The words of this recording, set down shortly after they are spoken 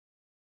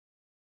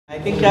I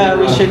think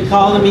we should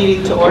call the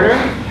meeting to order.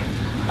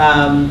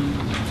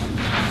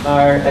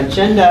 Our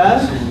agenda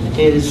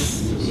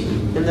is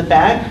in the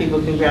back. People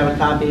can grab a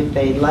copy if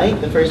they'd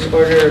like. The first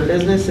order of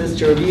business is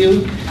to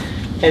review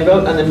and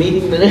vote on the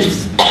meeting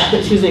minutes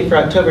for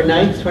October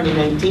 9th,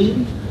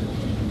 2019.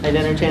 I'd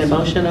entertain a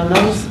motion on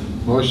those.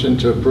 Motion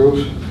to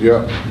approve?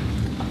 Yeah.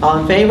 All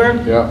in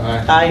favor?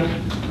 Yeah. Aye.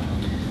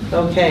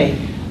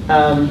 Okay.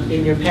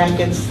 In your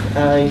packets,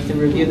 you can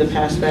review the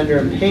past vendor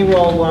and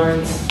payroll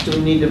warrants. Do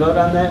we need to vote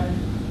on that?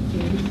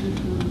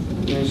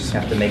 You just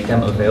have to make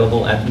them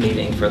available at the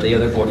meeting for the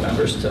other board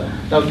members to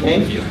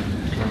review.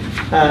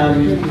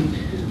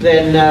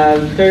 Then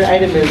third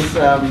item is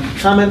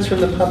comments from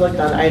the public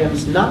on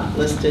items not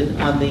listed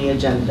on the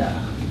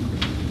agenda.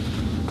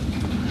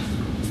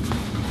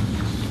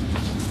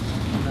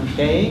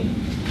 Okay.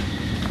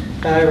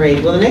 All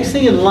right. Well, the next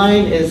thing in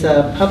line is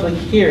a public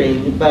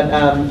hearing, but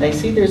I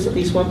see there's at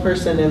least one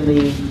person in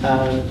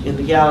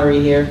the gallery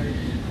here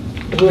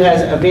who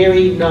has a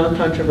very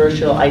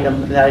non-controversial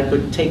item that I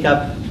could take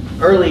up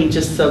early,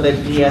 just so that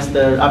he has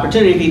the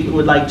opportunity if he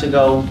would like to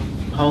go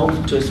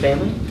home to his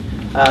family.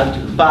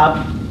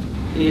 Bob,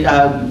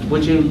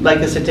 would you like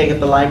us to take up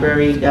the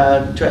library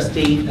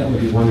trustee? That would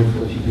be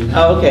wonderful if you did.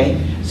 Oh,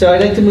 okay. So I'd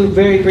like to move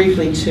very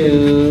briefly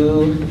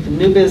to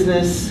new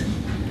business.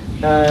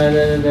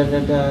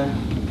 The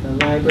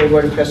Library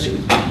Board of Trustees,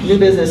 new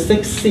business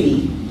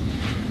 6C,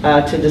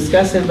 to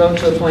discuss and vote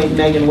to appoint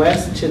Megan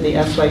West to the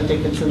S. White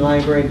Dickinson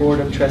Library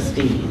Board of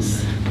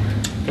Trustees.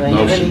 Do I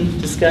have any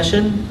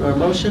discussion or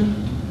motion?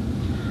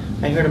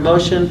 I heard a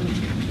motion.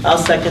 I'll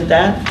second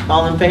that.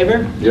 All in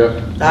favor?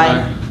 Yeah.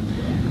 Aye.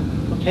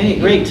 Okay,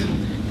 great.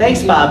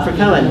 Thanks, Bob, for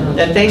coming.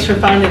 And thanks for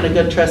finding a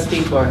good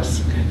trustee for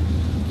us.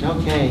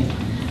 Okay.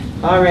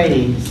 All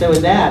righty. So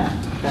with that,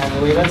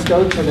 let's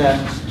go to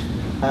the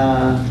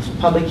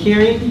public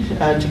hearing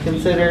to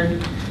consider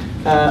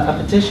a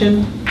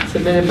petition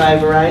submitted by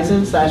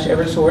Verizon /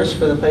 Eversource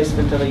for the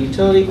placement of a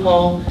utility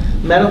pole,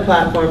 metal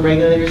platform,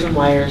 regulators, and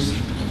wires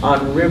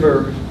on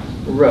River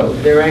Road.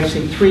 There are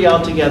actually three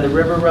altogether.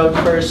 River Road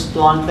first,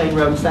 Long Plain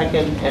Road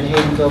second, and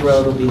Haydenville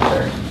Road will be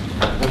third.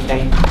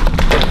 Okay.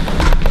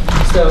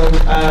 So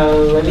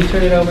let me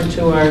turn it over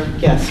to our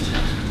guest.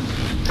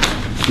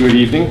 Good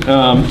evening.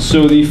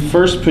 So the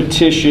first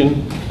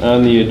petition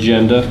on the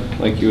agenda,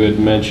 like you had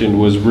mentioned,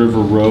 was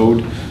River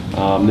Road.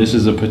 This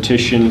is a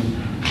petition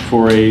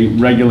for a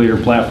regulator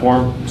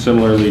platform,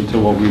 similarly to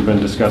what we've been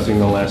discussing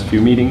the last few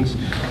meetings.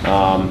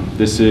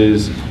 This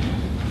is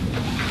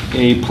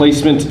a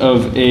placement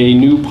of a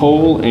new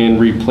pole and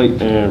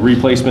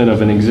replacement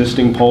of an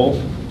existing pole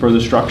for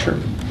the structure.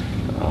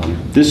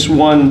 This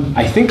one,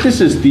 I think this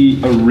is the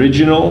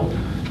original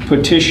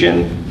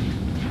petition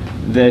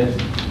that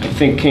I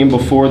think came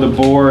before the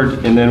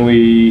board, and then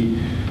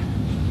we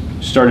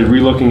started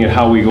relooking at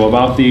how we go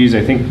about these.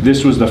 I think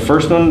this was the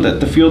first one that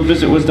the field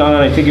visit was done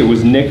on. I think it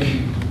was Nick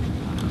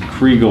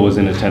Kriegel was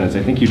in attendance.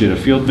 I think you did a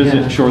field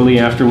visit shortly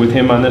after with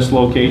him on this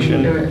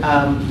location.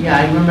 Yeah,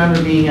 I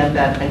remember being at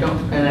that. I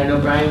know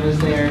Brian was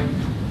there.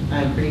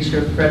 I'm pretty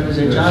sure Fred was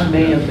there. John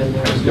may have been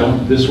there as well.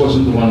 This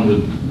wasn't the one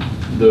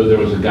with, there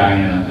was a guy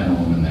and a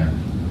woman there.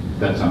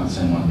 That's not the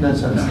same one.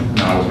 That's not the same one.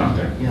 No, I was not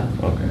there. Yeah.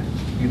 Okay.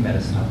 You met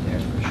us out there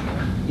for sure.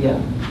 Yeah.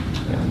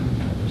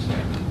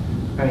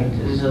 Right.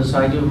 So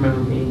I do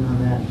remember being on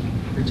that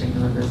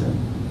particular visit.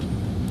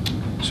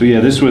 So yeah,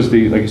 this was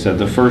the, like I said,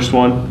 the first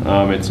one.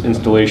 It's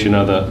installation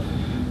of the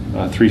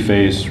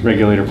three-phase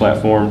regulator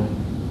platform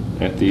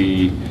at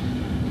the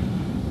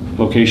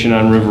location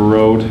on River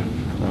Road.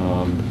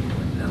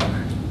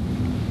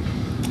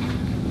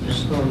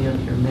 Just pulling up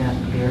your map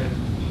here.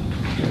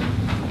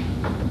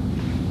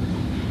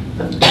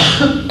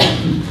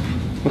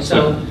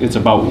 It's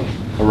about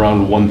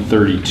around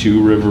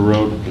 132 River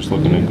Road. Just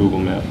looking at Google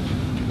Map.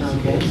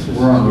 Okay.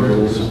 We're on the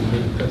road.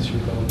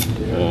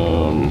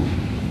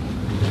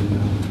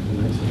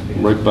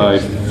 Right by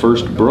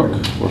First Brook,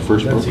 where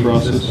First Brook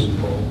crosses.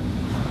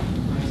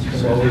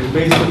 So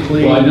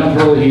basically, Well, I know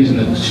Burley, he's in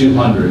the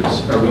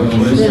 200s. Are we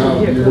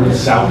going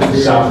south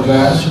of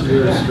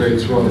that?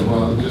 Straits Road,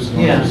 well, just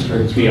north of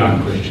Straits Road.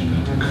 Beyond Christian.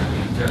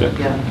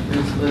 Yeah,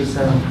 this was,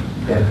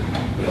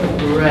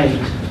 right.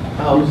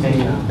 Oh, okay.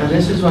 Now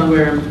this is one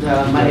where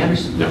my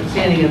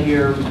understanding of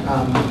your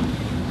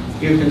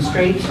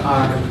constraints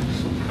are,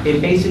 it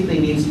basically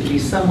needs to be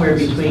somewhere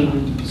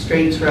between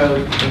Straits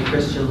Road and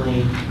Christian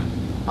Lane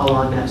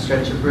along that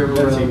stretch of River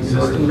Road in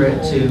order for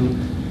it to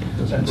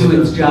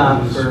do its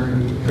job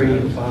for you,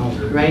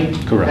 right?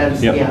 Correct.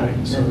 That's, Yep. yeah.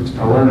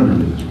 I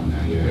remember this one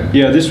now, yeah.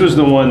 Yeah, this was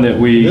the one that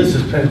we, this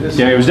is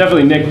yeah, it was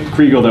definitely Nick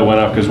Kriegel that went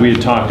up because we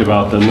had talked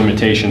about the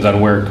limitations on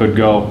where it could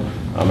go.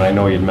 And I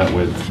know he had met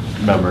with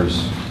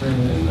members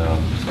and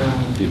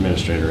the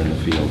administrator in the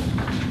field.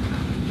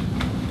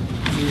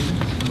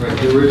 Right,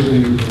 originally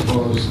you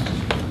proposed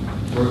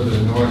further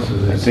north of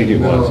this. I think it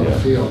was, middle of the yeah.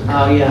 field.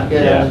 Oh, yeah,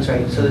 that's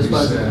right. So this You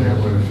was, said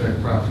it would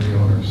affect property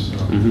owners, so.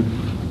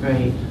 Mm-hmm.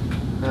 right.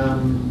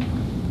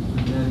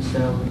 And so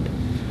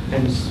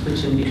and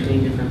switching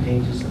between different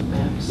pages of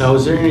maps. Now,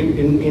 is there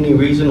any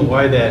reason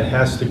why that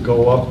has to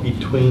go up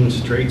between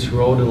Straits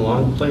Road and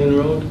Long Plain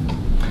Road?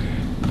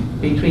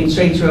 Between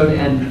Straits Road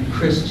and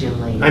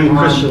Christian Lane. I'm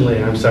Christian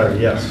Lane, I'm sorry,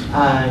 yes.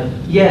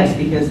 Yes,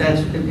 because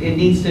it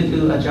needs to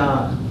do a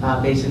job.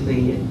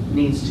 Basically, it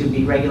needs to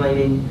be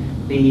regulating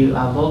the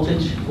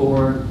voltage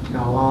for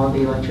all of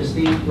the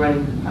electricity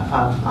running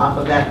off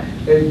of that.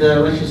 The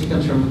electricity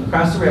comes from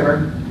across the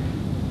river,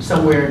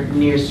 somewhere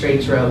near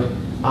Straits Road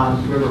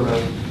on River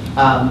Road.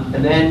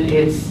 And then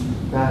it's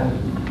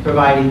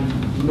providing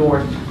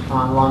north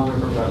on Long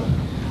River Road.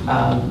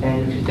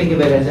 And if you think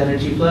of it as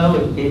energy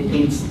flow, it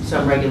needs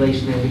some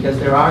regulation there because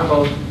there are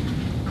both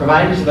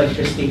providers of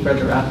electricity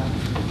further up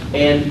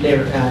and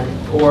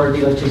or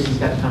the electricity's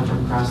got to come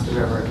from across the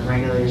river. And the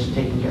regulators are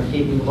taking care of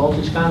keeping the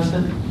voltage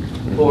constant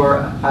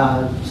for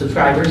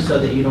subscribers so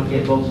that you don't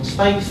get voltage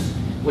spikes,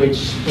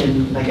 which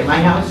can, like at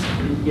my house,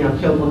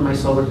 killed one of my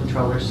solar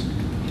controllers,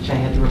 which I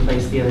had to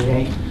replace the other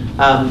day.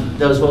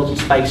 Those voltage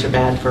spikes are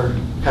bad for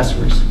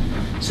customers.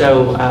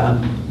 So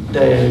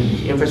the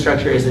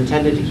infrastructure is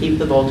intended to keep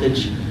the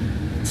voltage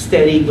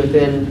steady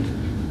within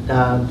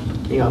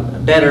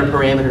better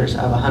parameters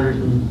of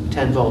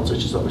 110 volts,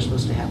 which is what we're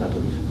supposed to have, I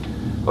believe,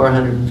 or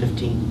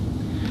 115.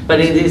 But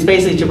it is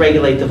basically to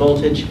regulate the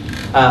voltage.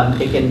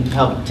 It can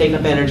help take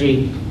up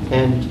energy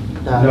and.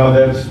 No,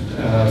 that's.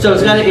 So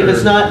it's if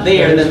it's not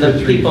there, then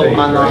the people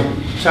on the.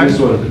 Sorry? This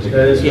one in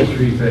particular. That is Yeah, for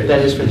three-phase.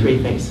 that is for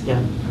three-phase, yeah.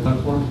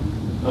 Platform?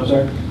 I'm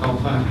sorry? How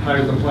high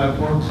are the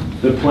platforms?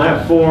 The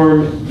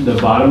platform, the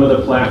bottom of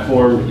the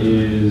platform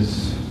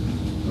is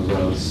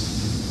around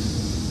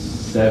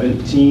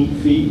 17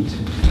 feet.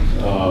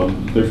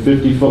 They're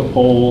 50-foot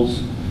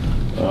poles.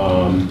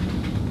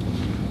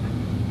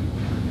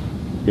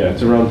 Yeah,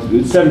 it's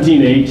 17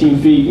 to 18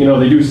 feet.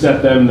 They do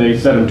set them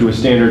to a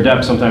standard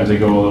depth. Sometimes they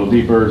go a little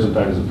deeper,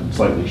 sometimes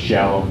slightly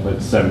shallow,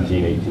 but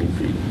 17, 18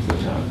 feet is the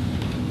top.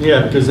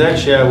 Yeah, because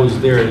actually I was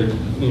there,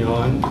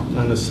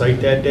 on the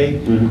site that day.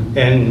 Mm-hmm.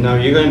 And now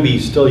you're going to be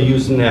still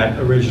using that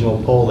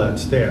original pole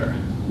that's there.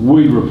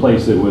 We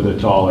replace it with a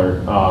taller,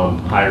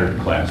 higher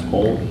class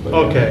pole. But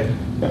Okay.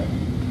 Yeah.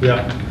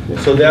 Yeah.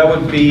 So that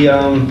would be,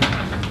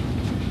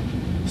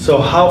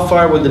 so how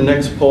far would the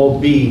next pole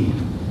be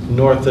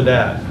north of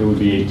that? It would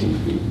be 18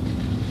 feet.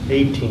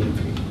 18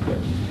 feet.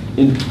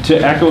 And to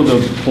echo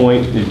the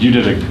point, you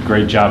did a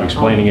great job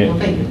explaining it. Well,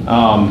 thank you.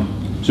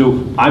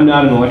 So I'm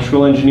not an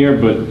electrical engineer,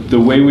 but the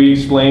way we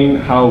explain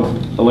how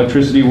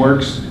electricity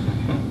works,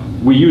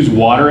 we use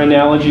water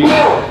analogies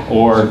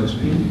or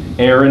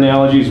air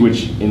analogies,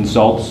 which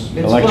insults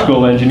electrical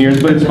flow. engineers,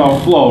 but it's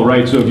about flow,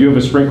 right? So if you have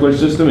a sprinkler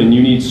system and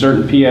you need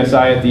certain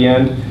PSI at the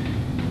end,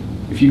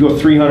 if you go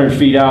 300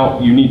 feet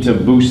out, you need to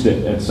boost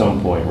it at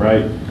some point,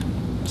 right?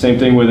 Same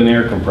thing with an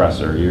air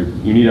compressor. You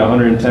need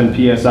 110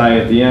 PSI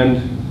at the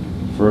end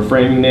for a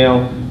framing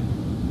nail.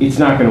 It's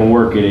not going to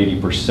work at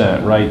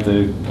 80%, right?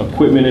 The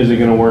equipment isn't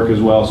going to work as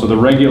well. So the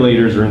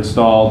regulators are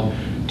installed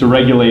to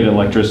regulate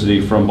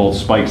electricity from both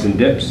spikes and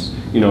dips,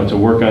 to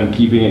work on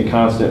keeping it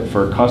constant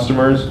for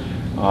customers.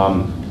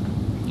 And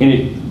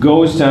it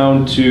goes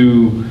down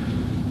to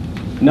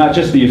not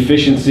just the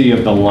efficiency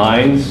of the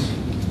lines,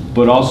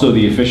 but also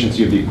the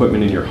efficiency of the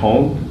equipment in your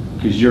home,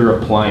 because your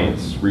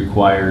appliance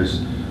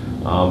requires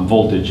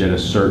voltage at a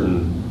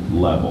certain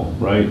level,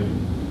 right?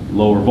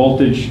 Lower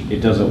voltage,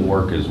 it doesn't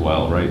work as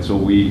well, right? So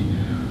we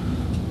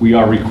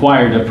are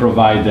required to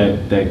provide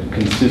that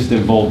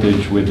consistent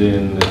voltage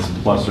within this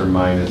plus or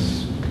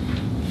minus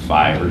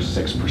 5 or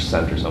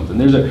 6% or something.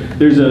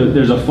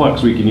 There's a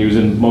flux we can use,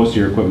 and most of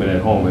your equipment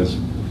at home is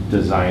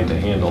designed to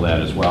handle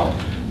that as well.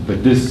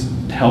 But this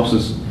helps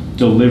us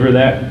deliver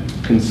that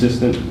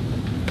consistent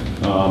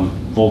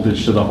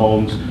voltage to the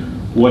homes.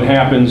 What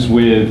happens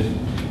with,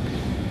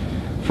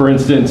 for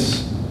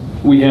instance,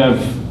 we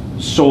have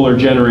solar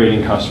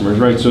generating customers,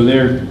 right? So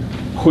they're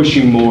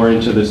pushing more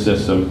into the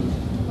system.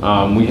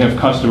 We have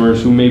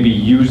customers who may be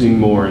using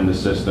more in the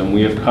system.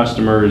 We have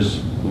customers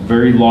with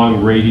very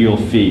long radial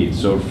feeds,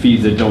 so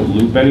feeds that don't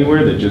loop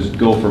anywhere, that just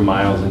go for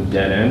miles and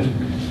dead end.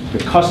 The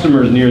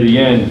customers near the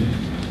end,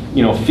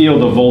 feel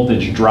the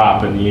voltage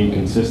drop and the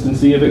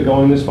inconsistency of it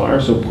going this far.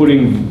 So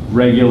putting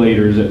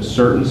regulators at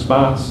certain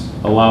spots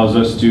allows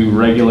us to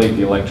regulate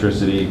the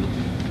electricity.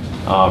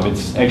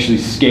 It's actually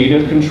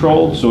SCADA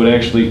controlled, so it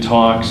actually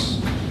talks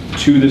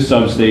to the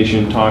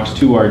substation, talks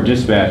to our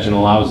dispatch, and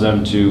allows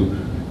them to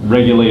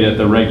regulate at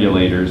the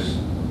regulators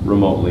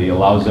remotely,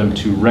 allows them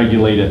to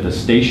regulate at the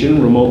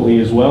station remotely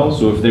as well.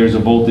 So if there's a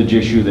voltage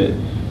issue that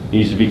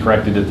needs to be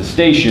corrected at the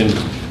station,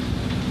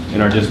 in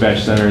our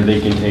dispatch center,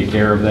 they can take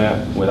care of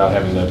that without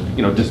having to,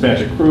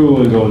 dispatch a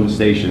crew and go in the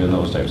station and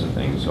those types of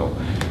things. So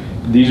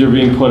these are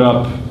being put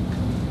up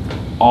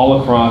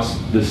all across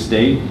the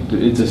state.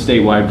 It's a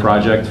statewide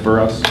project for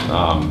us.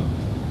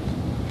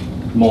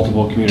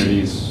 Multiple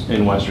communities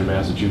in Western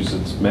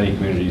Massachusetts, many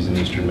communities in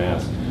Eastern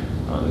Mass.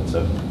 It's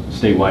a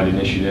statewide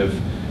initiative.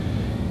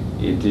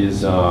 It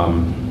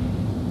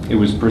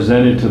was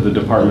presented to the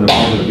Department of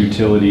Public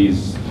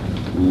Utilities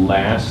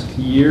last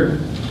year.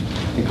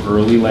 think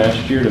early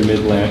last year to mid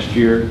last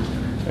year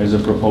as a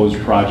proposed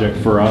project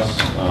for us.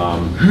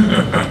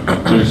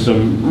 There's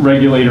some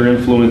regulator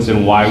influence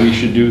in why we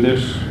should do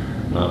this.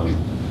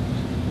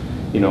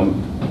 You know,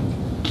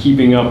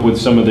 keeping up with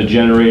some of the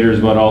generators,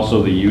 but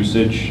also the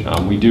usage.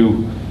 We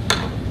do,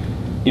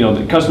 you know,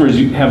 the customers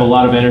have a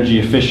lot of energy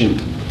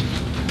efficient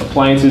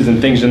appliances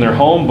and things in their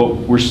home, but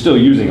we're still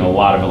using a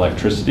lot of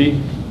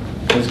electricity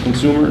as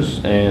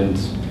consumers. And,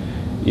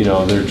 you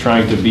know, they're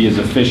trying to be as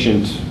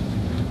efficient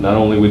not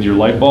only with your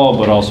light bulb,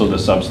 but also the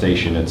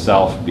substation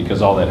itself,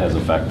 because all that has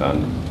effect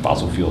on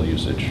fossil fuel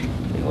usage,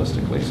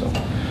 realistically, so.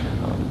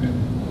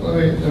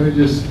 Let me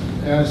just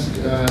ask,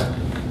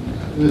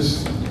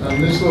 on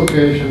this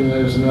location,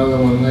 there's another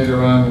one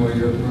later on where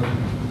you're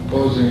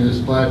proposing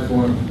this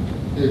platform.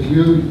 If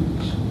you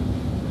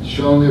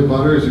shown the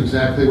abutters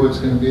exactly what's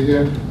going to be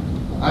there,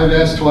 I've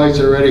asked twice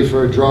already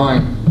for a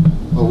drawing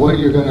of what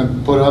you're going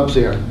to put up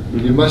there.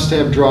 You must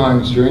have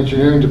drawings, your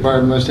engineering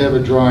department must have a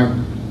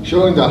drawing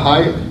showing the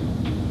height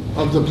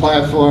of the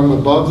platform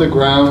above the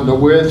ground, the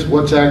width,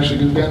 what's actually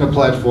going to be on the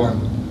platform.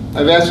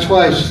 I've asked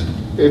twice,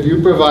 if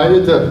you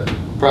provided the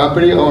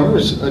property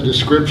owners a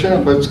description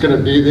of what's going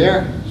to be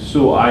there?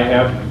 So I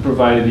have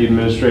provided the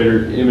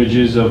administrator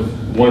images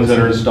of ones that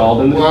are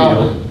installed in the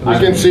Well, field. we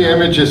can see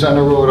images on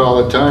the road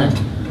all the time.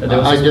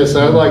 I guess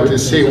I'd like to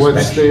see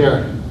what's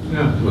there.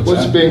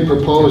 What's being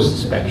proposed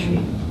Spec sheet.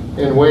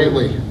 in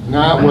Whately,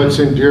 not what's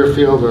in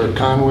Deerfield or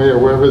Conway or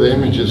wherever the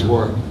images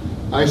were.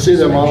 I see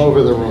them all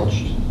over the road.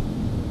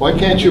 Why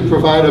can't you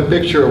provide a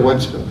picture of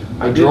what's,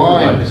 a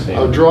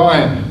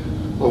drawing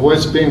of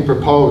what's being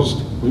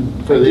proposed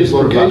for these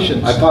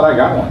locations? I thought I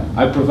got one.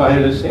 I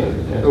provided a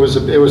standard. yeah.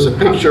 It was a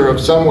picture of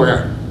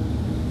somewhere.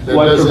 that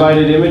Well, I doesn't-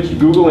 provided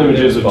Google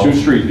images of 2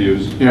 street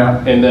views.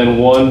 Yeah. And then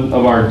one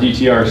of our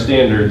DTR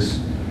standards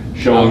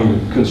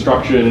showing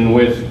construction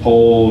with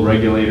pole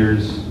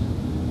regulators.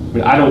 I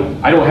mean, I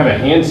don't have a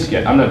hand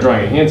sketch. I'm not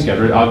drawing a hand sketch.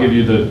 Right? I'll give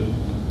you the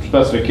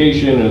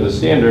specification or the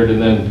standard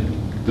and then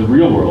the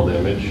real world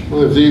image.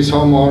 Well, have these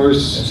homeowners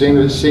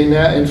seen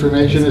that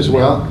information as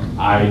well?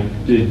 I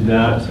did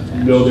not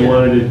know they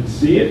wanted to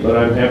see it, but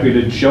I'm happy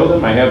to show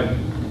them. I have.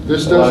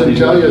 This a lot of doesn't these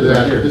tell you records right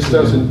that. here. This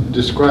doesn't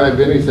describe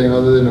anything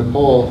other than a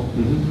pole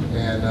Mhm.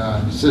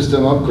 and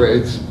system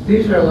upgrades.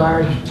 These are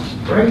large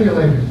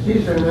regulators.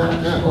 These are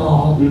not Yeah.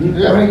 small Mhm.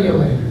 Yeah.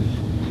 regulators.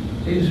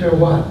 These are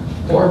what,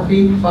 4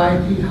 feet,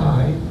 5 feet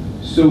high,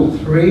 So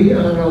 3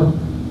 on a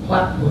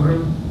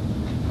platform,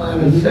 on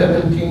a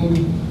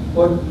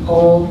 17-foot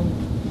pole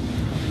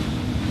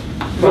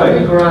from the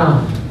Right.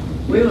 ground.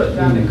 We looked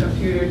on the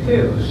computer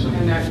too,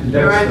 and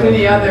there aren't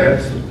any other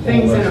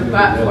things in a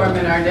platform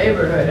in our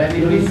neighborhood. I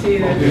mean, we see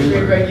that the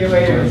 3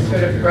 regulators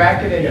sort of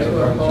bracketed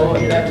to a pole,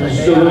 and that's what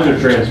So they those are are.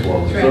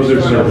 transformers. Those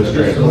are service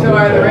transformers. So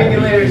are the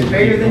regulators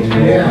bigger than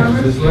Yeah,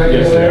 transformers?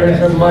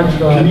 regulators are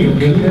much larger.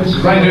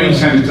 Because I know you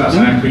sent it to us,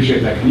 and I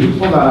appreciate that. Can you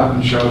pull that up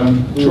and show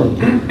them?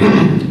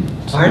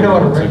 I know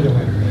what a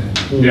regulator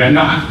is, Yeah,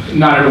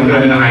 not everyone,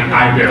 and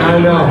I barely. I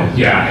know.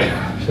 Yeah,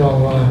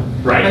 so,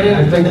 But right.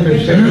 I think the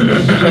there's- picture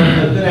is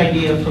a good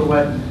idea for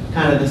what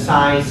kind of the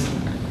size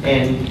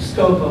and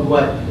scope of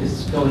what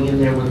is going in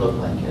there would look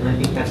like, and I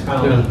think that's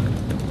probably,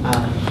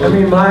 I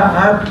mean,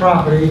 our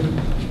property,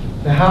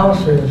 the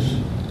house is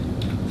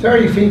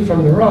 30 feet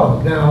from the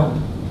road. Now,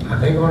 are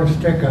they going to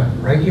stick a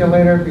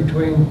regulator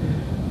between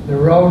the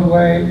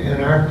roadway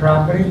and our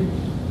property?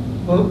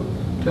 Well,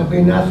 there'll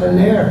be nothing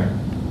there.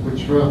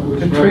 Which road?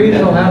 The trees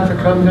will have to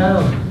come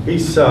down.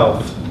 He's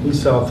south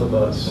of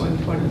us.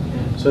 120.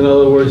 So in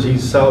other words,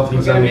 he's south,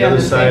 he's We're gonna on be the on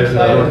other the side same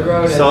of side of the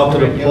road the, as south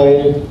the of the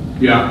pole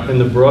Yeah, and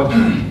the brook.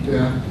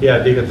 Yeah, Yeah,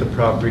 they got the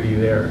property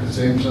there. the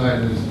same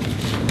side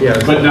as. Yeah.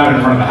 but not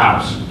in front of the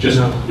house, just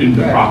No. in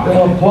the Right. property.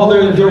 Well,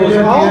 there was Right at the end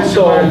of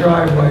also- our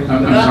driveway.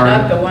 I'm Not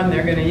sorry. the one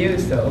they're gonna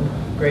use though,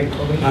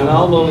 gratefully. On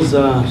all those,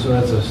 So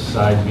that's a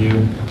side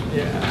view,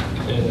 yeah.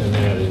 and then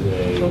that is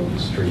a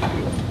street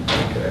view.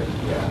 Okay.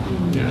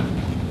 Yeah.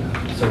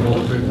 So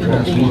what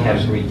we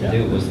had agreed to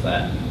do was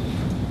that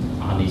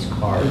on these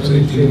cars, It's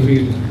 18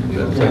 feet.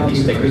 put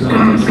these stickers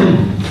on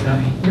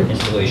this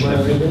installation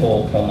of the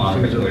pole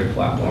mounted regulator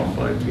platform.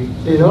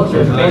 See, those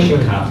are Information,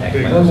 big, contact,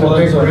 those are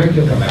big from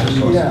regulators. every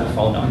source, the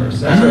phone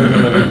numbers.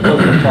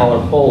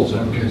 Taller poles in.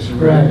 Okay, so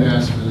we're going to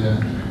ask for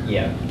that.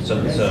 Yeah, so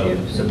the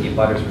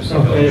abutters receive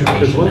Okay,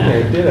 because notification one thing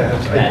I that did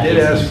ask, that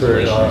is ask for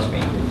installation is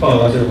being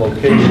other proposed.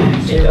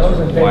 locations. It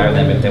doesn't require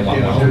them if they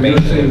want more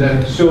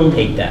information, So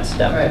take that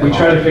step. Right. we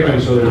try to pick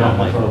them so they're not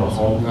in front of a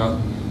home, No.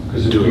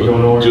 because if we go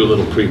north, Do a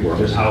little pre-work.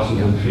 there's houses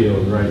and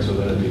fields, right, so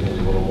then it becomes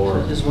a little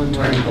more this one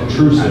turn.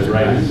 intrusive,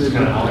 right? It's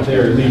kind of out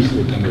there, at least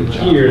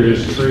here,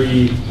 there's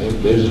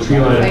a tree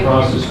line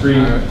across the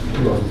street.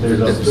 There's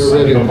If they're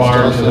ready a to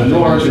barn install to the something,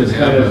 north, we it's should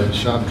kind have a of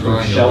shop drawing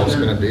of what's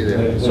going to be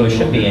there. So it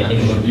should be an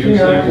issue. view We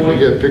standpoint.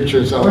 get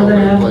pictures all Where over they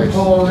the have the place,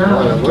 pole now.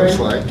 what it looks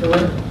right- like.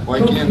 right- Why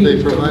 2 can't they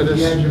feet from provide the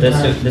us- edge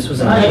of This was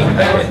in the I- main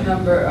That was packet.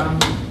 number,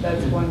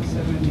 that's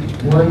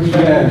 170.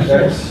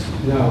 176.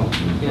 No.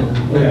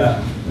 Yeah. Yeah.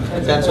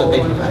 That's what they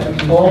provide.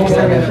 Pole, Is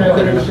that like I said,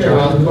 good enough to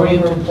run for you?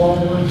 pole,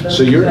 170.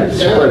 So you're,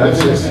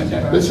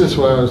 This is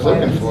what I was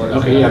looking for.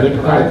 okay, yeah, they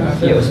provide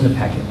that. Yeah, it was in the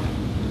packet.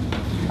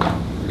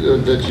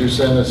 That you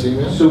sent us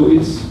email? So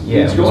it's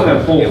Yeah, going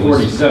at pole it was-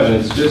 47,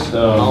 it's just,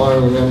 All I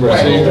remember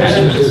seeing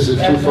is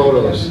the two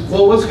photos.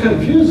 Well, what's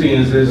confusing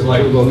is there's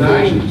like Two 9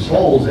 locations.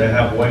 poles that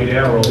have white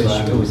arrows It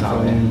on was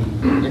on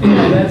them.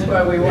 Yeah, that's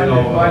why we You wondered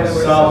know, why there were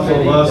so south of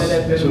many us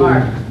that had been to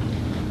marked.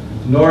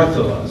 north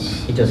of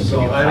us. It doesn't give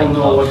So you a I don't height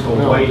know of- what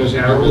the No, white there's-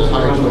 arrows there's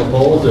are on the height.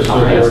 poles. There's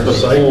That's the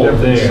site, pole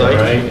different there, sites.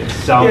 right? It's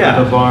south Yeah.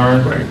 of the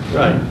barn.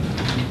 Right.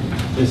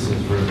 This is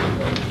River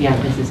Road. Yeah,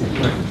 this is it.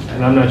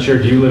 And I'm not sure,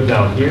 do you live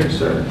down here,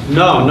 sir?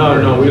 No,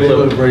 we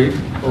live right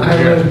over I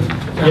here. live,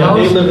 the Yeah,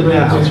 they house live in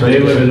that house, right? They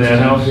live in that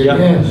house?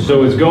 Yes.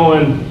 So it's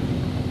going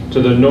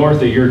to the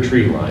north of your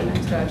tree line,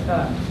 That's what I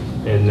thought.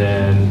 and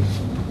then,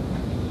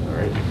 all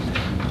right.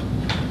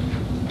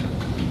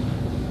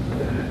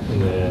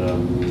 And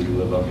then you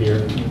live up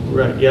here,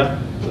 Right, yeah,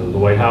 the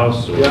White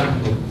House? or- yeah.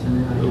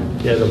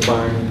 Yeah, the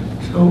barn.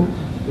 So,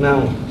 Now,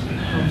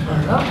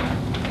 how far up?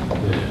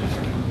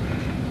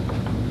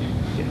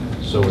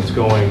 So it's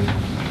going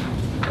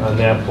on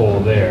that pole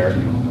there.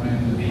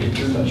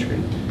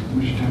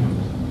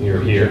 You're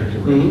here.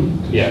 mhm.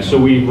 Yeah, so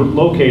we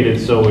located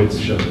so it's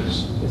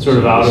sort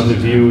of out of the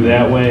view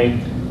that way,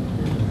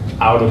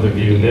 out of the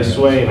view this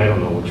way, and I don't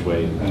know which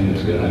way. And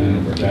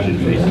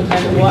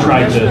We what-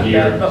 tried to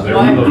here. But there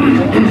why, we go.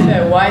 like you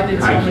said, why did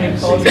so many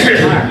poles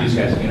get marked? These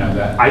guys, you know,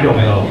 that. I don't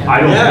know.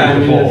 I don't Yeah, I think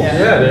the mean, poles.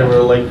 yeah, they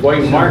were like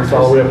white marks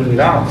all the way up and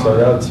down, so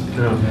that's,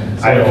 you know.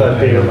 I don't thought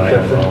they know. were I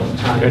don't know.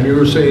 different. And you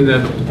were saying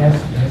that That's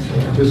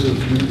this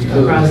is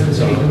across the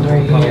street from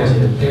right here,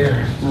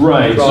 there.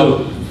 Right,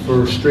 so,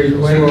 for straight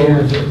Right road?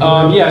 here.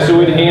 yeah,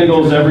 so it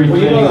handles everything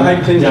Well, you know the high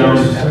tension down,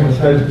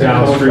 that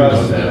downstream across-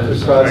 of that.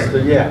 Across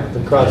the, yeah,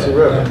 across the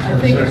river. I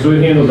think, So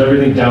it handles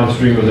everything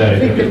downstream of that. I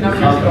think the numbers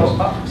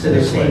go up. So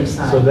they're same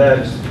size.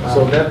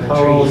 So that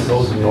power only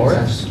goes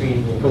north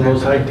from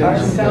those high Our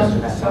tensions?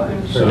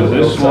 southern. So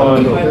this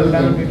one,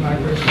 That'll be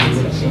marked as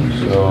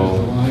 174.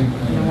 so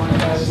And the one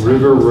by the-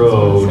 River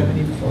Road,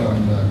 174.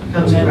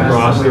 Comes And then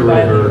across the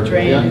by the river.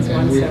 drain is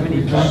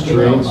 175. They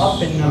go Straits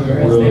up in number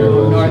as they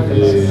go north of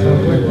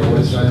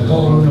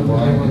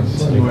Road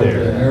us. right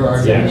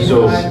there. Yeah,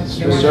 so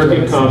the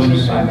circuit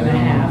comes,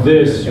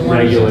 this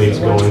regulates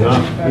going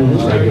up,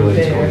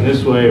 regulates going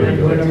this way,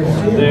 regulates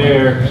going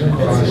there,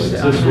 regulates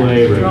this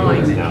way,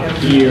 regulates down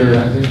here,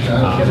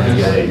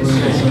 regulates,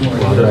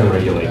 well, it doesn't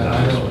regulate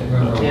down this way.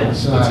 but Yeah.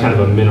 It's kind of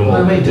a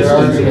minimal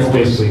distance, it's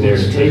basically there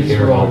to take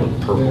care of all the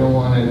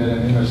purple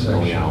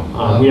going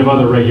out. We have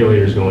other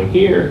regulators going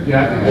here,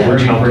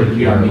 which help take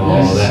care of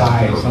all of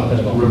that.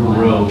 River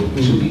Road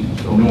to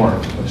the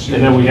north.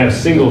 And then we have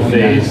single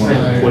phase,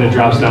 when it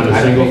drops down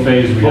to single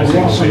phase, we have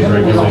single phase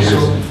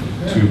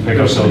regulators to pick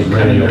up those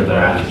radio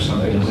that.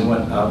 We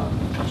went up,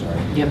 sorry.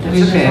 Yep,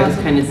 that's okay, I was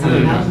kind of Other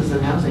seeing. houses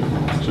and housing.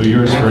 So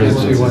yours, for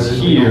instance,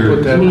 is here,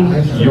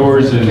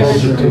 yours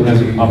is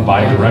a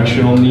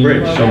bi-directional need,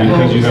 so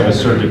because you have a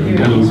circuit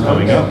blue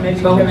coming up,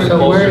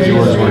 So where is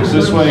yours works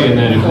this way, and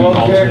then if we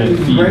alternate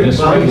feed this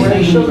way,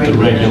 the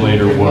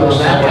regulator works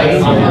on there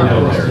as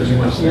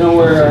well. You know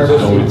where our,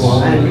 So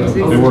it's,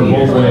 they work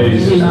both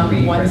ways, in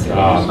terms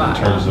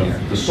 175. of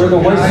the Where the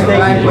white circuit.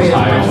 snake is.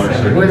 Tile or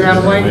circuit Where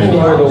that white system.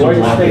 where the So white we're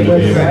not snake gonna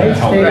be is, able to right?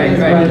 help. Snake is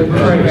by the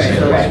drain.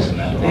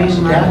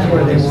 Right, That's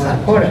where they want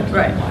to put it,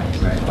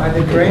 right. by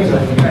the drain.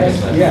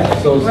 Yeah,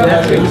 so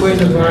That's between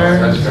the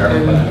barn That's fair.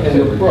 and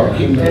the brook.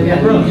 And the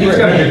brook. He's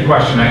got a good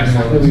question,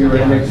 We're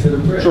right next to the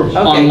bridge. Okay,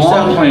 On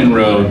Long so, Plain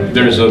Road,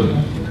 there's a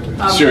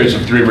series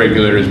of 3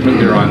 regulators, but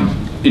they're on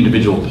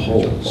individual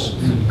poles.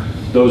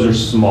 Those are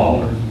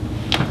smaller.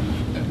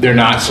 They're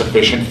not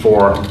sufficient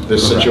for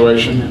this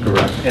situation?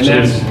 Correct. And So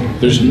that's,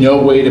 there's no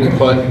way to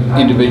put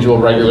individual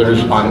regulators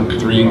on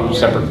 3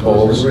 separate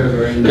poles?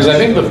 Because I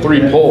think the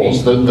 3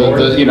 poles,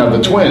 you know,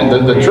 the twin,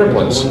 the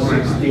triplets,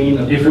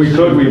 if we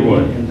could, we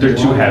would. They're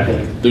too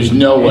heavy. there's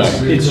no way.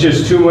 It's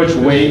just too much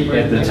weight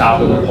at the top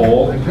of the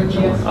pole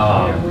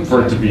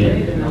for it to be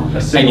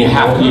a single. And you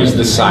have to use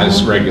this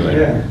size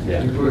regulator.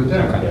 Yeah.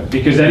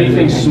 Because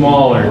anything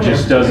smaller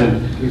just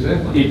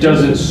it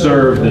doesn't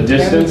serve the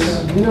distance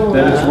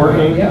that it's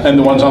working. And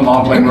the ones on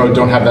Long Plain Road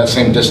don't have that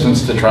same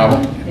distance to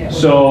travel?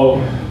 So,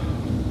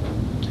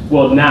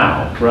 well,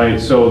 now, right?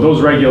 So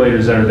those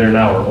regulators that are there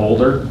now are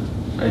older.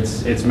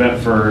 It's meant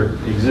for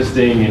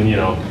existing and, you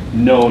know,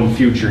 known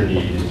future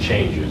need and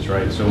changes,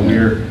 right? So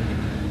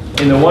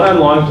and the one on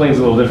Long Plain's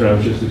a little different. I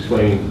was just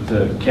explaining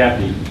to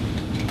Kathy.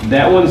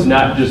 That one's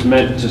not just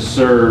meant to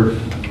serve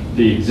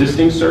the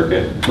existing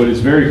circuit, but it's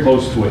very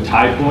close to a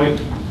tie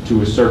point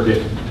to a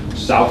circuit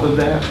south of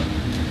that.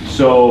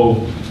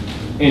 So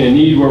in a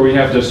need where we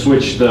have to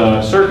switch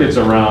the circuits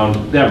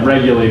around, that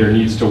regulator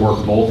needs to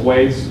work both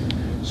ways.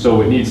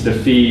 So it needs to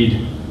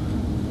feed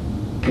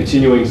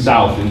continuing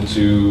south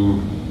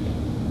into,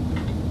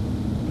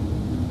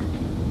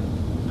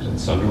 is it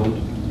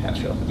Sunderland?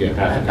 Hatfield. Yeah,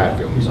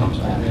 Hatfield.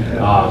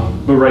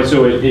 But right,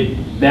 so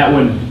that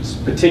one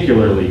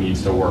particularly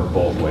needs to work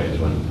both ways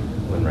when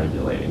when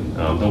regulating.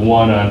 The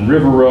one on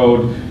River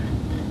Road,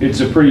 it's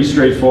a pretty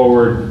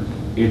straightforward,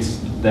 it's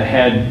the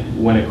head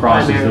when it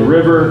crosses the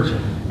river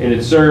and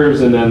it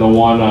serves, and then the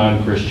one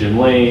on Christian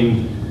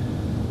Lane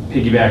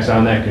piggybacks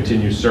on that,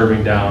 continues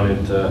serving down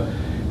into,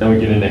 then we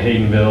get into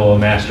Haydenville,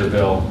 Masterson,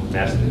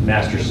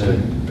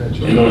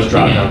 and those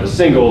drop down to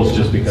singles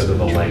just because of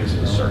the length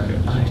of the circuit.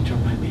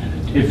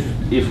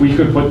 If we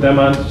could put them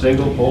on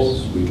single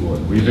poles, we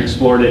would. We've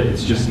explored it,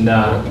 it's just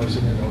not,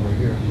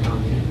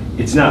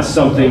 it's not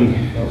something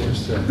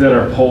that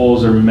our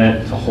poles are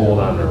meant to hold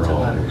on their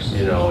own,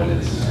 you know, and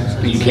it's...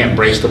 You can't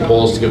brace the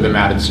poles to give them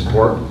added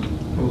support?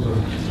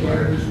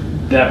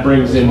 That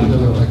brings in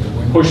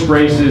push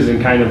braces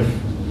and kind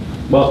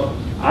of, well,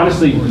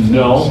 honestly,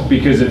 no,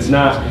 because it's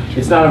not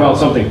about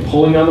something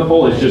pulling on the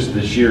pole, it's just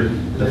the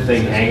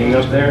thing hanging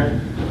up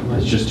there,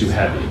 it's just too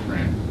heavy,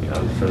 you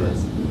know, for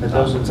this. But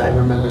those ones, I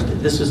remember,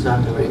 this is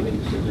not the right way to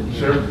do it.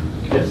 Sure.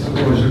 Yes.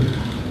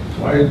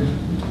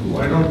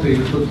 Why don't they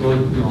put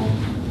those, you know,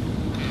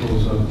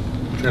 those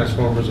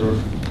transformers or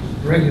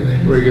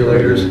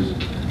regulators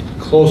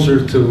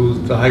closer to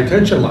the high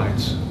tension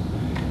lines?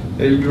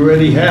 You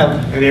already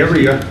have an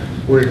area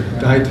where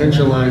the high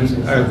tension lines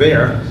are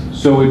there.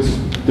 So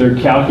they're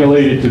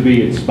calculated to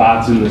be at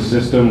spots in the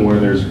system where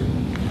there's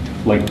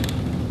like,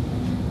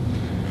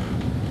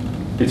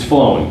 it's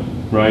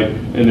flowing, right?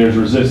 And there's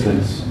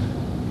resistance.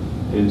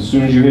 And as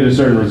soon as you hit a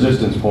certain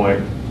resistance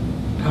point,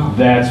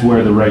 that's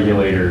where the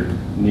regulator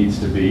needs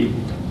to be,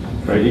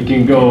 right? It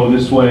can go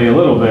this way a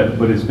little bit,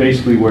 but it's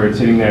basically where it's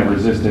hitting that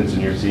resistance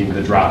and you're seeing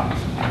the drop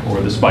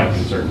or the spike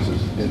in certain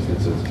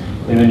instances.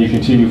 And then you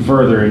continue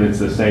further and it's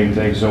the same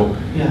thing. So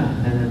Yeah,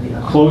 and then the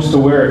other. close to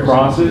where it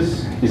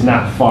crosses is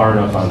not far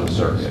enough on the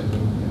circuit.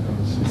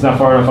 It's not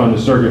far enough on the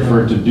circuit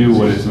for it to do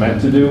what it's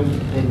meant to do,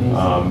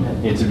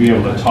 and to be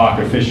able to talk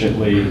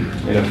efficiently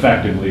and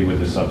effectively with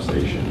the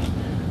substation.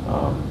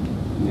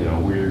 You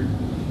know,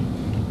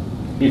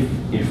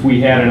 if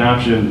we had an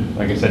option,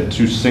 like I said,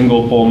 to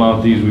single pole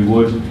mount these, we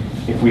would.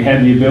 If we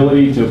had the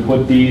ability to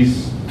put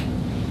these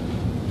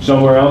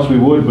somewhere else, we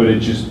would, but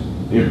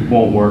it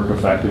won't work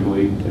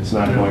effectively. It's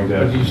not going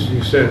to. But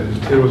you said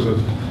there was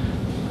a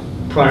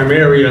prime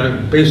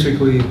area,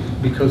 basically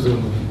because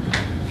of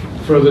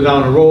further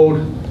down the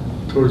road,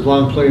 towards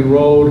Long Plain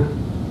Road,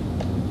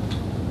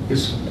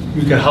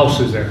 you got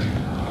houses there.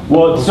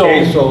 Well,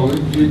 Okay, so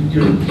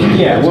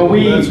yeah,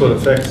 that's what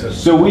affects it.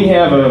 So we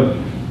have a,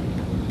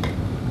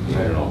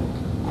 I don't know,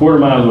 quarter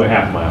mile to a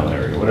half mile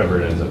area, whatever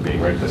it ends up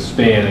being, right? The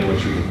span in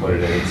which we can put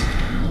it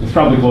in, it's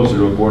probably closer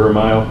to a quarter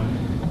mile.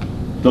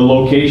 The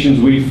locations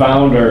we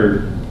found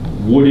are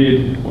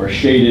wooded or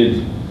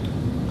shaded,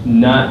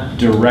 not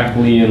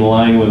directly in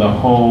line with a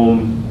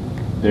home.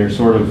 They're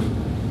sort of,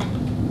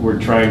 we're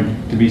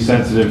trying to be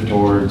sensitive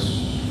towards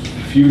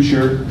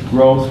future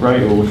growth,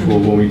 right? Which will,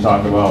 when we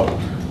talk about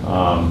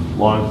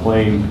Long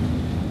Plain,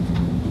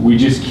 we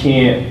just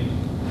can't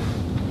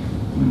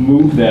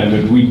move them,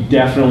 and we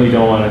definitely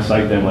don't want to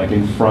site them like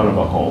in front of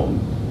a home,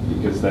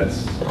 because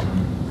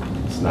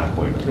it's not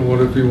going to. And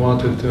what if we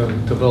wanted to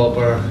develop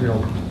our, you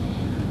know,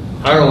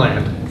 our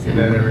land in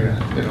that area,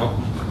 you know,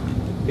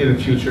 in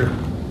the future?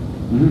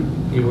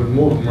 Mm-hmm. You would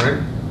move them, right?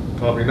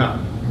 Probably not.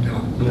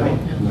 Right.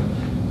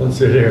 Once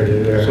they're there,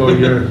 they're there. So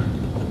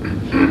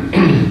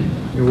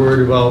you're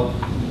worried about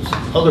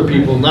other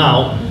people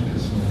now,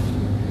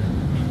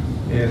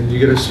 and you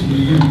get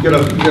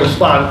a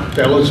spot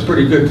that looks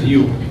pretty good to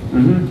you.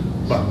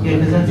 Mm-hmm. But, Yeah,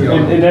 'cause that's- you know,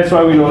 And that's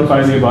why we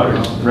notify the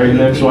abutters, right? And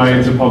that's why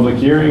it's a public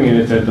hearing and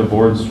it's at the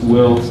board's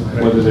will,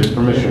 whether there's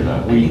permission or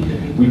not.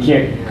 We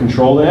can't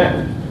control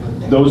that.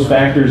 Those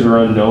factors are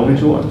unknown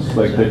to us,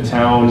 like the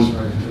town,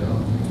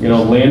 you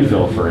know,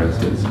 landfill, for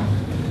instance.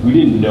 We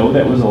didn't know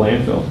that was a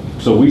landfill.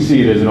 So we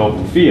see it as an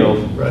open field.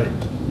 Right.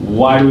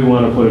 Why do we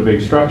want to put a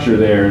big structure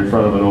there in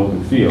front of an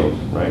open field,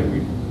 right?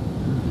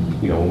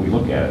 You know, when we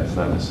look at it, it's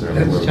not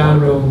necessarily. That's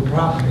town-owned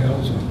property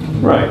also.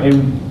 Right,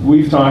 and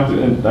we've talked,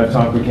 and I've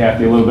talked with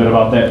Kathy a little bit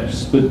about that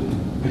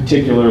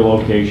particular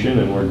location,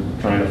 and we're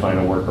trying to find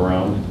a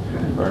workaround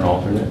or an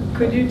alternate.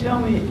 Could you tell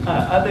me,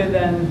 other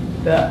than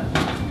the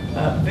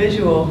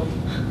visual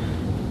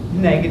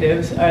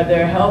negatives, are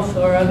there health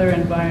or other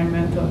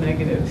environmental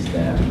negatives to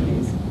having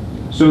these?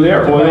 So they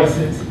are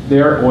devices?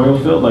 oil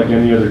filled like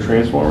any other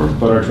transformer,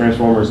 but our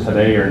transformers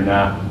today are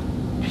not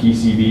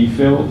PCB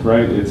filled,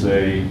 right? It's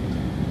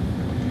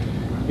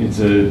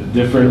a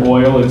different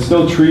oil. It's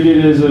still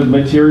treated as a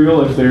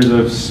material. If there's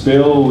a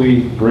spill,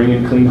 we bring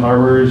in Clean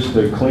Harbors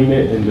to clean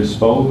it and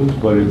dispose,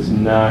 but it's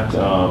not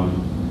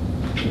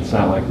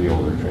like the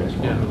older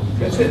transformers.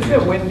 It's a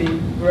windy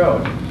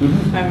road.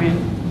 Mhm. I mean,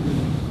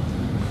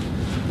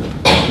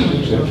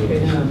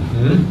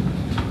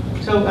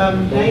 So,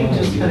 can I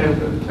just kind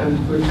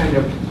of, we're trying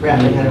to wrap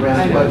my head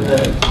around what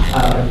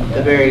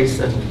the various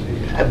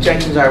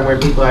objections are, where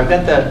people are. I've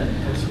got the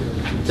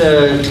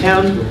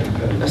town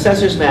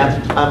assessor's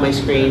map on my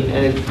screen,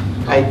 and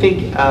I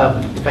think,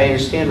 if I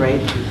understand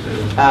right,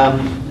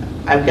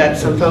 I've got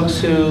some folks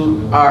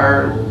who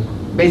are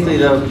basically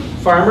the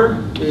farmer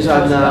who's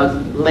on the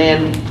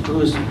land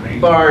whose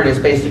barn is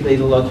basically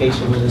the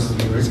location where this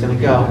is going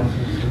to go.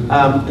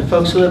 The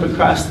folks who live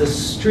across the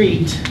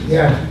street,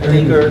 Yeah. I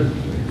think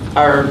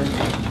are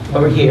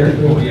over here.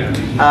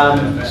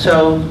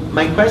 So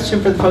my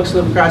question for the folks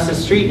who live across the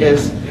street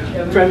is,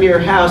 from your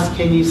house,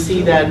 can you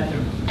see that,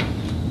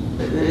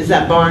 is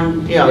that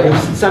barn, you know, if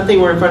something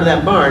were in front of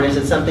that barn, is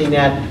it something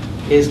that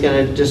is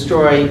going to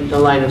destroy the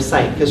line of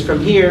sight? Because from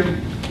here,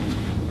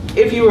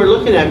 if you were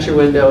looking at your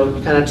window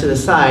kind of to the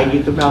side,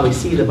 you could probably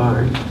see the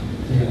barn.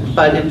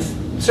 But it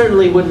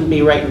certainly wouldn't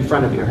be right in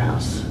front of your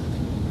house,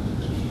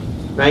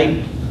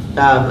 right?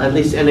 At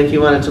least, and if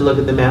you wanted to look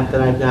at the map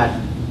that I've got,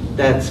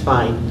 that's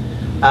fine.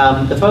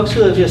 The folks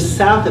who live just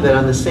south of it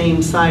on the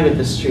same side of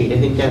the street, I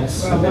think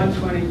that's... Well,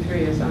 123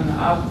 is on the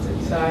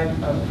opposite side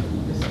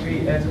of the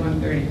street as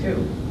 132.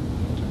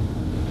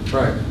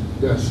 Right,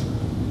 yes.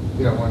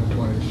 Yeah,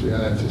 120, yeah,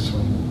 that's this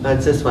one.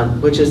 That's this one,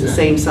 which is the Yeah.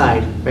 same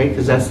side, right?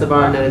 Because that's the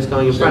barn that is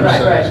going in front of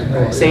Same it. side,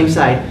 right. Same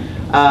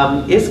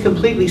side. It's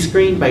completely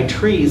screened by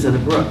trees and a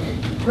brook.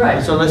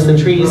 Right. So unless the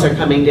trees are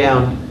coming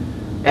down,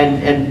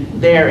 and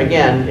there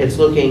again, it's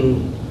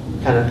looking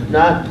kind of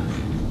not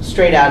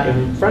straight out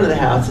in front of the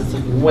house, it's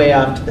looking way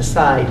off to the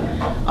side.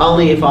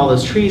 Only if all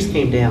those trees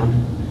came down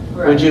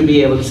would Right. you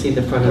be able to see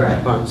the front of that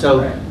Right. barn. So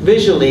Right.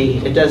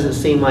 visually, it doesn't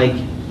seem like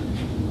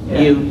Yeah.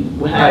 you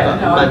Right, have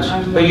no, much,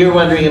 I'm- but you're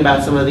wondering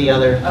about some of the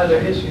other Other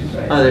issues,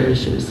 right? other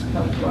issues.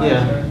 Health-wise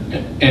Yeah. or-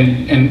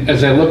 And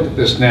as I looked at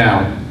this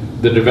now,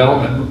 the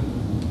development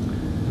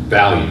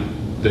value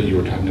that you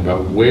were talking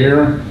about,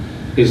 where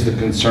is the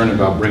concern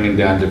about bringing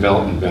down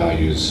development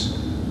values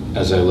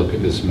as I look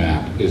at this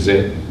map? Is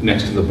it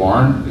next to the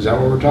barn? Is that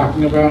what we're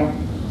talking about?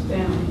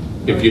 Stanley.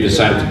 If you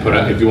decided to put,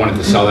 if you wanted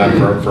to sell that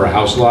for a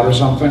house lot or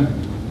something?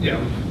 Yeah.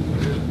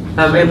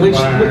 And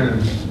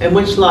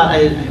which lot,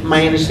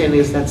 my understanding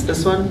is that's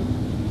this one?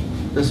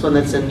 This one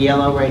that's in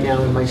yellow right now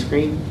on my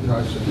screen?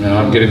 No,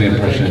 I'm getting the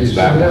impression it's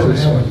that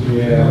one.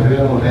 Yeah, we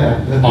don't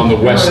have. On the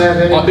west,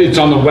 it's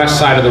on the west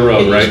side of the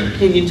road, right?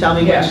 Can you tell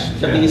me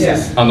which of these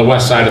is? On the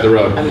west side of the I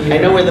road, mean, I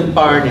know where the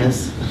barn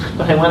is,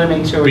 but I want to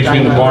make sure we're between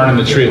talking the about... barn and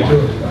the tree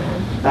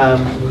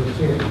line.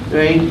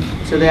 Right,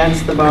 so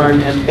that's the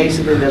barn, and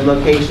basically the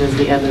location is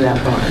the end of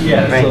that barn.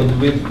 Yeah, so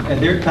right?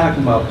 and they're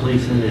talking about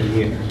placing it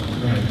here.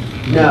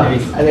 No,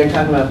 they're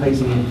talking about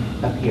placing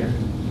it up here.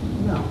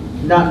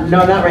 No,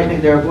 not right there,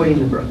 they're avoiding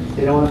the brook.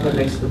 They don't want to put it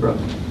next to the brook.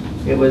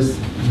 It was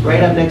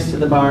right up next to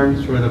the barn.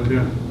 It's right up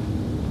here.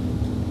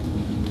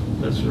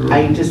 That's the road.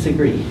 I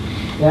disagree.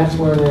 That's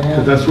where they But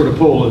have, that's where the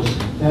pole is.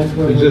 that's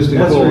where Existing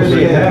they pole is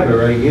right have there.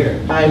 right here.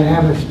 They I'm,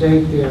 have a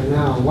stake there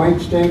now,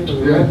 white stake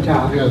with a red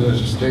top. Yeah,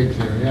 there's a stake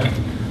there, yeah.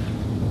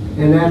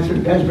 And that's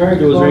very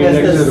It was close. right because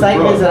next to the the site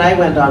brook. visit I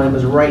went on, it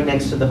was right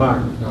next to the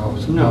barn. No,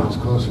 it's No.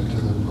 closer to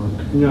the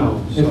brook.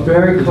 No. It's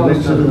very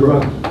close to the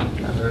brook.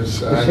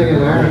 There's, It's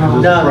in our house.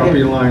 There's No, the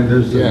property it- line,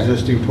 there's the Yeah.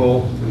 existing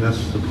pole, and that's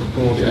the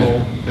proposed Yeah.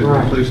 pole. They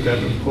Right. replaced that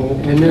pole.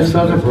 And this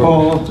other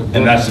pole,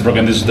 And that's the brook,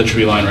 and this is the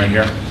tree line right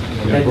here?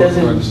 Yeah, It brook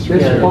doesn't- runs through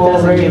Yeah, this it there. pole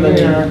doesn't right give a-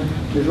 here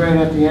is right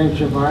at the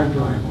edge of our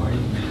driveway.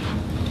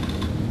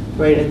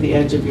 Right at the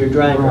edge of your The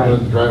driveway,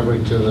 driveway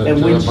to the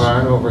And which-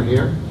 barn over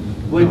here?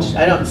 which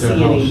I don't see Their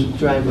any house.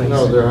 driveways.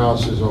 No, their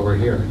house is over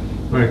here.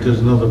 Right, there's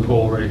another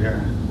pole right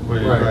here, where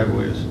your Right.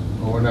 driveway is.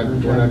 Well, we're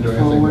not doing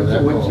anything with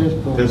that What's pole. this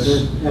pole?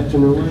 This- That's a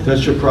new one?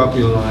 That's your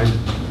property line.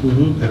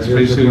 Mhm. That's Here's the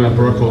basically the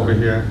brook property over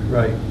line. here.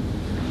 Right.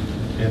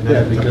 And Yeah,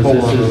 then the because pole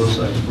this on the other is,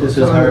 side. this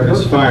is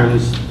Harvest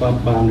Farms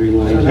boundary So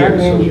line that here, so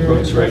means the you're,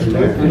 brook's right in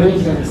there. and then you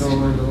gotta go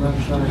on the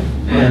left side.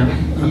 Yeah.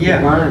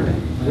 Yeah. Barn.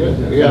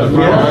 Yeah,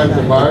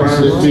 the barn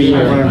sits The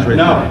here. barn's right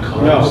No,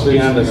 there. no, Sits be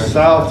on the there.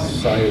 south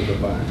side of the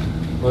barn.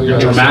 Well, yeah,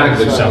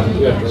 Dramatically south.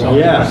 Yeah, dramatically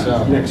Yeah,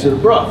 south. next to the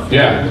brook.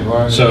 Yeah,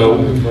 so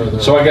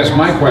I guess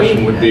my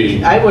question would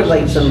be, I would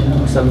like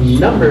some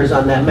numbers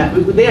on that map.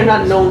 They are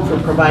not known for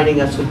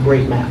providing us with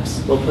great maps.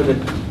 We'll put it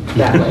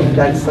that way.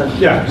 That's the.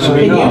 Yeah, so Can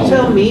we know. you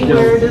tell me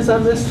where it is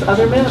on this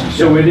other map?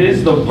 So it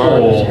is the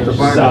pole The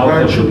barn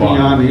south of should the be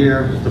barn. on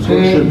here, the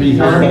brook should be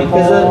here. Okay,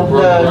 Brook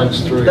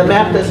runs because through the here.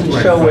 map doesn't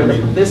show where,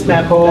 this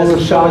map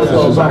doesn't show where the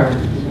poles are.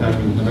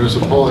 And there's a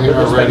pole here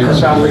With already,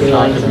 respect to so we're property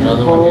talking lines.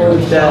 another one here.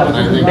 The And I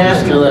think map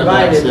you still have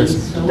provided access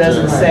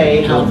doesn't to-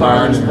 say to how the far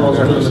barn these and poles are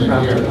from whatever's the in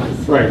property here. line.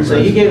 Right. So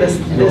you gave us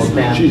this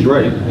map. She's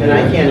right. And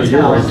I can't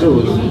You're tell. right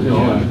too.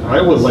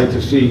 I would like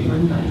to see, if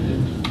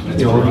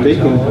they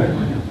can,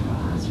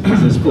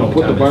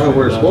 put the barn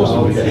where it's supposed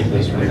to be.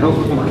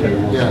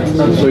 Yeah.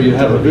 So you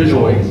have a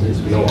visual.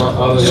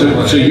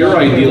 so your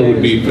ideal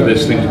would be for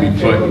this thing to be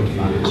put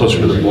closer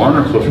to the barn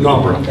or closer to the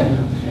brook?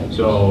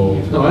 So,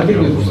 No, I think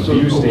it's from a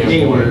view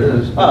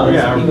standpoint. Oh, it's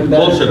Yeah, even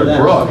better closer for to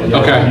them. brook.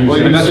 Okay,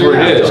 well, and that's where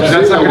it is, 'cause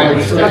that's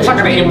not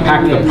gonna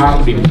impact the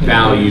property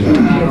value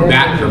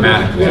that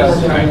dramatically,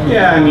 right?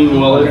 Yeah, I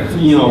mean, well,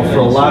 for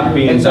a lot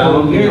being And so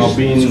down, here's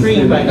being screen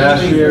in the by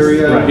pasture screen.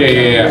 area.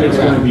 Yeah. It's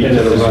gonna be to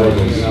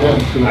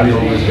the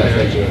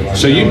right.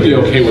 So you'd be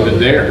okay with it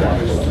there?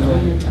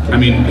 I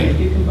mean,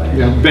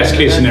 Best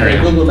case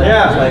scenario. Google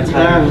Maps is why it's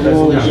higher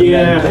resolution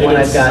Yeah. than the one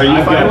I've got. Are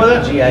you fine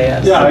with it?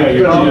 GIS. Yeah, okay,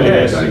 you're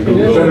Okay. GIS.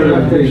 Better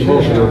than being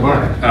closer to a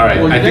barn. All right,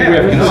 I think we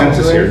have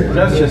consensus here.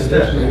 That's just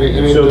it.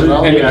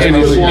 And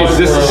is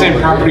this the same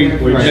property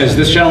as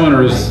this gentleman,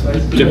 or is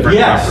different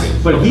Yes, property?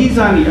 but he's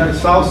on the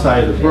south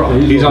side of the brook.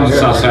 He's on the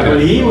south side of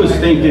But it. he was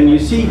thinking, you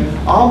see,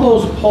 all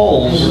those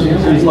poles,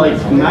 there's like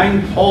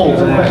 9 poles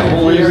in that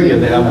whole area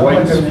that have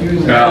white.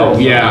 Oh,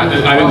 yeah,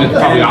 I think there's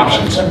probably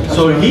options.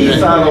 So he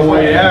saw the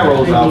white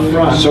arrows out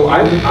front. So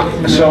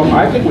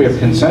I think we have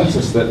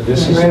consensus that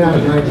this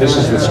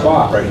is the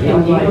spot right here.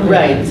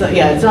 Right, so,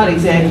 yeah, it's not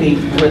exactly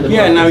where the.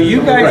 Yeah, now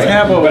you guys Right,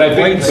 have a but I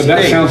think white but that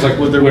stake sounds like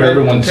with the where red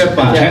everyone's tip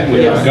on it. intent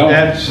with Yeah. going.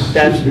 That's,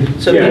 That's,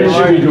 so Yeah, there it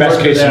should are, be Best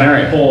north case of that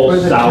scenario. pole, For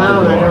the south of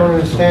town, the I don't barn.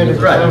 understand it.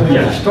 Right,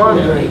 There's storm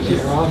drains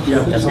there also.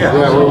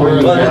 Yeah,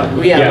 we're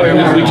well, Yeah,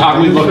 yeah, we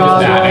talked, we looked at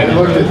that,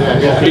 looked at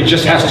that, yeah. and it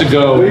just has to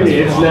go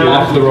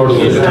off the road a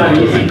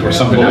little bit, or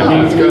something like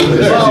that.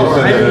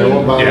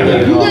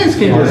 yeah, you guys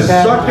can just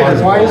suck it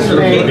as close to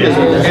the peak as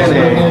you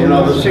can, you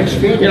know, the 6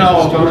 feet. You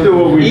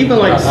know, even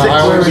like 6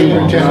 highway feet,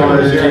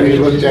 superintendent was there, he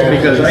looked at it.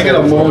 because I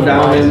gotta mow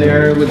down in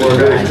there with the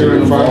tractor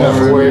and Far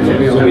enough away from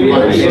the other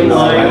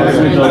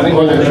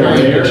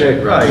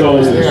Right.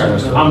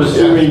 So I'm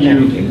assuming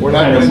you We're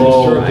not kind going of to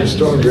mow, disturb the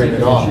storm drain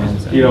at all.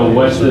 you know,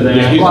 west of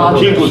that. Well,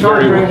 Keith was storm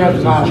very- drain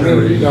doesn't bother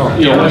me. No.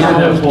 You know, west of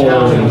that pole.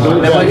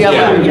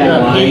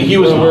 yeah. He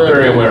was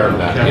very aware of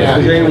that, yeah.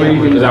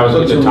 Because that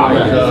was the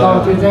topic.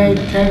 So did they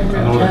take the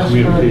test for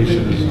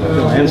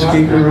the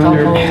Landscaper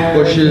under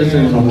bushes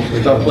and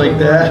stuff like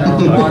that.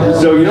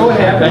 So you know what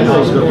That happens?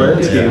 knows the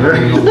landscaper.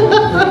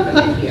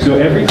 So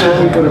every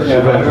time we put a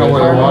They know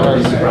where the water,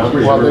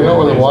 well, they know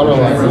where the water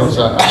line goes.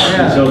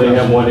 So they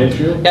have one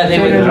issue? Yeah, they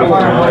would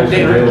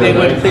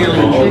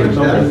clearly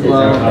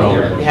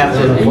have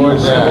to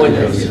avoid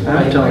this.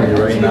 I'm telling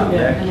you right now,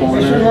 that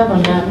corner. They should have a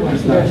map like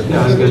this.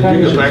 No, it's gonna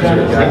do the back to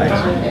the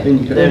guys. Then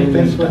you can have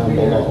things down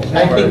below.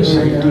 I think,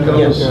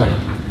 yes.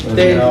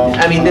 There,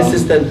 I mean, this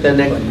is the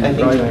next, I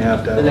think,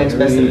 the next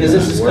best thing, because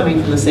this is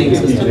coming from the same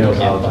system as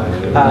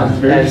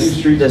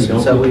this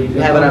one. So we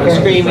have it on the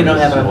screen, we don't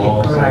have it on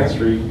Small paper. side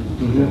street.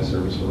 So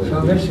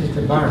this is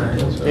the barn.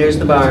 There's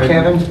the barn.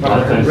 Kevin's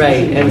barn.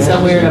 Right, and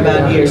somewhere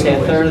about here, say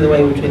a third of the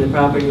way between the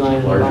property line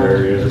and the Large barn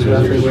area. is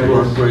roughly where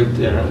it is. Right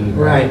there.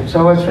 Right,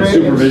 so it's right.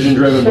 Supervision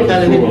driven, but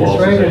the school will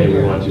also Right in say we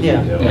here. want you to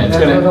Yeah. detail. Yeah,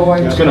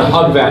 That's it's gonna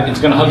hug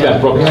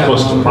that brook as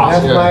close as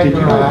possible. That's my Did you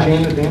garage, know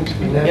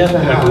and that's Yep. the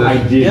house. I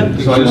did. Yep.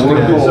 So I just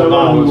looked this up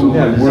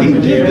on. He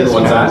did this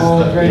What's that?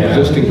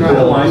 Existing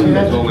Driveway. line. See,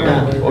 that's the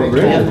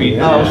driveway.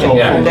 Oh, okay.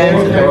 Yeah.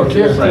 There's the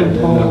existing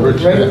pole right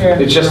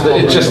there. It's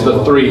just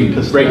the three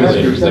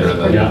regulators that are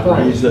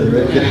the. He's the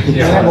They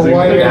have a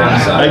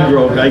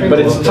wire. But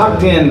it's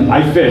tucked in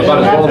I fished.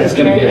 about as well as it's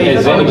gonna get,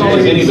 as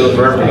any of those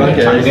are ever gonna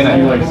get tucked in. I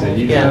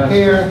mean, Yeah.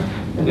 Here,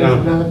 and there's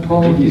another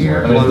pole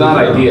here. it's not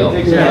ideal.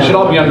 It should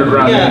all be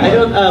underground. Yeah, I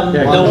don't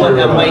know what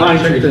a white mark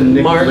Contact the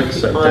Nick Lick's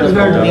site. on There's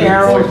the an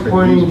arrow means.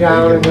 pointing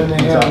down, and then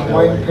they have a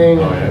white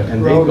painted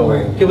And they go.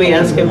 roadway. Can we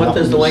ask him what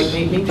does the white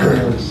paint mean?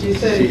 She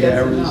said he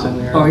doesn't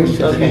know. Oh, he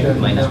said he Okay.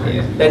 doesn't know.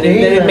 Then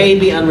it may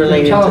be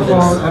unrelated to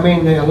Telephone, this. I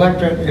mean, the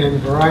electric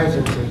and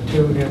Verizon are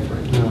two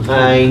different.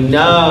 I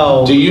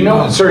know. Do you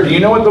know, sir, do you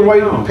know what the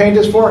white paint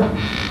is for?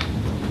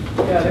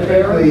 Yeah, the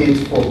barrel. Typically,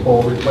 it's for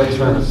pole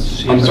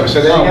replacements. I'm sorry,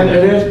 say that And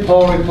again? it is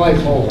pole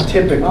replacement.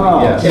 Typically,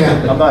 Oh. yes.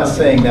 Yeah. I'm not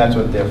saying that's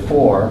what they're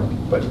for,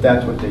 but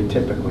that's what they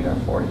typically are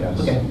for, yes.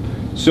 Okay.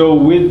 So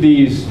with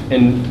these,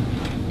 and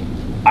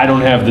I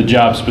don't have the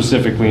job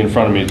specifically in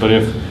front of me, but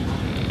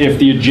if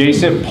the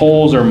adjacent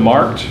poles are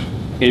marked,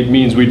 it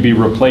means we'd be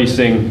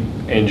replacing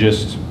and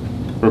just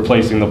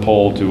replacing the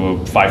pole to a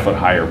 5-foot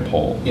higher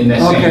pole. In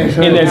that Okay, same,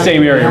 so In it that has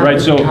same to- area, has right? to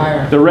So be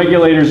higher. the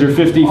regulators are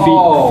 50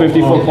 Oh. feet,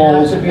 50-foot It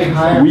poles. has to be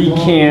higher We pole.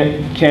 can't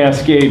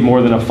cascade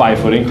more than a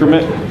 5-foot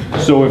increment.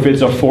 So if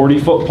it's a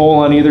 40-foot pole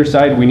on either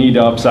side, we need to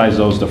upsize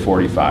those to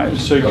 45.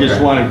 So you just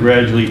want to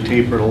gradually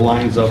taper the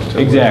lines up to.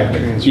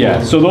 Exactly,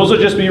 yeah. So those will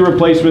just be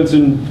replacements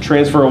and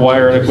transfer of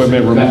wire and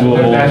equipment, removal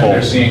of old that they're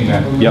poles. seeing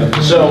that. Yep.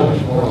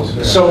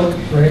 So,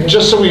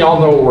 just so we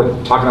all know what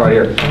we're talking about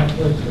here,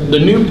 the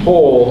new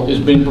pole is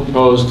being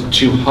proposed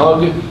to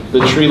hug the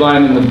tree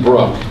line in the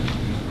brook.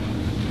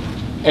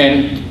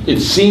 And it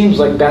seems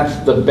like that's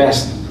the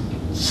best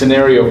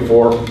scenario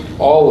for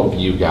all of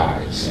you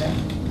guys.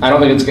 I don't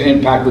think it's gonna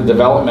impact the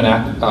development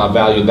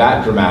value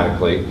that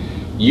dramatically.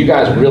 You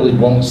guys really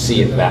won't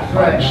see it that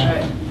Right, much.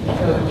 right.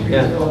 So the trees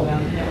are all down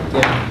here.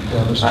 Yeah.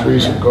 Yeah, the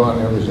trees are gone,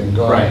 everything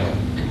gone. Right.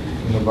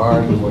 In the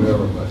barn and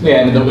whatever, but.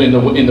 Yeah, and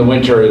in the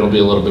winter, it'll be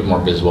a little bit more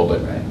visible, but.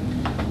 Right.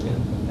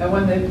 And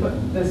when they put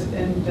this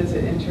in, does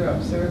it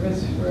interrupt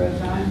service for a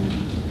time?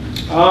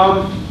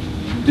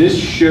 This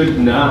should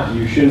not,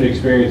 you shouldn't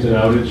experience an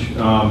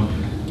outage.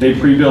 They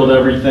pre-build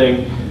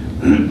everything.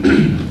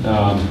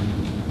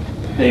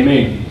 They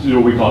make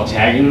what we call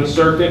tagging the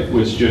circuit,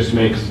 which just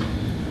makes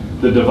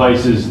the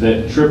devices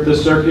that trip the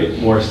circuit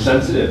more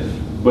sensitive.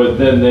 But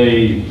then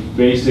they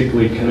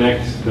basically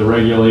connect the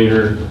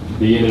regulator,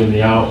 the in and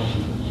the out,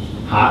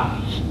 hot.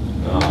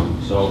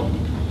 So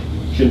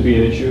shouldn't be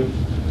an issue.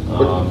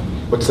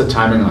 What's the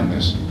timing on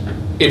this?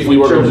 If we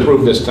were to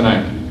approve this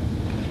tonight?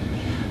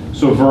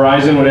 So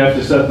Verizon would have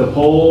to set the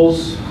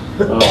poles,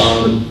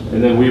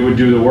 and then we would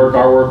do the work.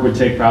 Our work would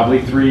take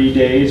probably 3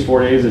 days,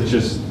 4 days.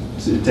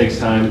 It takes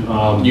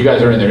time. You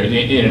guys are in there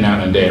in and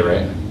out in a day,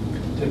 right?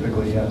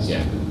 Typically, yes.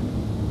 Yeah.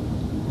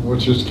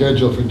 What's your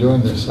schedule for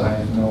doing this? I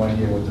have no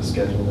idea what the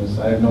schedule is.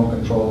 I have no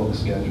control of the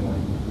scheduling.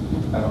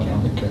 I don't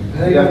know. Okay.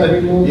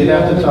 You'd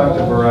have to talk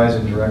to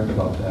Verizon direct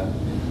about that.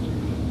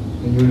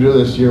 And you do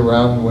this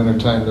year-round, winter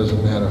time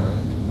doesn't matter, right?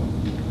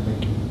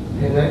 Thank you.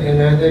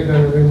 And are they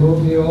gonna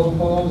remove the old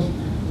poles,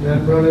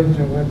 not run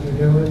into what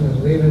they're doing,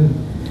 and leaving?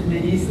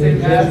 The east the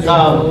and west. existing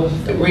poles?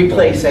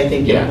 Replace, I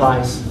think, Yeah.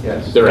 implies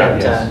Yes. They're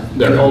out, that yes.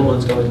 They're the out. old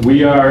one's going.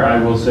 We are, I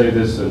will say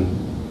this, and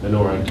I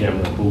know we're on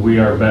camera, but we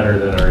are better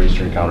than our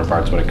eastern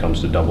counterparts when it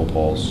comes to double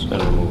poles and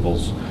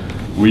removals.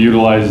 We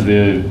utilize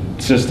the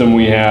system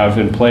we have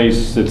in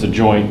place. It's a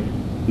joint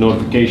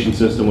notification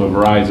system with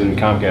Verizon,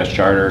 Comcast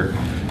Charter.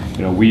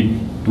 You know,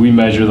 we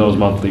measure those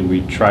monthly.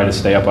 We try to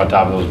stay up on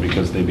top of those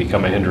because they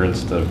become a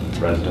hindrance to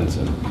residents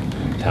and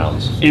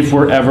towns. If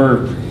we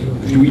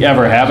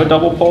ever have a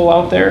double pole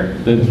out there,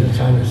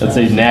 that, let's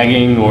say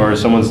nagging or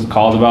someone's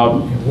called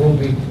about, It won't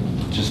be,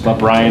 just let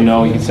Brian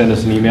know. He can send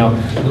us an email.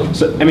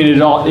 So, I mean,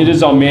 it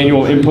is all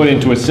manual input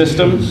into a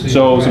system,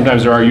 so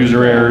sometimes there are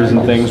user errors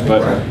and things,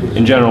 but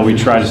in general, we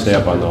try to stay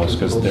up on those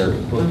because they're.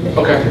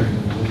 Okay.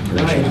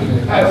 Thank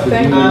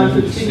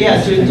you. Yeah,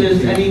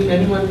 does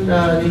anyone,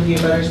 any of the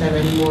others have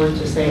any more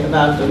to say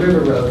about the River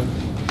Road?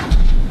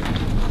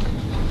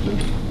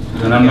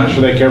 And I'm not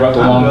sure they care about the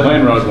Long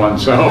Plain Road one,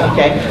 so.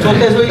 Okay, well,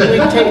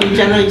 because we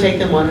generally take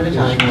them one at a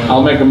time.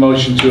 I'll make a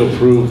motion to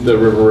approve the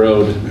River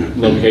Road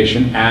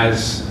location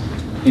as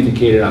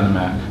indicated on the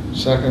map.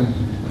 Second?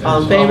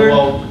 All in favor?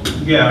 Well,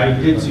 yeah, I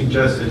did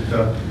suggest it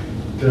to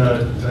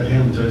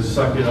him to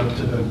suck it up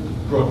to the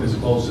brook as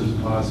close as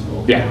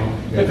possible. Yeah.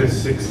 You know? If it's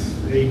 6,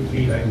 8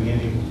 feet, I mean,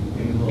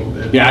 any little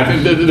bit. Yeah, I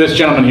think this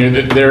gentleman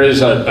here, there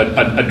is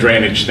a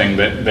drainage thing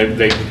that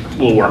they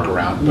will work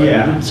around. But-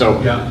 Yeah. So,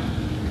 Yeah.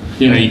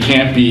 you know, you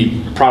can't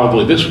be,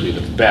 probably this would be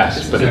the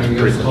best, but it's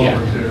pretty, yeah.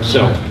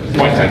 So,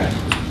 point taken.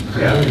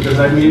 Yeah, because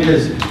I mean, it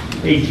is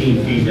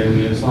 18 feet, I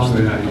mean, it's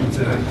longer than I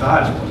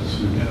thought it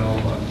was, you know,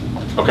 but.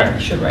 Okay.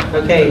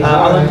 Okay,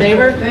 all in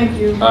favor? Thank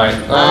you. All right.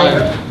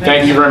 Aye.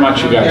 Thank you very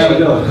much, you guys.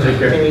 Take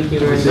care. Thank you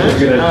very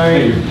much.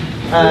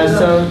 All right.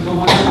 So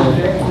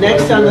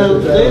next on the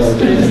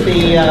list is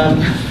the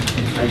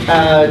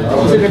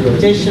consider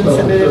petition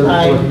submitted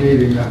by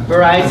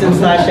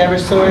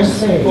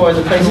Verizon/Eversource for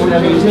the placement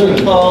of a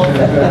utility pole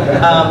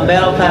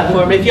metal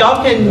platform. If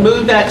y'all can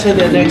move that to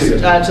the next,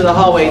 to the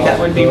hallway, that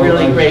would be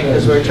really great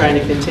because we're trying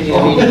to continue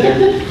the meeting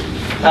here.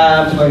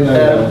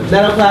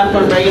 Metal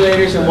platform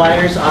regulators and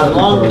wires on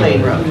Long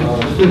Plain Road.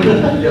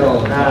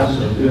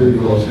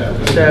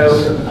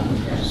 So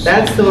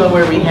that's the one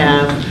where we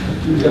have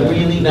the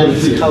really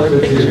nice color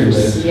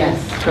pictures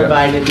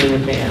provided in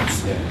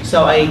advance.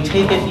 So I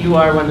take it you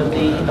are one of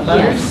the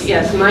abutters?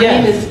 Yes, my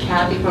name is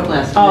Kathy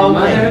Robleski. Oh,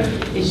 My okay.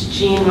 mother is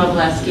Jean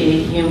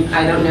Robleski.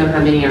 I don't know how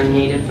many are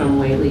native from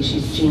Whately.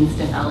 She's Jean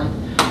Stahelic.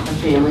 Our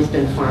family's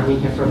been farming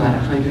here for about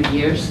 100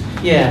 years.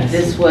 Yes.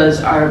 This was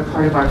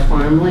part of our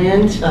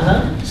farmland.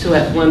 Uh-huh. So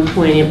at one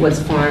point it was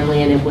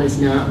farmland, it was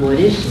not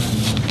wooded.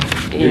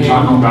 You're And-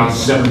 talking about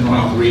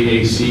 7.3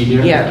 AC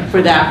here? Yeah,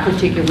 for that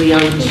particularly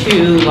on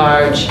 2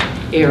 large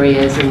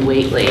areas in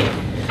Whately.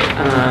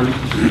 I'm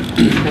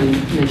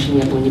mentioning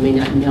it when you may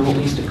not know,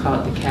 we used to call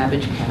it the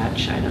Cabbage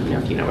Patch. I don't know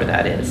if you know where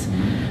that is.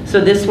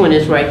 So this one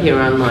is right here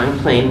on Long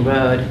Plain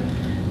Road.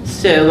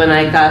 So when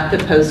I got the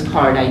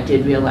postcard, I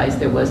did realize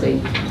there was a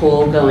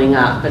pole going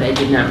up, but I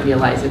did not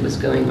realize it was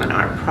going on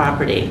our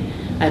property.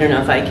 I don't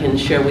know if I can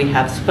share, we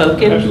have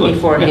spoken Absolutely.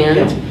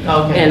 beforehand.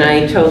 Okay. And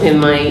I told him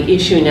my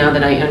issue, now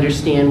that I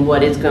understand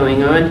what is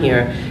going on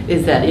here,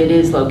 is that it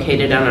is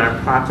located on our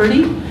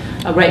property.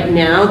 Right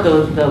now,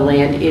 the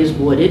land is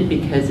wooded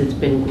because it's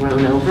been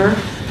grown over.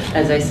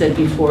 As I said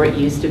before, it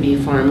used to be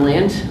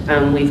farmland.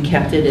 We've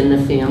kept it in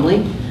the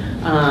family.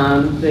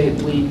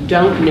 We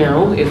don't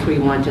know if we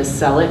want to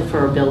sell it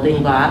for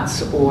building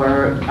lots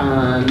or,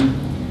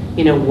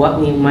 you know, what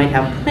we might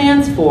have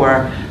plans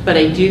for, but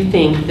I do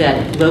think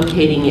that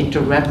locating it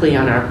directly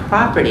on our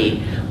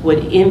property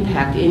would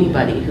impact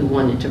anybody who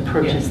wanted to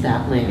purchase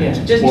that land. Yeah,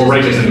 just Or right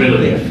in just the to be middle,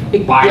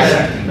 clear.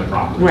 bisecting the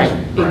property. Right,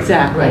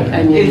 exactly.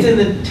 I mean, It's in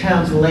the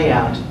town's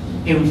layout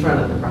in front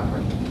of the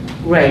property.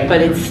 right,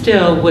 but it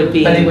still would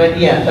be. But it would,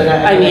 yeah, but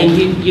I mean,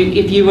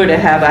 if you were to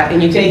have a,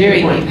 and you Take can your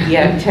very, point.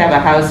 yeah, to have a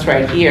house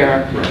right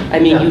here, I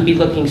mean, you'd be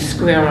looking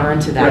square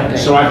onto that Right. thing.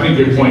 So I think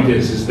your point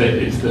is that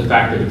it's the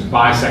fact that it's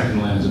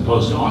bisecting land as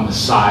opposed to on the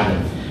side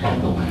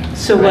of the land.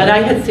 So what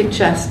I had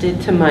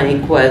suggested to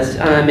Mike was,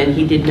 and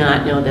he did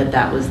not know that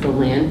that was the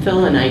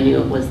landfill, and I knew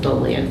it was the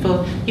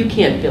landfill. You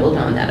can't build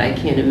on that. I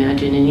can't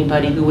imagine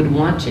anybody who would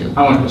want to.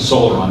 I want to put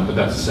solar on it, but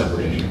that's a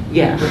separate issue.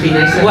 Yeah. Would be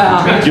nice to-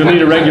 Well, You'll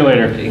need a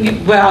regulator.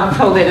 well,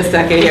 hold it a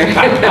second here.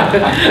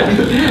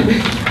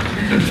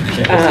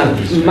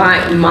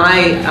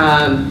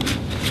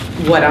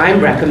 what I'm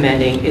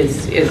recommending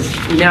is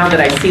now that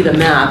I see the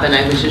map, and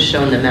I was just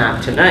shown the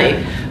map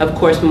tonight, of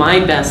course, my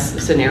best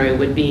scenario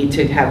would be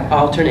to have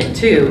alternate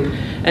 2.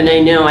 And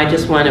I know I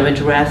just want to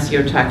address,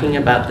 you're talking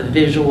about the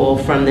visual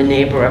from the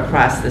neighbor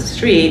across the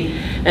street.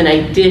 And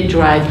I did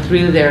drive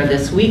through there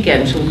this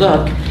weekend to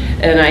look.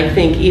 And I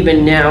think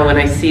even now when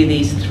I see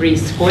these 3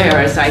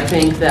 squares, I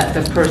think that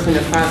the person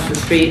across the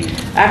street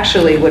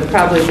actually would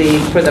probably be,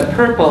 for the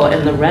purple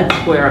and the red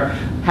square,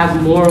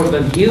 have more of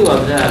a view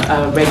of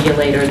the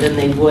regulator than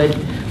they would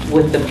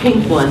with the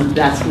pink one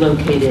that's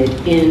located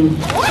in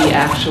the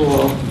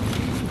actual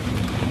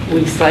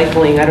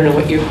recycling, I don't know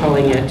what you're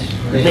calling it,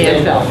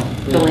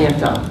 landfill, the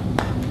landfill.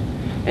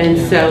 And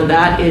so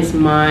that is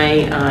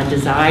my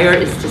desire,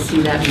 is to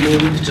see that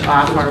moved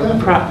off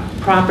our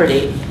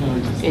property.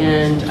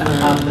 And,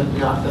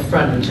 Off the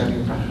frontage of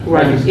your property.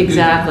 right,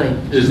 exactly.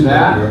 Is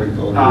that,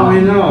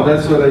 know,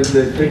 that's what I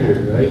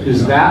figured, right?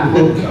 is that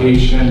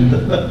location,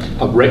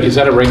 is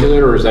that a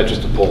regulator or is that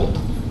just a pole?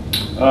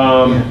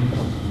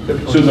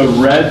 So the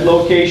red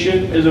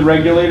location is a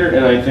regulator,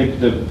 and I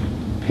think the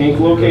pink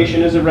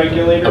location is a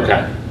regulator.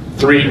 Okay.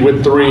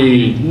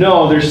 3.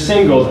 No, there's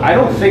singles. I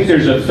don't think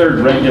there's a third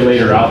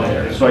regulator out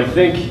there. So I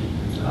think,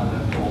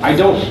 I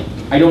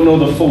don't know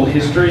the full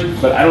history,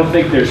 but I don't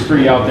think there's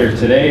 3 out there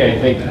today. I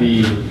think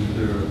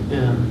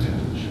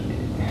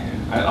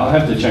I'll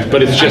have to check.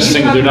 But it's just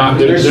single, they're not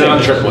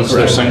triplets,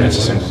 they're single, it's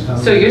a single.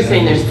 So you're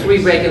saying there's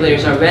 3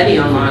 regulators already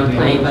on Long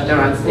Plain, but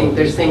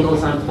they're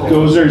singles on poles?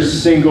 Those are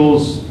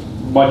singles,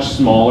 much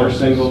smaller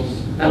singles.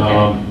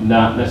 Okay.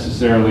 Not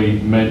necessarily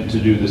meant to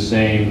do the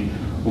same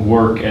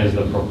work as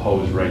the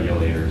proposed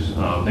regulators.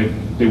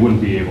 They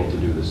wouldn't be able to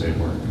do the same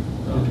work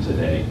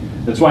today.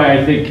 That's why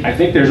I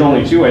think there's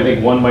only 2. I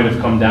think one might have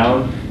come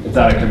down, it's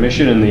out of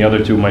commission, and the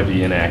other 2 might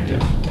be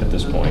inactive at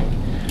this point.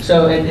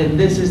 So, and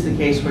this is the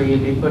case where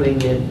you'd be putting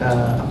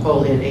a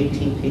pole in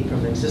 18 feet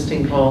from the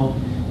existing pole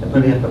and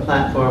putting up a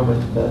platform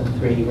with the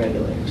 3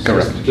 regulators.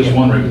 Correct. Just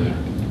one regulator?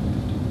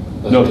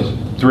 No,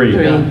 3.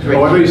 3.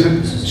 Oh, I thought you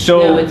said, So,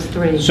 No, it's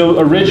 3. So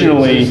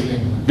originally,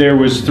 there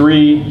was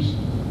 3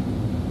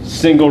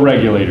 single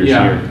regulators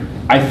Yeah. here.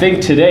 I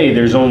think today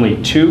there's only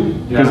 2,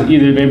 because Yeah.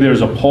 either maybe there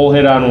was a pole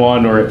hit on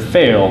one or it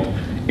failed,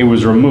 it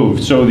was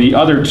removed. So the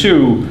other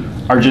 2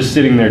 are just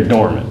sitting there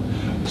dormant.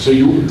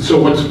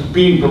 so what's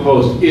being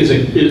proposed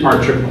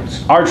are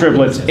triplets? Our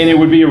triplets, and it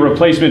would be a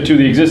replacement to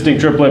the existing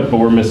triplet, but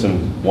we're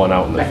missing one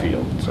out in the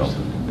field, so.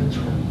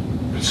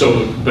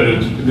 So, but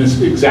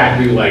it's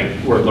exactly like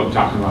we're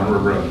talking about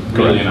River Road,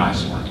 really an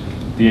eyesore.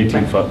 The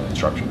 18-foot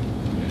structure.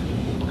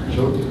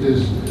 So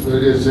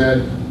is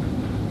that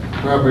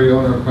property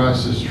owner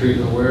across the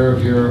street aware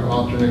of your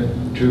alternate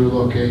 2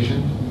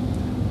 location?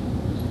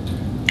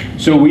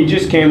 So we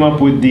just came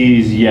up with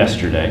these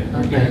yesterday.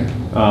 Okay.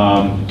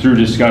 Through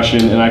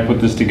discussion, and I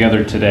put this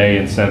together today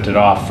and sent it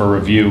off for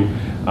review.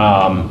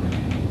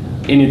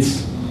 And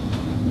it's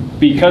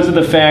because of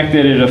the fact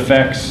that it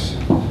affects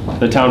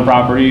the town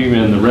property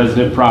and the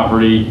resident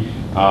property.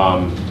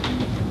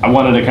 I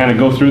wanted to kind of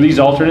go through these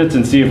alternates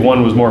and see if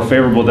one was more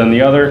favorable than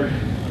the other.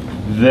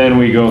 Then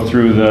we go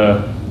through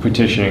the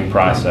petitioning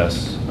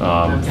process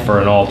for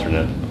an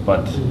alternate.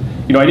 But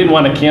you know, I didn't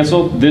want to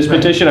cancel this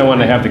petition. I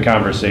wanted to have the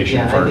conversation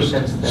Yeah, first.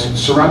 I think that's the,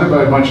 Surrounded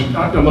by a bunch of,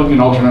 I'm looking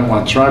at alternate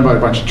 1, surrounded by a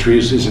bunch of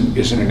trees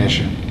isn't an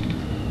issue.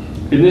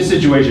 In this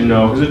situation,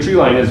 no, because the tree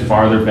line is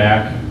farther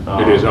back.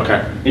 It is,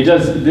 okay. It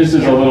does. This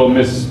is a little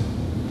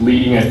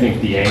misleading, I think,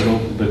 the angle,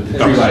 but the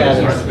tree line is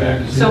farther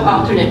back. So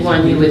alternate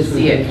 1, you would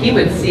see it, he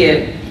would see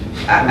it,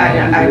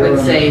 I would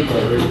say,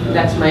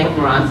 that's Mike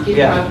Moronsky's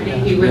Yeah. property,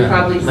 he would Yeah.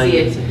 probably see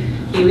it,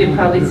 he would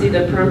probably see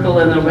the purple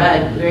and the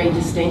red very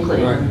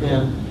distinctly. Right.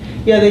 yeah.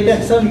 Yeah, they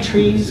got some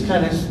trees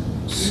kind of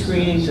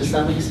screening to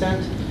some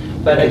extent,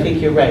 but I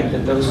think you're right,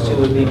 that those 2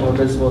 would be more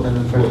visible than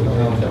in front of the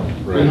landfill.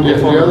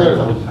 Yeah,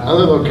 the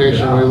other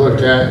location we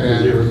looked at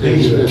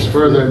is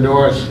further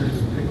north,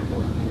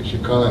 we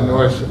should call it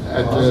north,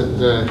 at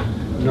the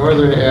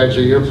northern edge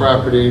of your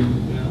property.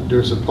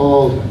 There's a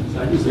pole,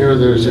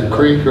 there's a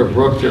creek or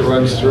brook that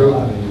runs through,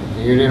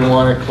 and you didn't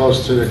want it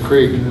close to the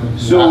creek.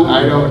 So-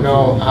 I don't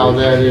know how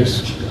that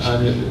is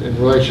in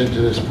relation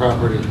to this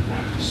property.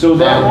 So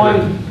that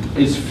one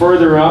is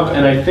further up,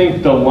 and I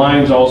think the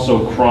lines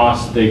also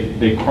cross,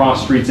 they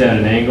cross streets at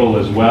an angle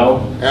as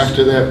well.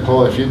 After that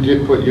pole, if you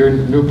did put your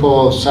new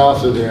pole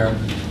south of there,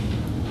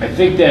 I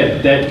think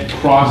that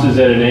crosses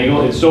at an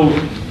angle, and so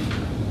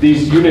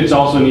these units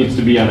also needs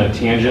to be on a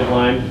tangent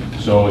line,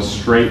 so a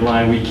straight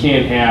line. We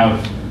can't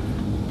have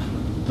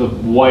the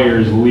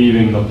wires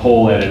leaving the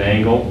pole at an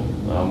angle.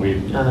 We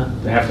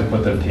have to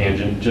put them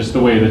tangent, just the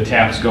way the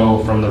taps go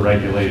from the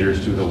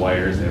regulators to the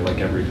wires. They like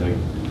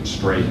everything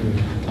straight.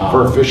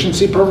 For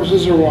efficiency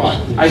purposes or what?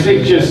 I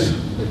think just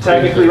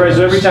technically, right,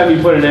 so every time you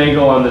put an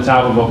angle on the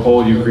top of a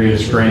pole, you create a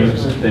strain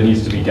that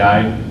needs to be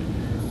guyed.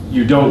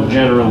 You don't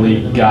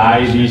generally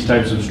guy these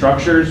types of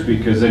structures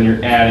because then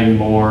you're adding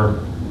more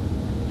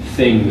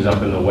things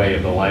up in the way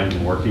of the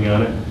lineman working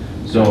on it.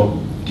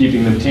 So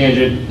keeping them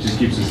tangent just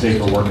keeps a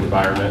safer work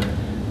environment.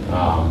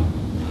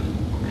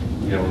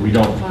 we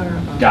don't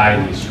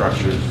guide these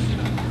structures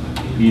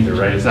either,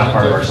 right? It's not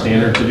part of our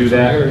standard to do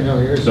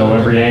that. So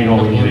every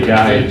angle we need a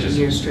guide, just,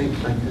 You're straight,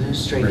 like, there's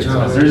straight.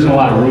 there isn't a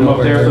lot of room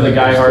up there for the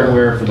guide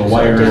hardware, for the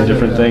wire and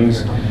different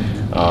things.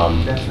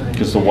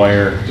 Because the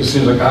wire, Just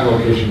seems like that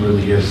location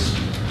really is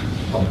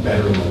a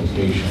better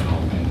location in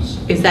all things.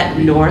 Is that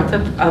north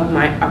of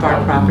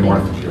our property?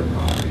 North of your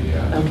property,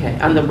 yeah. Okay,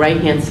 on the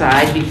right-hand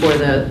side before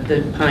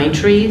the pine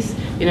trees?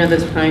 You know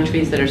those pine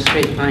trees that are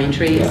straight pine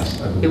trees?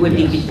 Yes, It would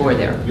be yes. before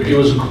there. It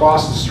was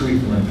across the street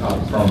from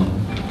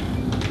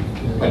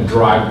a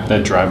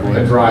that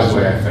driveway.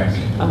 driveway, I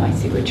think. Oh, I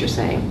see what you're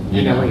saying. I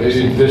You know, what you're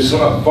saying. there's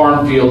a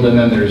farm field and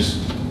then there's,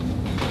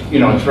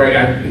 it's right,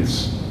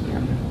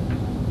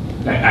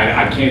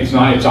 I can't, it's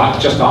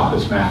just off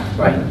this map,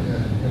 but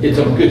it's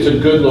a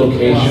good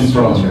location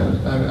from,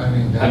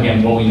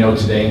 again, what we know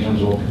today in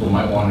terms of what people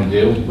might want to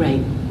do. Right.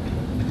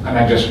 And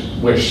I just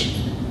wish,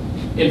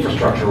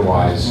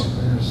 infrastructure-wise,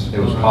 it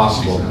was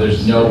possible.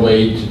 There's no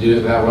way to do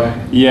it that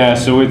way? Yeah,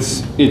 so we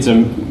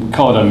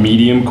call it a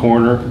medium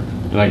corner,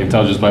 and I can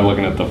tell just by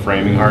looking at the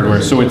framing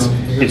hardware. So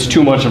it's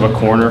too much of a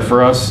corner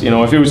for us.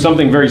 If it was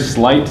something very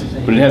slight,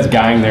 but it has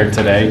guying there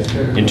today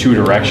in two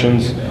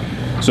directions.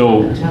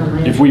 So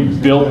if we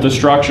built the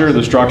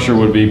structure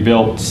would be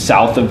built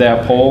south of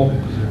that pole.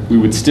 We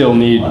would still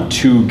need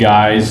two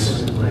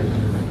guys.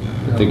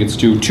 I think it's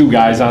two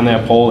guys on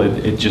that pole.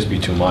 It'd just be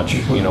too much.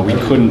 We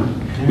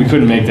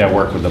couldn't make that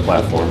work with the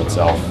platform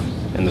itself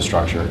and the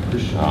structure.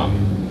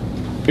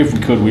 If we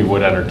could, we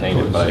would entertain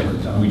it, but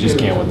we just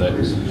can't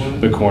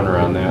with the corner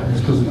on that.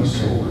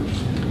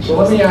 So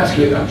let me ask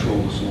you,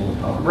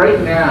 right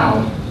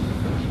now,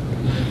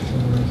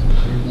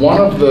 one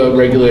of the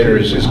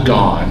regulators is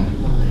gone,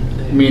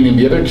 meaning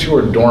the other two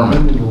are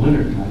dormant.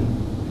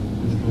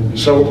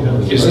 So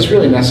is this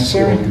really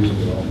necessary?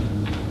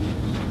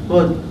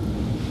 Well,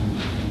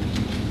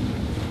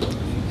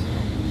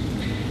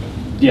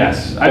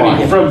 Yes, I Why?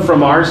 mean,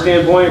 from our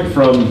standpoint,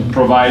 from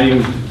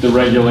providing the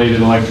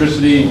regulated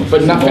electricity.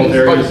 But nothing, both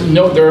areas- but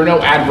no, there are no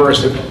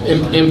adverse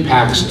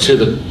impacts to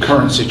the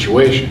current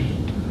situation.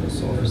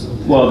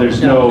 Well,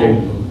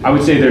 I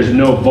would say there's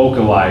no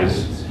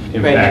vocalized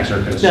impacts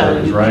or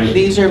concerns, no, right?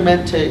 these are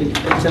meant to,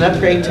 it's an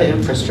upgrade to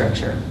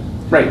infrastructure,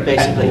 Right.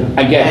 basically.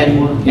 I get it.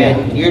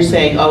 And you're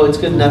saying, oh, it's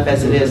good enough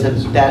as it is, and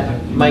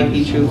that might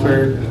be true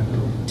for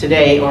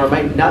today, or it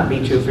might not be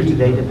true for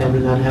today,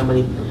 depending on how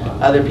many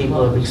other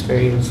people have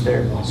experienced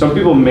their. Some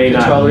people may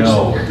not Controllers.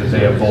 know that they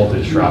have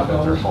voltage drop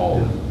at their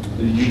home.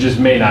 You just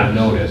may not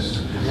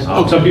notice.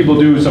 Some people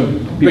do, some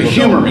people But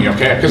humor don't. me,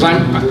 okay? Because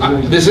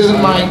this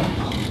isn't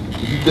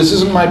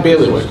my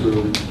bailiwick.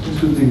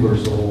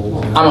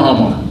 I'm a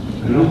homeowner.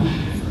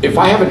 If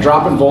I have a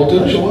drop in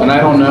voltage and I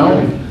don't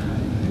know,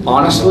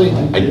 honestly,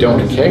 I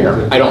don't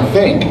care. I don't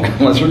think,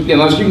 unless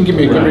you can give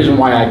me a good reason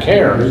why I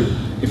care.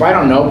 If I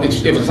don't know,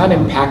 if it's not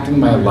impacting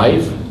my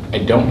life, I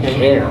don't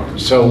care.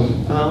 So,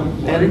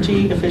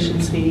 Energy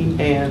efficiency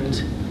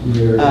and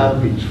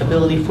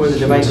ability for the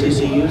devices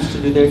you use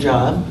to do their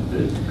job.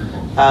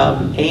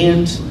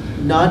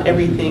 And not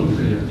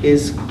everything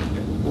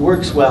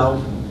works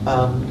well.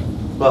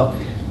 Well,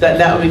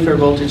 that would be for a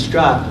voltage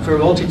drop. For a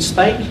voltage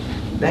spike,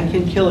 that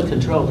can kill a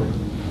controller.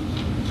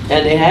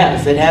 And it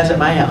has at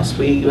my house.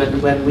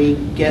 When we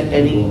get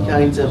any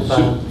kinds of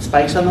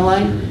spikes on the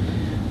line,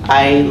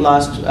 I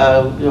lost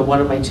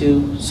one of my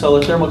two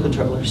solar thermal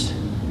controllers.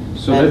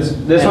 So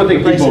that's one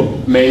thing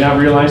people may not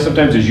realize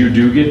sometimes is you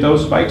do get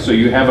those spikes, so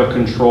you have a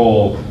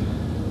control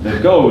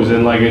that goes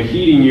in like a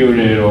heating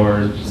unit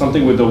or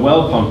something with the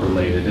well pump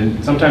related.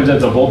 And sometimes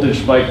that's a voltage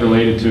spike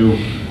related to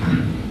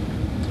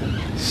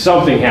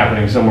something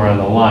happening somewhere on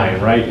the line,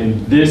 right?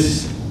 And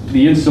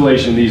the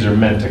installation of these are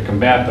meant to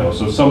combat those.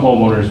 So some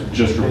homeowners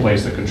just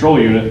replace the control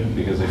unit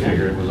because they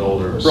figure it was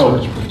older or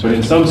broke. But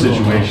in some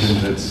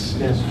situations, it's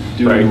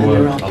due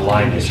to a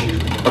line issue.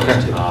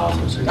 okay.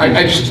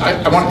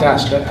 I wanted to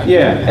ask that.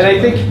 Yeah, and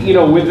I think,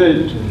 with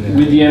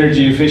the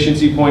energy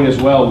efficiency point as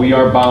well, we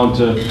are bound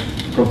to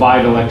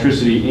provide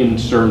electricity in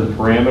certain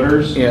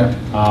parameters. Yeah.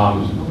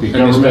 The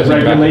And this government does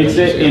impact regulates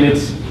things, it, yeah.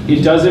 and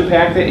it does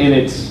impact it, and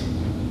it's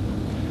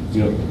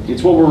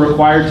what we're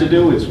required to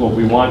do, it's what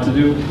we want to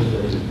do.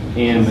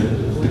 And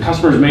the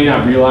customers may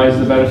not realize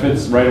the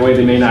benefits right away,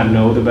 they may not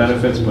know the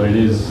benefits, but it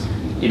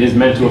is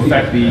meant to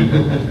affect the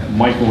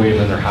microwave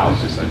in their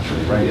house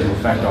essentially, right? It'll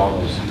affect all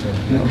those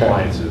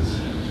appliances.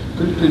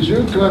 Could you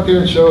come up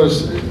here and show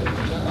us,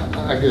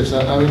 I guess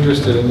I'm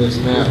interested in this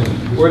map,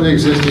 where the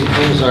existing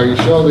poles are? You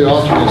show the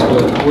alternates,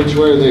 but which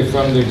way are they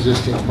from the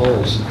existing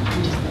poles?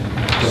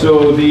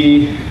 So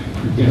the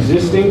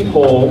existing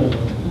pole,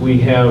 we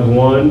have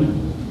one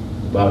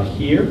about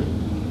here.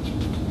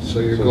 So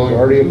you're So going. there's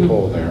already a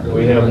pole there.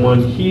 We have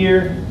one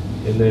here,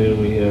 and then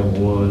we have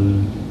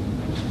one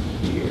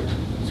here.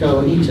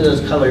 So each of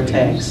those color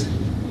tags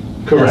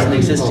Correct. has an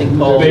existing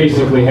pole.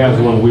 Basically has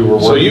one we were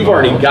working on. So you've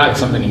already got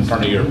something in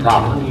front of your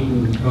property.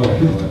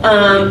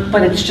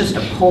 But it's just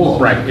a pole.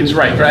 Right, it's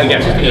right, I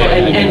get it. Yeah.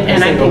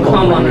 And I think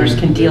homeowners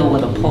can deal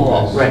with a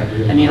pole. Right.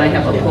 I mean, I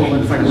have a pole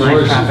in front of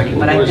my property,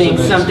 but I think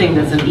something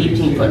that's an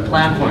 18-foot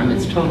platform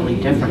is totally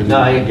different. No,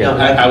 I get it.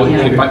 I would,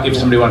 if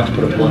somebody wanted to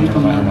put a pole in front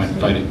of mine, I might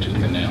fight it tooth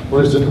and nail.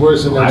 Where's the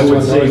next one? I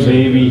would say north of-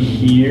 maybe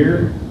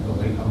here.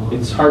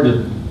 It's hard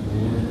to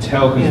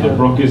tell because the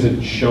brook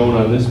isn't shown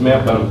on this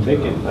map, but I'm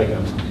thinking, like,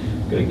 I'm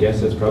gonna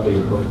guess that's probably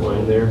a brook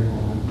line there.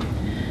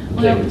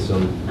 Well, Taking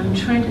some. I'm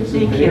trying to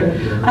think here.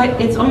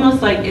 It's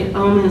almost like it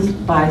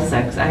almost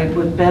bisects. I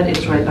would bet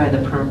it's right by the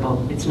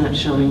purple. It's not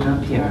showing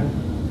up here.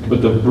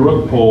 But the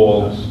brook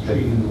pole,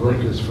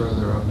 Brook is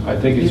further up. I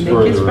think You it's think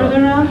further it's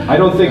further up? I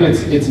don't think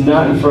it's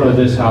not in front of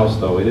this house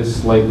though. It is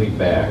slightly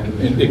back.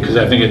 Because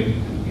I think it,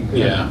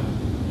 yeah.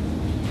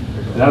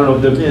 And I don't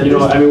know, if the, Yeah, you know,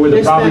 this- I mean, with the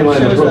this property map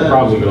line, the shows brook a-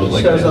 probably goes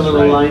like this, Shows a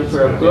little right? line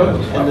for a brook,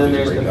 Yeah, and then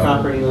there's the right down.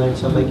 property line,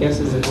 so my guess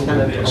is it's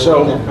kind of So-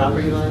 along that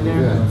property line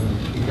there.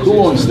 Yeah. Who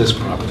owns this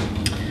property?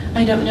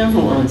 I don't know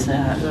who owns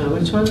that.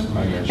 Which one?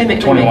 Wait a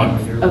minute, 21.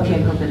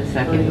 Okay, hold it a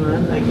second.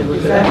 21, I can look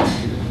Is it that,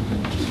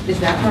 up. is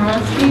that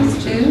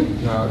Morosky's too?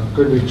 No, it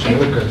could be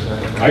Chilukas.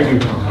 I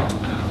can-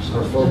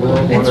 Or full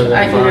blown, one It's, of the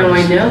I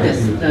farms. know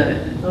this,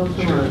 Oh,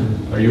 come on.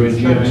 Are you in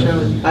It's not GIS?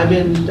 showing. I'm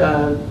in,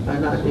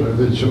 I'm not Or in.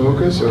 the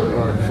Chilukas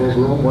or full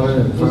blown, one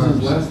of the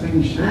farms. I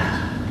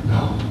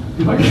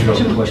can go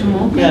click.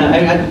 Jamoke? Yeah,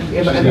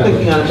 if I'm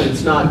clicking on it, but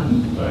it's not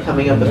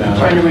coming up. I'm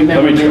trying to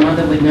remember, my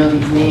mother would know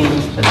these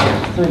names, but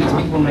some of these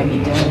people might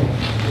be dead.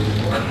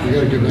 We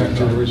gotta get back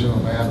to the original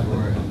map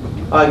where.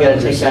 Oh, I gotta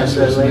take that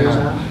Census layers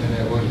map, out? And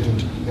it would,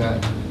 yeah,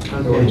 it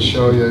Okay. would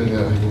show you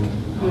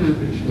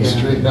the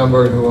street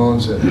number and who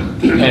owns it.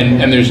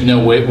 And there's no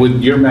way,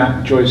 would your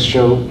map, Joyce,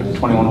 show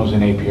 21 was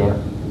in APR?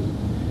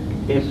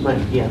 It might,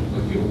 yeah.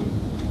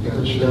 Yeah,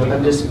 it should- No,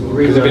 I'm just.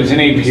 Because if it's in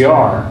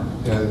APR,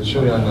 Yeah, it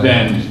should be on the.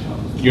 then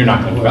you're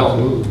not going to develop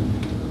it.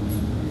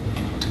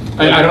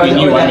 I don't mean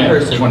Or you, I that meant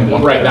person.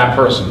 21, right, that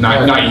person,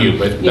 not you,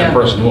 but Yeah, that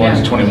person who owns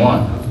yeah.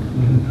 21.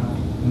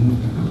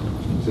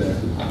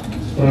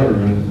 Here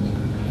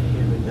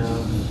we go.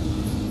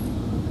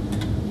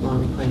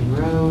 Long Plain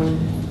Road.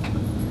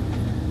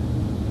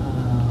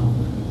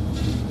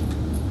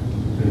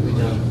 Here we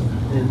go.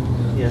 And,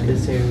 yeah,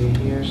 this area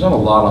here. There's not a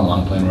lot on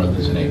Long Plain Road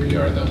that's in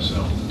APR though,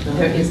 so.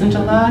 There isn't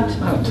a lot?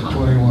 Not a ton.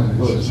 21,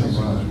 it's just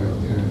a lot right there.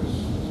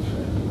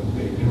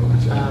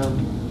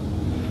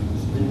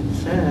 It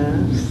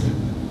says,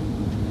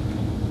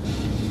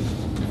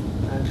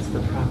 that's the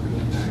property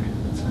card.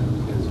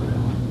 That's what I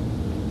want.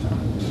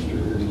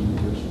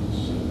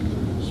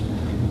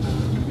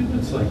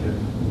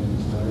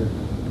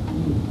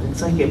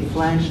 It's like it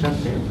flashed up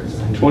there for a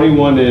second.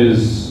 21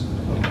 is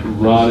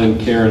Ron and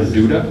Karen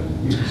Duda.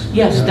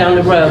 Yes, down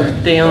the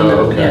road. They own,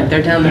 Oh, okay. yeah,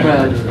 they're down the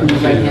road on the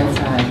right-hand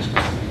side.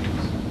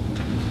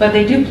 But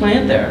they do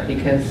plant there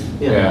because,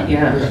 Yeah.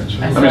 yeah.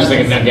 I I'm saw just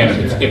thinking, this.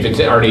 again, if it's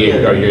already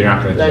APR, you're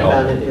not going to I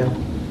found develop. it, yeah.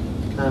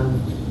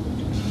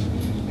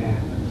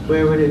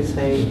 Where would it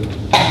say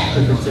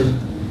if it's in?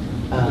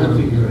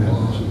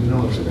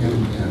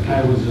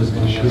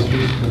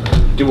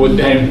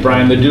 And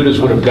Brian, the Dudas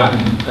would have gotten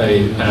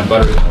an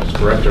abutter notice,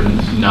 correct, or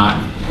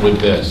not with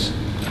this?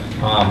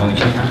 Let me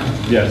check.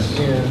 Yes.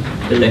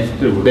 Yeah. Did they?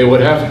 They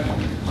would have?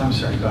 I'm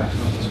sorry, go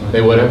ahead.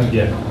 They would have?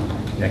 Yeah.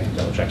 Yeah, I can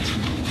double check.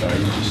 Sorry.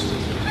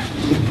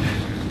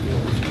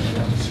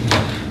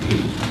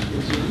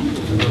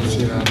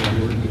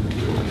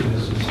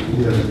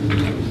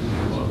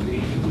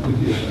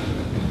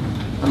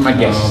 My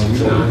guess.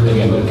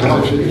 Again,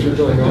 If you're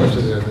going north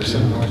of there, there's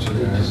some north of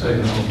there. I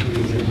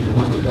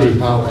know. Big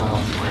powwow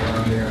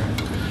around there.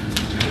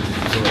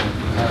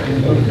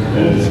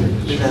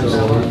 Is that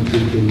that one?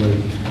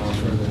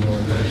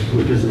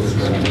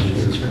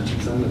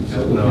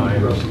 No, I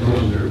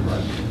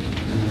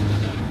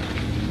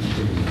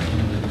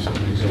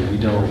So we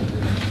don't,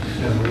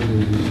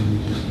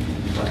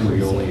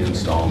 we only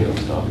install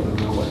stuff on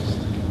request.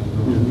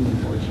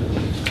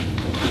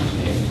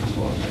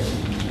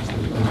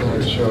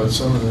 Showed,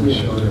 some of them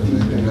showed it,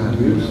 maybe not.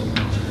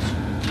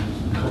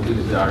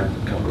 Our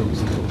company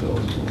still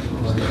builds.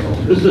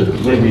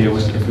 Maybe it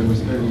was, if it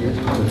was 30 years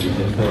ago. I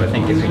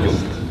think if you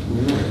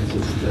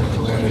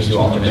do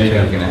alternate,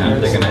 they're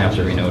gonna have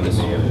to renotice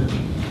you.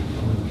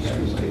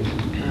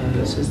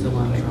 This is the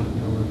one from.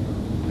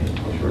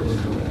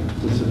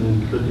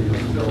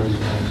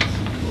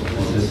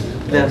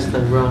 That's the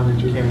Ron and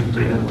Karen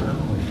Duda one.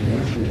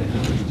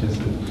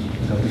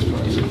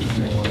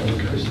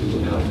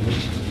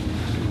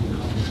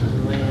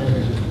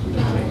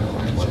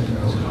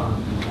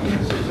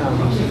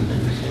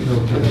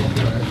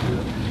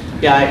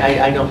 Yeah,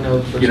 I don't know.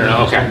 You don't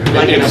know, okay.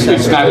 Like I said,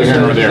 It's neither here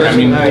nor there, I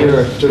mean, All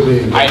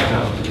right.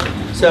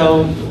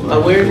 So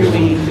where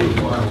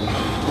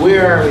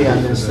are we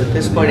on this? At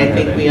this point, I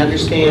think we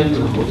understand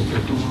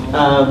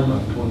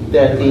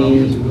that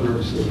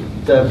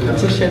the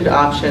petitioned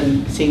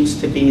option seems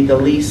to be the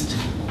least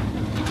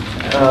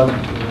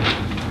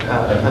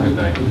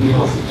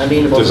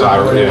amenable.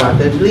 Desirable, yeah.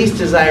 The least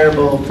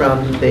desirable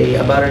from the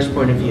abutter's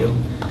point of view.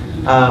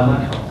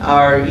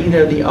 are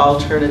either of the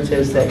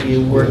alternatives that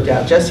you worked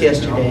out just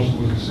yesterday,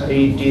 do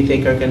you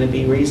think are going to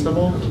be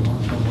reasonable?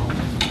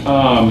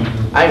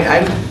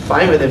 I'm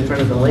fine with in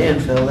front of the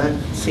landfill,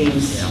 that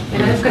seems...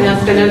 And I was going to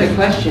ask another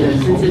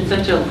question. Since it's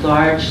such a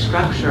large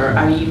structure,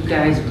 are you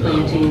guys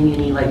planting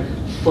any like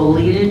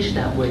foliage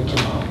that would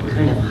just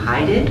kind of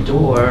hide it,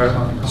 or?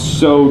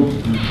 So,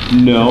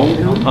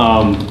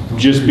 no,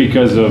 just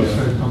because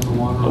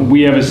of,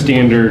 we have a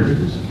standard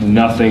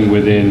nothing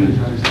within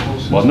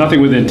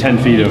 10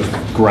 feet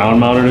of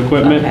ground-mounted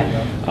equipment.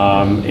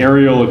 Okay.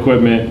 Aerial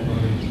equipment,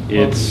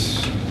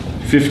 it's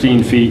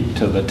 15 feet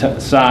to the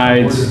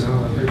sides,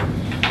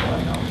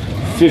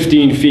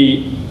 15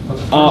 feet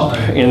up,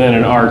 and then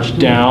an arch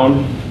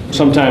down.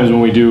 Sometimes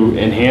when we do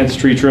enhanced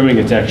tree trimming,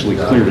 it's actually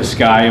clear to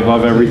sky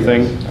above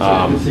everything.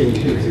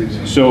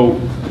 So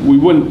we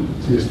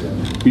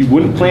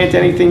wouldn't plant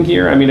anything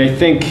here. I mean, I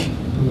think,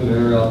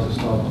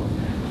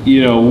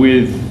 you know,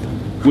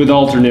 with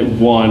alternate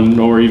one,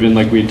 or even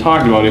like we had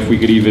talked about, if we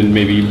could even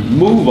maybe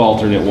move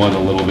alternate one a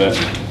little bit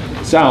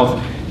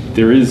south,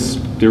 there is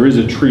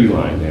a tree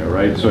line there,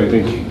 right? So I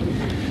think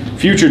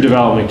future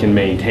development can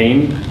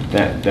maintain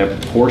that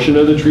portion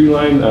of the tree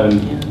line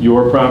on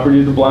your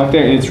property to block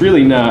that. And it's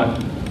really not,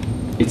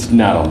 it's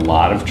not a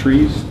lot of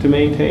trees to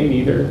maintain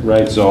either,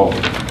 right? So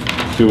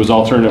if it was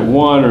alternate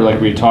one, or like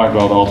we had talked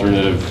about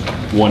alternative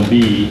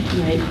 1B,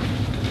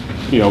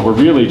 Right. you know, we're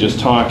really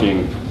just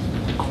talking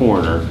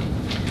corner.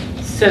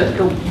 So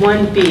the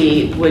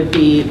 1B would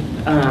be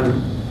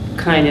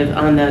kind of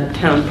on the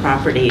town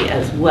property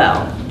as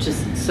well,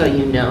 just so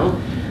you know.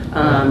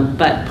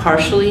 But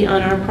partially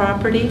on our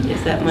property,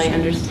 is that my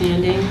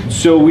understanding?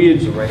 So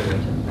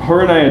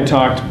her and I had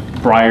talked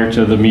prior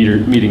to the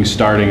meeting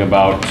starting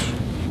about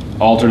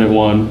alternate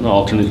one,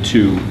 alternate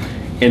two,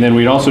 and then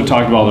we'd also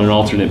talked about an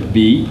alternate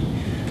B,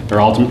 or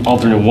alternate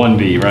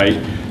 1B,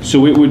 right?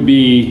 So it would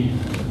be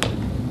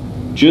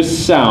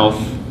just south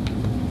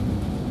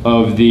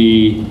of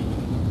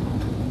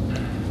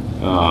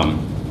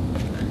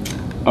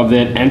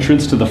that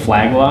entrance to the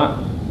flag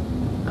lot.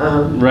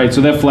 Right,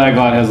 so that flag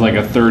lot has like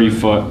a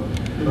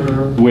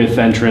 30-foot width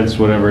entrance,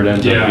 whatever it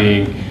ends up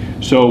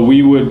being. So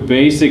we would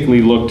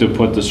basically look to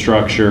put the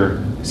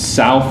structure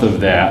south of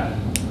that.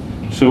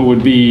 So it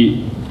would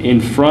be in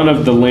front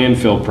of the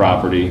landfill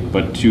property,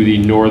 but to the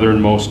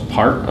northernmost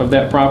part of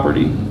that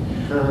property.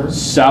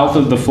 South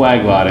of the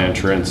flag lot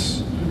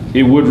entrance.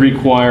 It would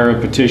require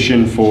a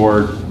petition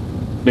for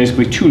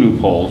basically 2 new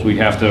poles. We'd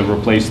have to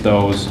replace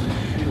those,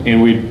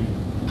 and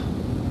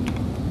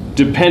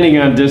depending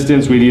on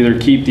distance, we'd either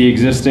keep the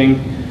existing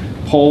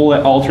pole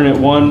at alternate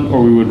one,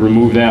 or we would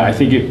remove that. I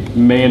think it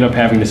may end up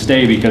having to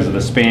stay because of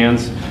the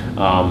spans,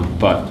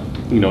 but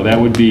you know,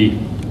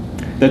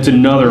 that's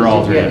another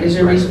alternate. Yeah, is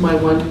there a reason why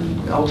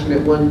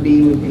alternate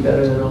 1B would be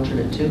better than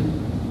alternate 2?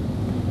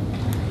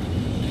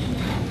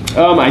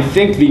 I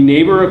think the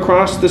neighbor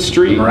across the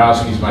street,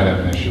 Morowski's might have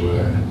an issue with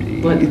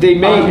it. What, they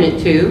may. alternate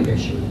 2?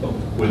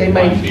 With They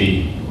might-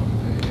 1B.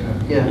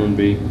 Yeah.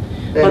 1B.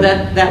 Well,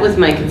 that was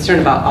my concern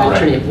about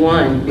alternate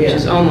 1, which Yeah.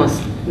 is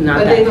almost not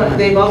But that far.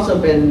 they've also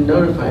been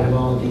notified of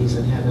all of these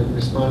and haven't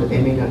responded.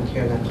 They may not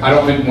care that much. I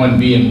don't think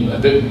 1B, and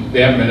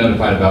they haven't been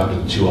notified about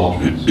the 2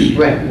 alternates.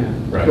 Right,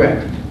 Right.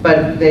 correct. But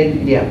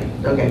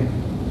okay.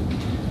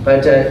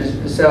 But,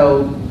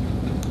 so,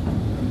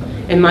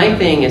 And my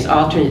thing is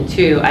alternate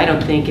 2, I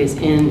don't think is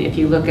in, if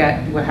you look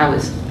at how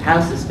his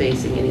house is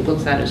facing and he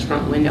looks out his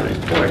front window and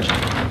his porch,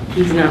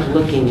 he's not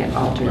looking at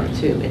alternate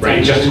 2. It's Right,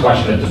 actually- just a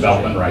question of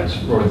development rights,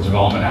 or the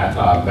development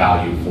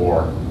value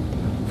for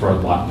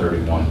lot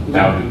 31.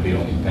 That would be the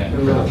only thing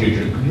for the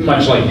future,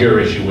 much like your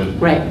issue with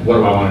Right. what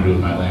do I want to do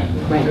with my land.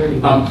 Right.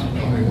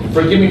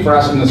 Forgive me for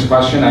asking this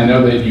question. I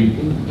know that you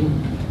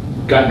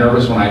got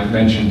nervous when I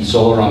mentioned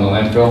solar on the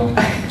landfill,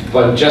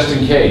 but just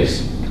in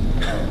case,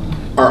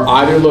 are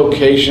either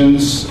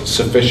locations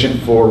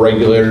sufficient for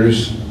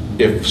regulators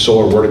if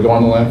solar were to go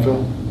on the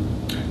landfill?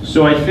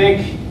 So I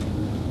think,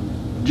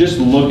 just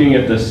looking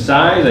at the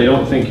size, I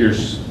don't think your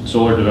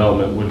solar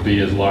development would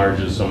be as large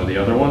as some of the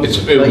other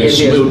ones. It would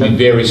be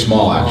very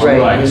small, actually.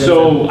 Right,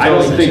 so I don't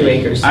It's only think, 2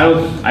 acres.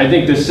 I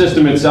think the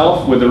system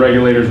itself, with the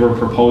regulators we're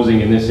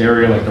proposing in this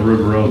area, like the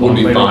River Road. Would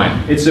be fine.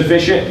 It's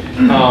sufficient.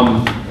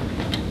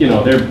 You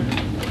know, I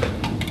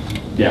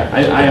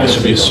This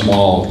would be a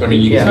small, I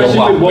mean, you can go especially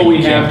up, with what but we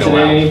you have can't go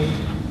out. today,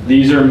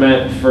 these are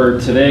meant for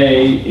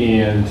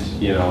today and,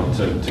 you know,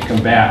 to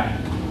combat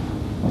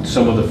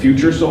some of the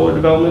future solar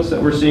developments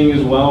that we're seeing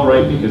as well,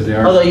 right? Because they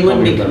are. although you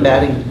wouldn't be coming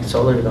combating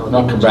solar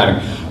development. Not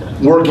combating,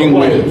 working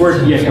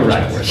with. Yeah,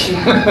 correct.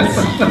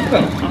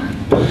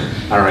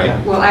 All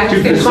right. Well, I was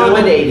To going to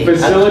Accommodating.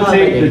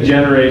 facilitate the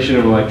generation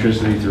of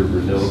electricity through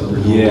renewable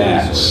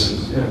Yes. resources.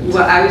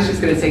 Well, I was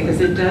just going to say, because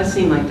it does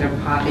seem like they're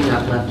popping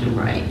up left and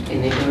right,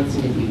 and they don't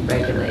seem to be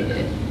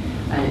regulated.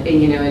 And,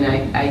 you know, and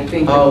I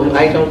think... that Oh, when-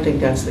 I don't think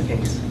that's the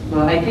case.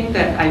 Well, I think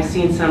that I've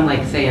seen some,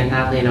 like, say, in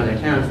Hadley and other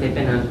towns,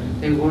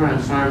 they were on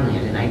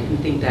farmland, and I didn't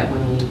think that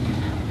when we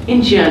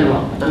In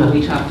general, when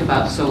we talked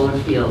about solar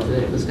fields,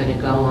 that it was going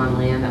to go on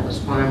land that was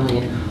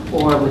farmland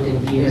or within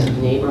views of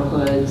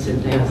neighborhoods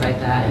and things like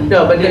that. And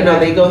No, but no,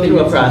 they go through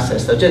a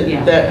process, though. Just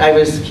Yeah. that I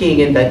was keying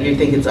in that you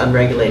think it's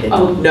unregulated.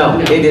 Oh, No,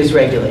 no. it is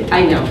regulated.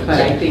 I know, but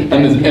I think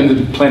And that's... the, and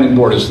the planning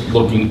board is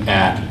looking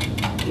at,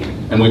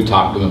 and we've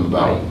talked to them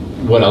about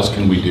what else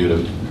can we do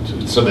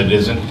to so that it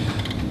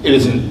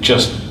isn't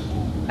just,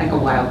 Like a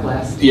Wild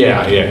West.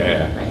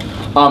 yeah.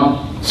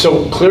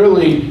 So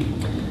clearly,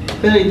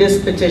 Clearly,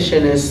 this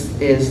petition is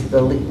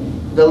the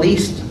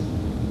least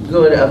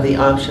good of the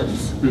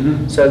options.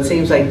 So it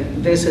seems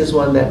like this is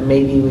one that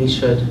maybe we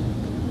should,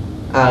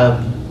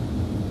 I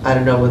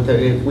don't know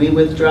if we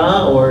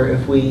withdraw or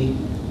if we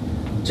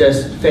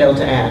just fail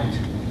to act.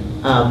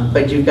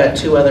 But you've got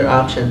two other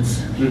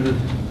options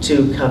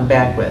to come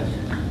back with.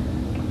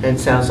 And it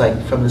sounds like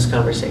from this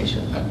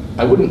conversation.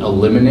 I wouldn't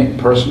eliminate,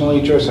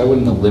 personally, Joyce, I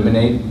wouldn't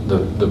eliminate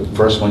the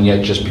first one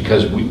yet just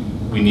because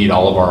we need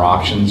all of our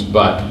options,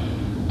 but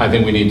I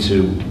think we need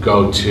to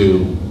go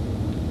to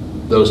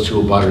those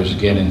two abutters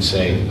again and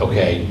say,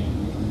 okay,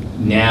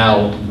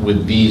 now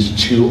with these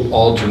two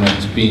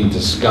alternates being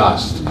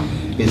discussed,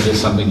 is this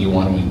something you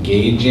want to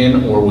engage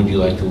in, or would you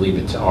like to leave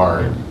it to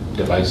our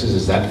devices?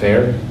 Is that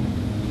fair?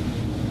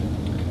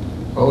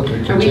 Oh, to Are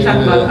we continue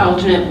talking about the-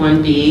 alternate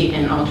 1B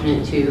and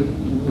alternate 2?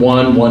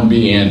 1,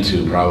 1B, and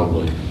 2,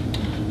 probably.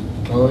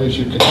 Well, you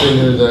should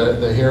continue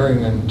the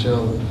hearing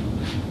until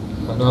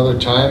another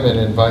time and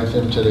invite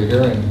them to the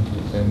hearing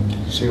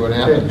and see what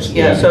happens.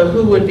 Yeah, so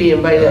who would be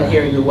invited to that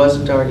hearing who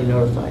wasn't already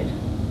notified?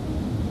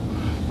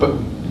 But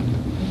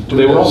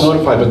they were all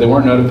notified, but they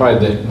weren't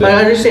notified that.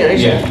 I understand,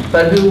 Yeah.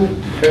 But who,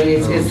 I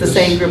mean, it's the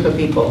same group of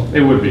people.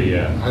 It would be,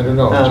 yeah. I don't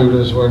know,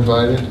 Judas were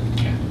invited?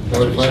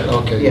 Notified?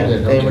 Okay, you Yeah,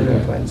 did, they were okay.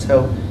 notified.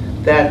 So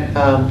that,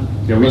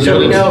 Yeah, we so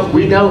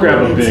we know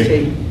grab a who needs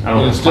big, to, I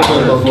don't know, It's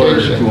different 500 foot or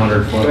location.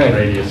 200 foot Right.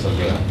 radius of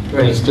the.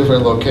 But it's right.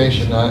 different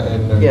location, not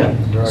in.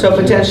 Yeah, so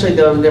potentially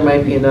though, there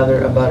might be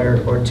another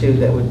abutter or two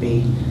that would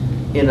be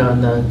in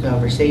on the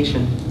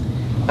conversation.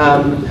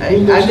 I'm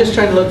just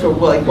trying to look for,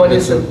 like, what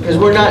is it, because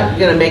we're not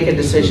going to make a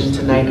decision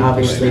tonight,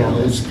 obviously, on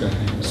this.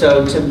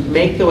 So to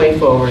make the way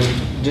forward,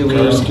 do we,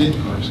 Karski?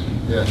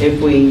 Yeah. if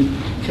we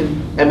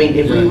can, I mean,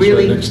 if Yeah, we it's right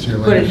really next to your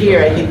put it landfill.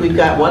 here, I think we've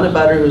got one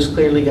abutter who's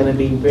clearly going to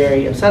be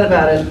very upset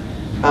about it,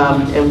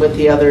 and with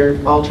the other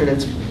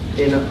alternates,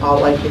 in all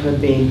likelihood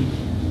being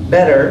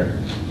better,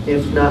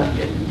 if not,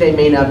 they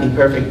may not be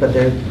perfect, but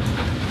they're,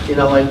 in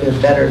all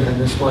likelihood, better than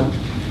this one,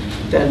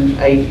 then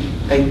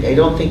I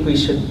don't think we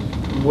should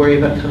worry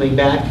about coming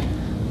back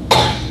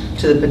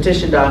to the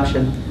petitioned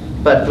option,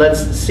 but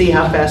let's see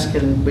how fast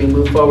can we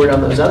move forward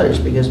on those others,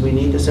 because we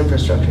need this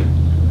infrastructure.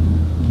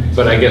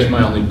 But I guess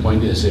my only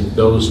point is if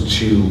those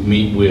two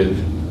meet with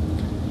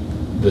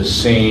the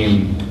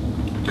same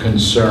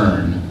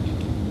concern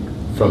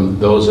from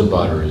those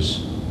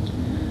abutters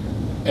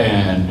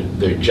and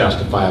they're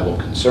justifiable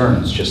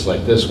concerns, just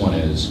like this one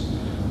is,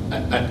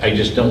 I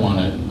just don't want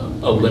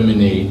to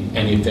eliminate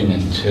anything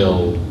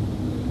until,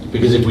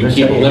 because if we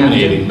keep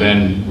eliminating,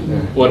 then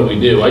what do we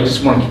do? I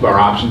just want to keep our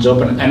options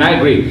open, and I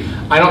agree.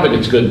 I don't think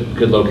it's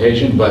good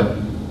location, but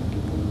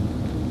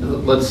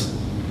let's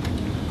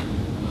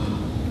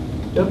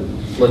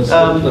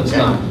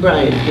not.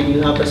 Brian, can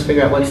you help us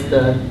figure out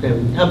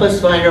help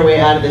us find our way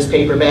out of this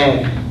paper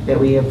bag that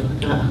we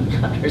have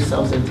got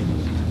ourselves into?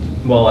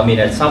 Well, I mean,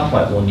 at some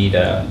point, we'll need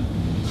a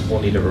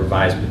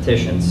revised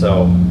petition,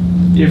 so,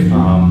 If,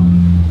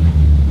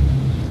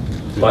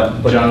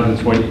 but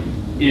Jonathan's point,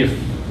 if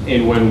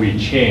and when we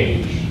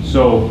change,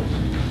 so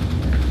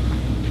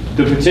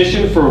the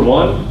petition for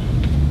one,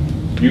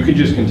 you could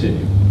just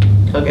continue.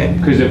 Okay,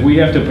 Because if we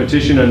have to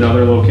petition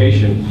another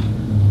location,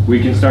 we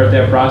can start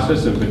that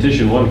process and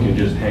petition one can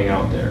just hang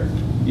out there.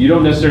 You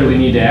don't necessarily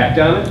need to act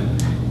on it,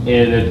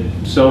 and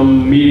at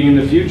some meeting in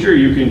the future,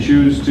 you can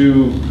choose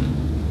to,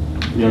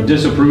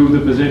 disapprove the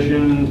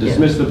position,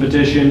 dismiss the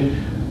petition.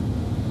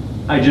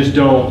 I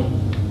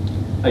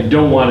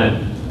don't want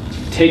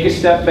to take a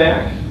step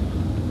back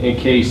in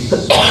case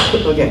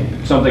okay,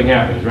 something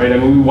happens, right? I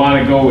mean, we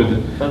want to go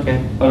with okay.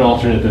 an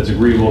alternate that's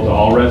agreeable to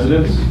all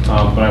residents,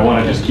 but I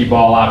want to just keep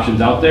all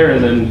options out there,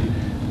 and then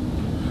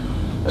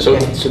So,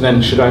 Okay. so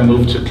then should I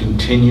move to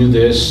continue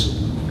this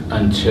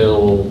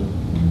until?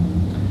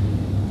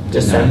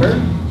 December?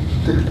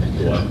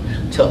 What?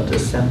 Till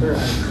December?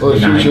 Well,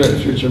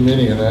 future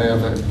meeting, and I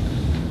have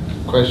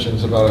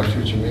questions about our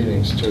future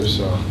meetings too,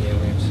 so,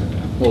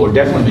 Well, we're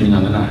definitely meeting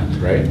on the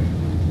 9th, right?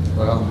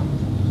 well,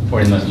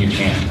 Or unless you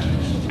can't.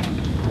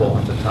 we'll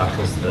have to talk,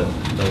 because the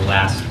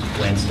last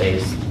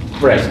Wednesday's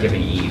Right.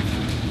 Thanksgiving Eve.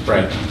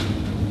 Right.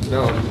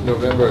 no,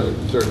 November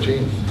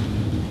 13th.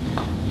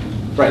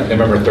 Right,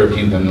 November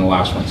 13th and the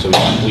last one, so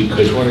we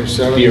could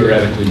 27th.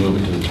 theoretically move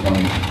it to the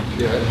 20th.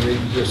 Yeah, and meet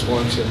just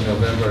once in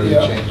November,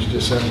 Yeah. and change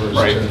December's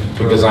Right,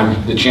 to. because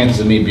the chances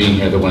of me being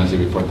here the Wednesday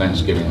before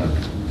Thanksgiving are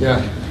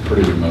Yeah,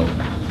 pretty remote.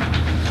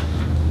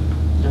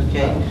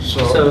 Okay,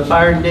 So- so if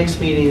our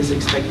next meeting is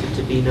expected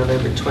to be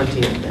November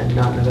 20th and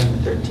not November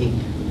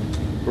 13th,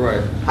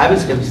 Right. I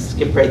was gonna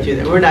skip right through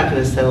that. We're not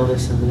gonna settle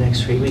this in the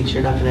next 3 weeks.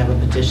 You're not gonna have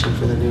a petition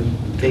for the new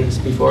things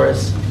before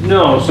us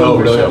No, so.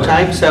 for some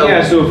time, so.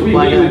 Yeah, so if we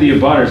why meet not? with the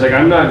abutters, like,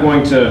 I'm not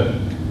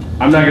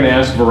gonna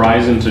ask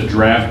Verizon to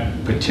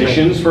draft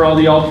petitions for all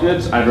the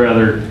alternates. I'd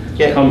rather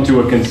Yeah. come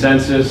to a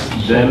consensus,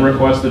 then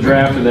request the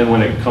draft, and then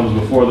when it comes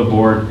before the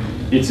board,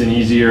 it's an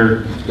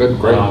easier. Good,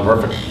 great,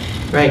 perfect.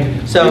 Right,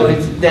 so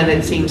then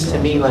it seems to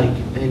me like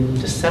in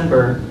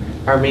December,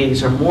 our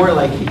meetings are more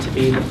likely to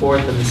be the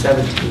 4th and the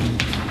 17th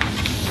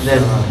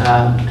than,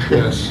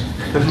 Yes.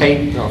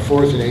 right? No,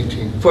 4th and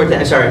 18th.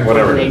 4th, sorry, 4th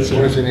Whatever and it is.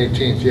 4th 18th. and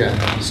 18th,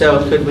 yeah. So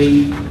could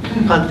we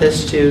punt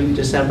this to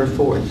December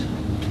 4th?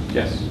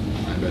 Yes.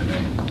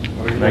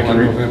 Or you I don't can want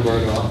read. November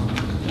at all?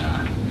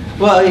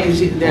 Well,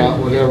 Well,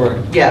 whatever.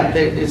 yeah,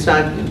 it's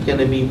not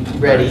gonna be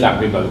ready. It's not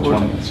gonna be by the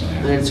 20th, so, yeah.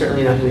 And it's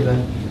certainly not gonna be by,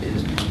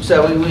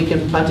 so we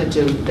can punt it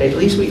to, at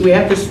least we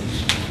have this,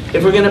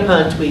 if we're gonna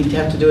punt, we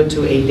have to do it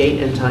to a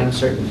date and time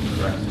certain.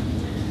 Correct.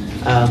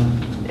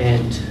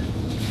 And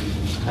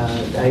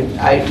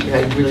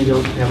I really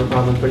don't have a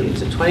problem putting it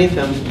to 20th,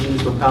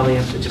 means we'll probably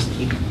have to just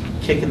keep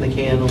kicking the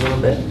can a little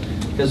bit,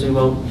 because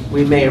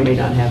we may or may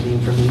not have the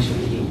information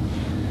we need.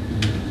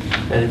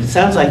 And it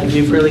sounds like if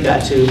you've really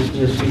got to,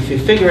 if you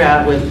figure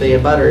out with the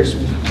abutters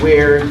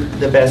where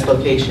the best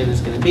location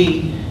is gonna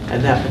be,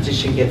 and that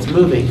petition gets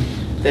moving,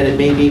 then it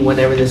may be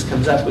whenever this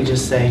comes up, we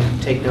just say,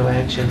 take no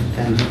action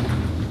and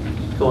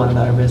go on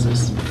about our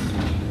business.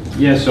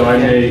 Yeah, so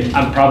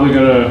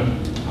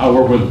I'll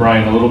work with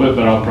Brian a little bit,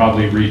 but I'll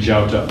probably reach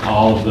out to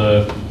all of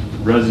the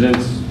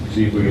residents,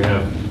 see if we can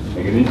have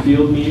like an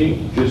infield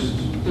meeting, just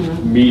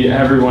meet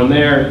everyone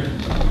there,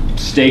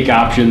 stake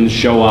options,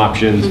 show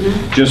options,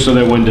 just so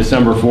that when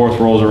December 4th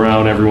rolls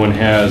around, everyone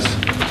has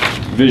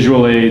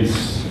visual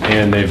aids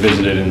and they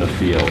visited in the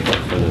field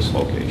for this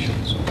location.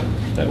 So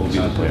that will be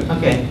the plan.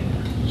 Okay,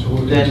 So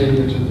we'll Then-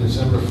 continue to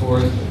December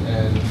 4th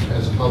and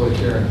as a public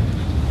hearing.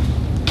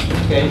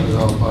 okay. With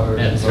all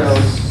butters. So,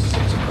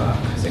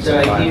 so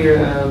I hear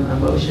a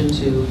motion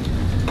to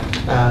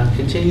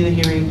continue the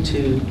hearing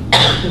to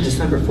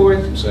December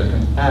 4th,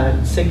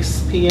 Second.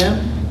 6 PM.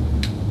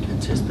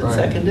 It's just been Right.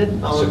 seconded.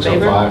 All in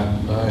favor? 6:05.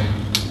 Aye.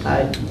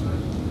 Aye.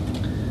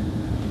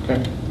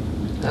 Okay.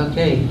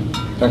 Okay.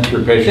 Thanks for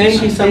your patience.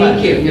 Thank you so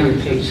much. Thank you. for your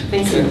patience.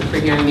 Thank you for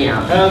hearing me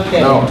out.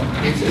 Okay. No,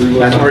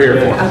 that's what we're here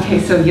for. Okay,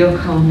 so you'll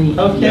call me.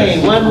 Okay,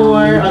 one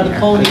more on the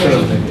poll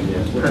hearing.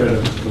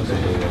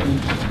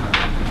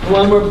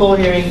 One more poll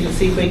hearing, to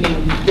see if we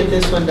can get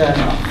this one done.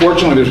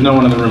 Fortunately, there's no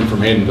one in the room from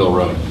Haydenville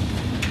Road.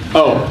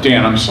 Oh,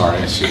 Dan, I'm sorry,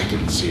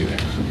 didn't see you there.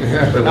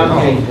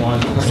 Okay,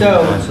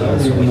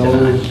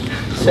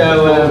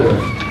 so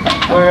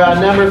we're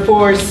on number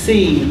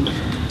 4C,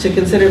 to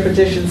consider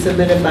petition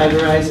submitted by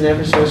Verizon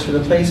Eversource for the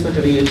placement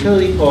of a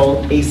utility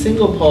pole, a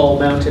single pole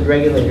mounted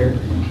regulator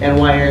and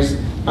wires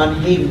on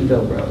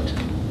Haydenville Road.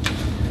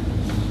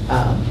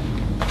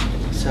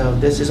 So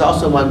this is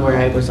also one where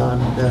I was on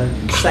the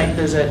site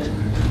visit,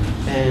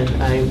 and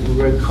I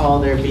recall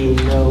there being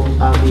no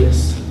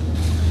obvious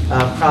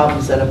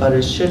problems that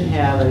abutters should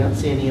have. I don't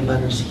see any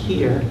abutters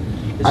here.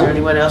 Is there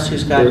anyone else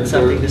who's got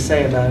something to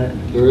say about it?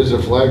 There is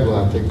a flag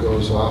lot that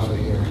goes off of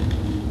here.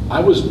 I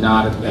was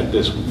not at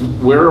this,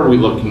 where are we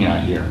looking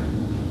at here?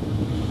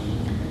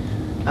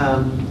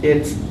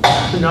 It's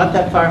not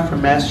that far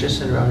from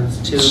Masterson Road.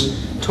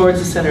 It's towards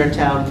the center of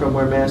town from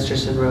where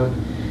Masterson Road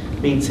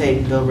meets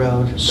Haydenville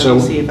Road. Let So-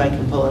 me see if I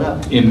can pull it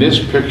up. In this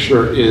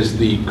picture is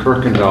the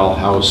Kirkendall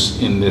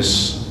house in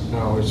this,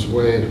 No, it's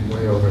way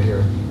over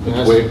here. It's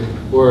That's way-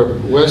 where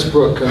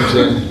Westbrook comes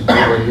in,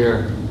 over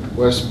here.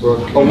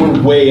 Westbrook. oh,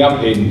 we're way up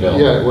Haydenville.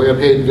 Yeah, way up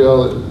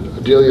Haydenville.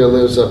 Delia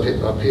lives up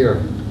here.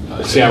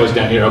 See, I was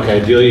down here, okay,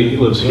 Delia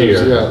lives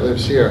here. Yeah,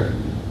 lives here.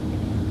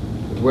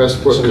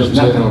 Westbrook So there's comes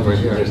in nothing over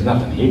here. There's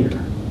nothing here.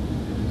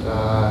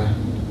 Uh,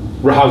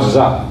 We're houses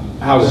up.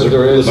 Houses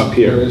There are is, up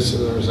here.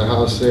 there's a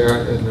house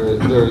there,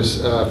 and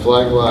there's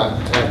flag lot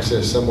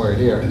access somewhere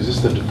here. Is this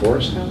the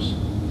DeForest house?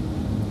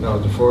 No,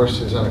 the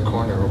forest is on a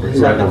corner over It's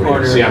here. on the over here.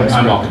 corner. See,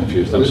 I'm all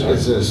confused, I'm Is sorry.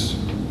 this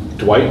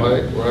Dwight?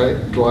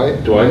 Right?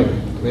 Dwight? Dwight?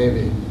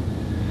 Maybe.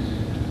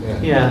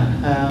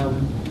 Yeah,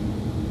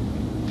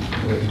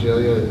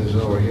 Delia is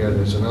over here.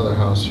 There's another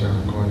house here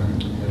on the corner.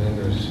 And then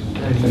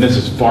there's, And this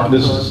is farm,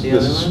 this Oh, is, the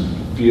this other is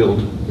one? field,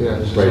 yeah,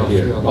 this is right all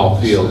here, field. all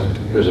on this field. side,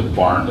 yeah. There's a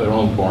barn, their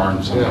own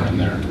barn somewhere Yeah. in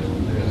there.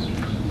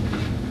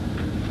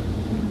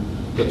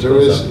 But there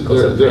is,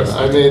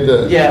 I made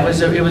the, yeah,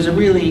 it was a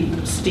really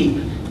steep.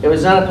 It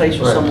was not a place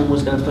where Right. someone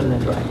was gonna put in a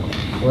driveway.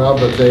 well,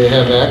 but they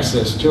have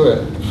access to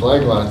it,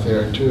 flag lot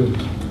there, to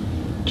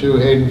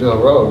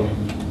Haydenville Road.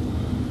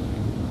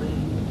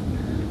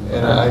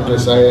 And I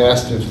guess I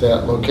asked if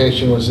that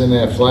location was in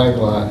that flag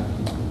lot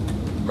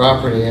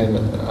property, and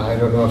I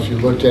don't know if you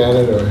looked at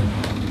it, or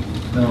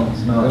No,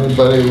 it's not.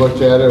 anybody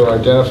looked at it or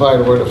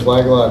identified where the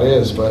flag lot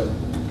is, but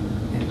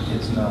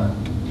It's not.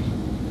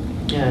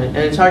 Yeah, and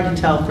it's hard to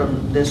tell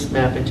from this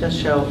map. It does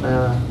show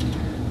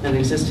an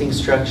existing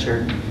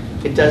structure.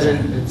 It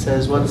doesn't, it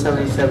says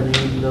 177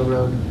 Haydenville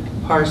Road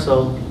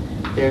parcel.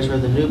 There's where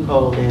the new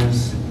pole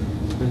is.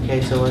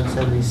 Okay, so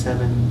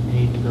 177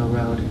 Haydenville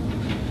Road.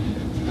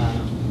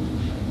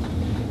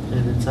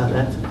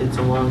 And it's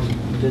along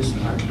this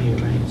part here,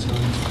 right? So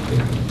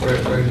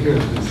Right here,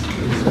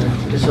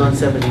 it's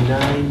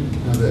 179.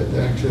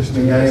 the access to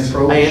May I this,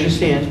 approach? I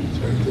understand. it's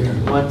right there.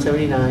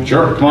 179.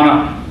 Sure, come on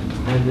up.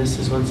 And this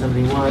is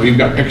 171. We've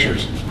got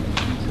pictures.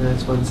 So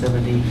that's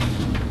 170.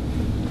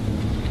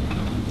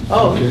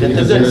 Oh, Okay,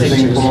 that's a good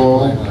existing picture.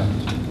 pole,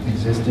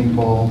 existing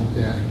pole,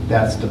 Yeah,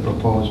 that's the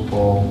proposed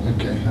pole,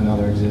 okay.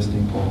 another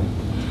existing pole.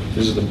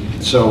 This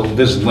is so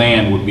this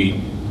land would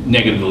be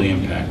negatively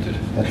impacted.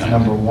 That's kind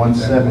of. number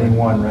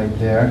 171 right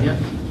there. Yep.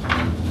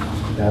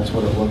 That's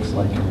what it looks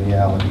like in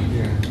reality.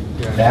 Yeah,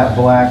 yeah. That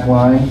black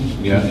line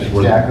Yeah, is it's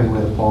where the- exactly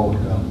where the pole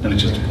would go. And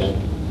it's just a pole.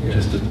 Yeah.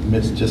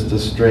 It's just a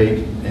straight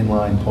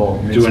inline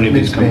pole. Do any of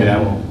these come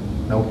Mid-span down? pole.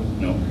 Nope.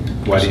 No.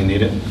 Why do you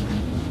need it?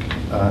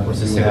 What's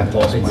the you single have-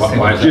 pole?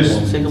 Why is that?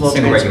 Just Single pole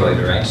Single transfer.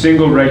 regulator, right?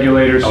 single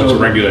regulator, Oh, it's a so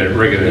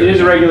regulator. it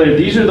is a regulator.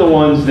 These are the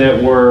ones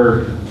that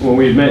were, when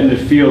we had met in the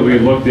field, we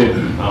had looked at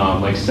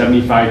like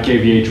 75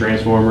 kVA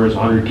transformers,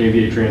 100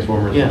 kVA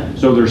transformers. Yeah.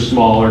 So they're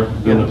smaller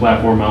than Yeah. the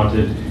platform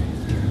mounted.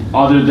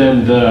 Other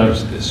than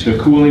the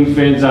cooling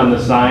fins on the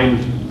side,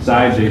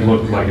 they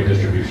look like a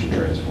distribution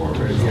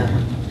transformer. Yeah.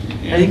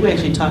 I think we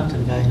actually talked to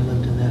the guy who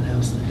lived in that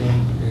house today.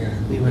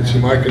 We Yeah. went See,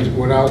 out.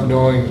 without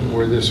knowing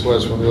where this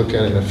was when we looked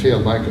at it in the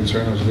field, my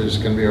concern was it's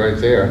gonna be right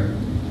there.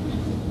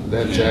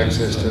 That's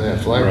access to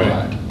that flag Right.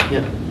 lot.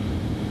 Yep.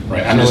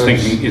 Right, I'm just So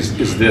it's- thinking,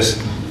 is this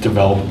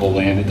developable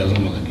land? It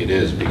doesn't look like it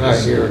is Not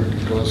because. here,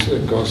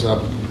 it goes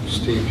up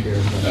steep here,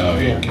 but Oh,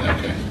 yeah, Yeah.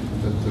 okay.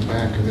 the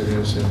back of it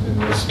is in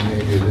this,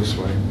 maybe this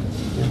way.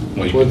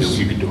 Well,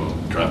 you could do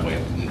a driveway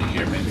up into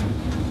here maybe.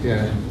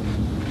 Yeah,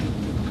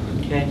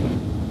 Okay.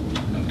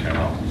 Okay,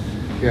 well,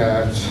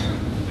 yeah, it's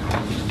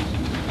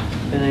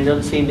And I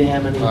don't seem to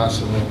have any.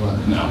 possible,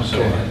 but. no, so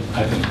Okay.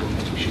 I think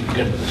we should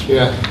get this.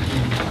 Yeah,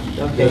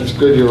 Okay. it's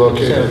good you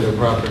located So- the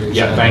property.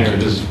 Yeah, thank you,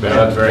 this is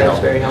That's very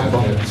helpful. very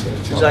helpful. It's-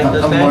 Would you like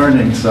those I'm back?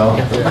 learning, so.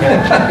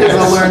 Yeah. It's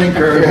a learning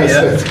curve. Yes,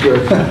 that's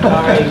good. All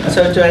right,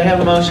 so do I have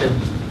a motion?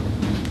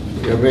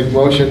 You make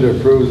motion to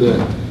approve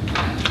the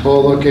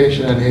pole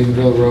location on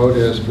Haydenville Road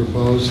as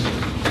proposed.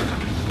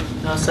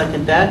 I'll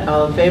second that.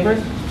 All in favor?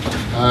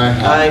 Aye.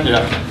 Aye.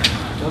 Yeah.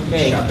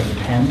 Okay. Sharpen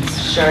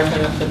pens.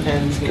 Sharpen up the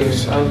pens here.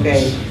 Good.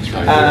 Okay. It's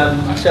right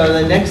here. So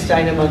the next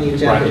item on the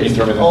agenda Right, is you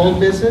throw me that. old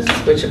business,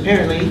 which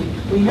apparently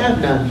we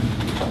have none.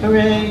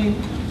 Hooray.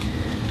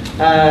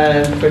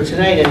 For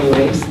tonight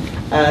anyways.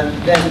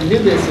 Then new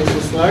business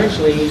is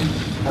largely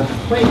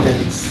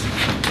appointments.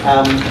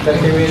 But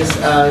there is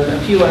a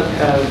few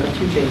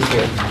things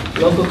here.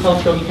 Local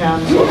Cultural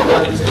Council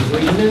funds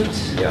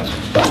agreement. Yeah.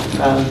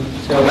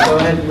 So go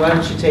ahead, why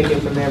don't you take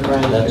it from there,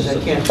 Brian, because I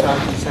can't talk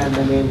and sign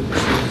my name at the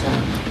same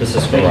time. This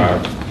is for our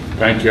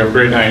Thank you, have a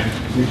great night.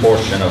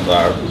 portion of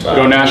our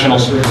Go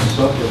Nationals.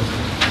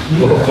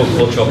 local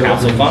cultural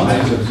council fund.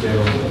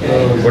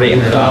 Okay.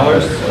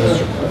 $4,800.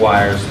 This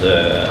requires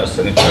the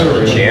signature of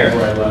the chair.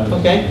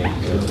 Okay.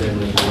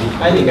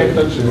 I think our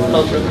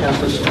cultural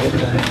council should get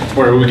that.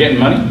 Where, are we getting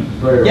money?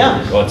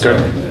 Yeah. Well, it's our,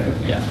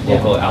 yeah,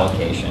 local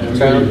allocation.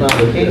 It's our local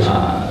application.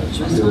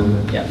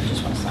 Yeah,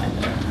 just want to sign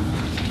there.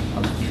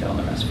 I'll fill in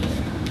the rest for you.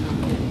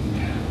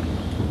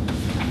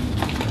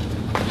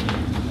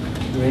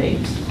 Great,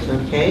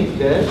 okay,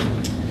 good.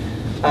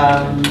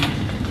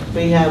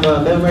 We have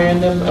a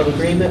memorandum of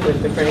agreement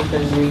with the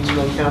Franklin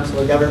Regional Council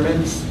of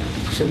Governments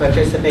to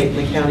participate in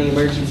the county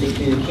emergency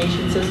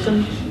communication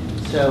system.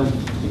 So,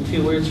 a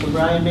few words from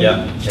Brian, maybe?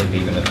 Yeah, maybe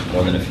even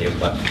more than a few,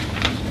 but.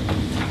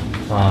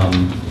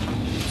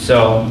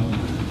 So,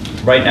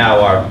 right now,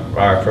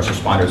 our first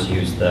responders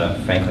use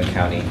the Franklin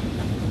County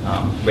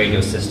radio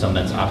system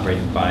that's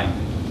operated by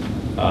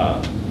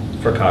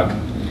FERCog.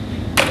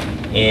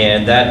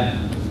 And that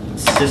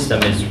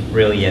system is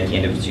really at the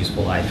end of its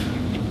useful life.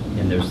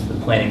 And there's the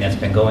planning that's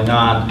been going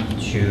on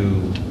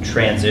to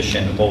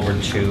transition over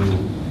to,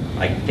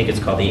 I think it's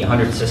called the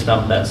 800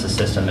 system. That's the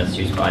system that's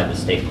used by the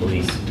state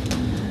police.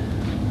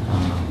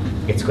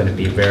 It's going to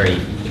be very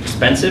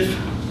expensive.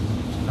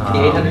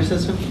 The 800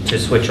 system? To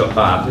switch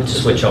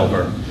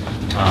over.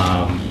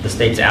 The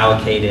state's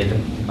allocated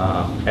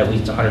at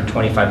least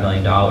 $125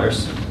 million.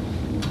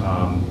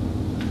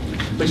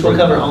 Which will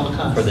cover all the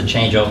costs. For the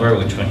changeover,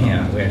 which one,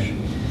 yeah, I wish.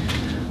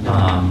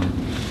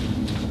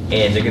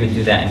 And they're going to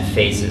do that in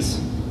phases.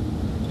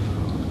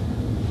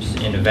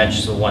 And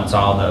eventually, once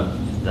all the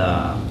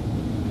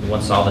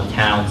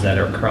towns that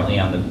are currently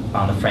on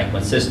the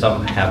Franklin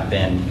system have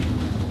been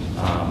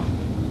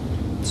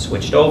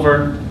switched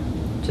over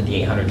to the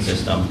 800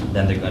 system,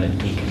 then they're going to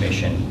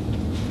decommission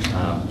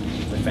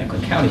the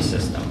Franklin County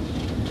system.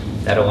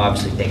 That'll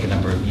obviously take a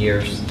number of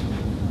years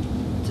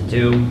to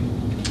do.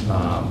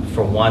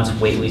 For once,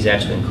 Whately's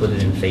actually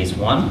included in phase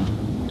 1.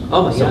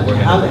 Oh my So God, we're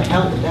gonna- how the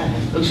hell did that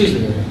happen? Oh, excuse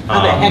me,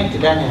 how the heck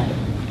did that happen?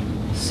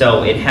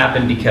 So it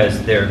happened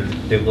because they're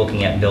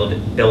looking at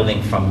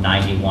building from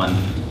 91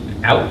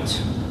 out.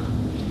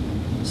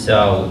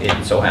 So it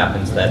so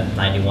happens that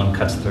 91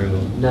 cuts through.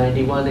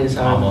 91 is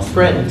our Almost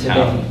friend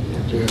town.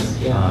 today.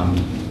 Yeah.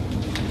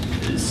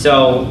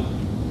 So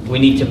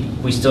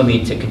we still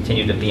need to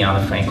continue to be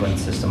on the Franklin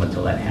system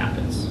until that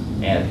happens.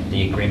 And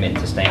the agreement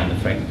to stay on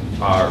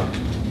our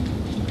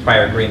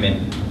prior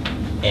agreement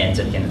ends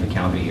at the end of the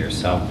calendar year.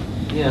 So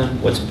Yeah,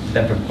 what's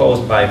been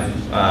proposed by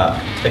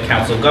the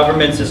Council of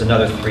Governments is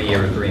another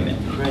 3-year agreement.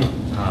 right.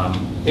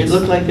 It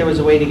looked like there was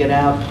a way to get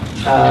out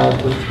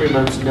with 3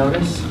 months'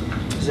 notice.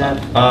 Is that?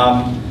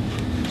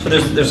 So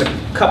there's a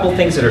couple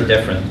things that are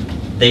different.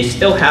 They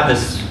still have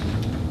this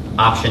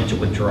option to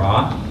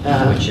withdraw,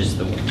 which is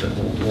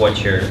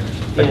what you're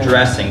Yeah.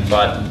 addressing,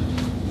 but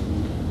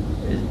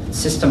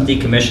system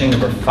decommissioning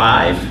number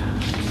 5,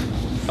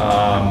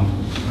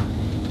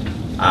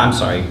 I'm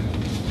sorry,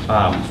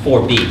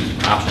 4B,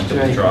 option to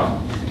Right. withdraw.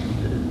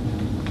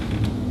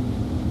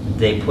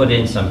 They put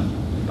in some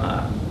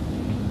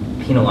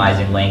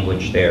penalizing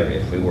language there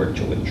if we were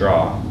to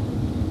withdraw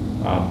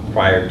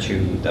prior to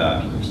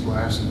the, This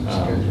last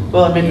schedule.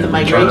 Well, I mean, the Yeah,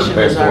 migration trying to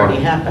pay has for already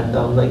it. happened,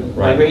 though. Like,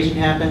 Right. migration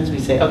happens, we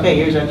say, okay,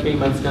 here's our 3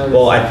 months' notice.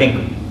 well, I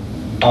think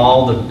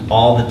all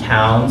the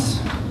towns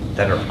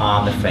that are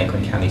on the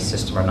Franklin County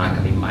system are not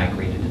going to be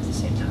migrated at the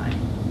same time.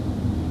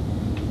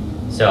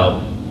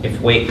 So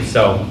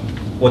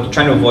what they're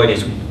trying to avoid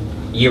is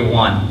year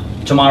 1,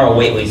 tomorrow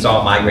Whately's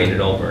all migrated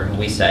over, and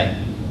we say,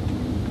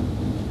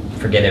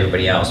 forget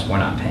everybody else, we're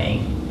not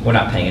paying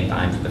a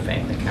dime for the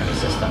Franklin County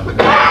system.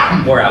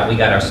 We're out, we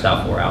got our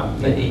stuff, we're out.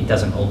 It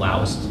doesn't allow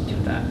us to do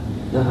that.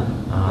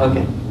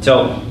 Okay.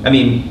 So, I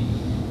mean,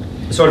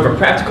 sort of a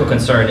practical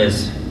concern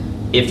is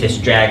if this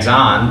drags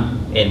on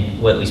and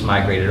Whately's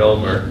migrated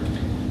over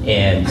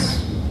and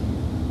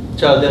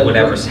So the.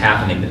 whatever's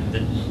happening,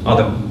 the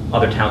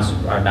other towns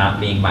are not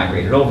being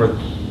migrated over,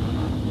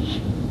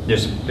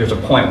 there's a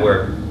point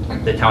where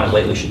the town of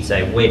Whately should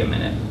say, wait a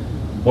minute,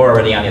 we're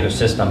already on the other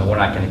system and we're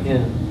not going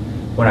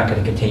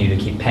to continue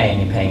to keep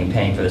paying and paying and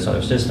paying for this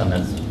other system.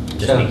 That's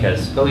just So-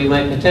 because. But we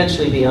might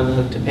potentially be on the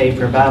hook to pay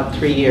for about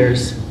 3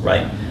 years.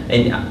 Right,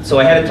 and so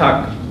I had to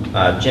talk,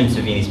 Jim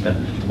Savini's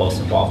been most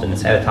involved in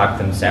this, I had to talk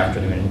to him this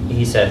afternoon, and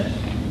he said,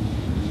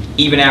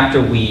 even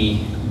after the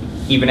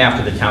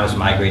town is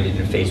migrated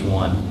in phase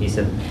 1, he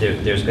said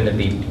there's going to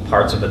be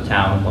parts of the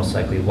town, most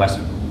likely parts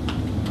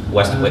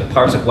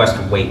of west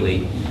of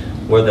Whately,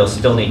 where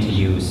they'll need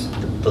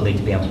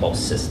to be on both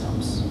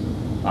systems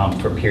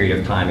for a period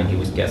of time, and he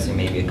was guessing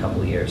maybe a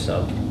couple of years,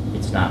 so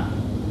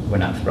we're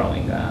not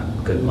throwing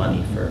good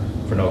money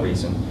for no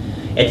reason.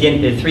 At the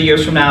end, 3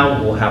 years from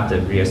now, we'll have to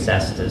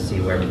reassess to see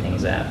where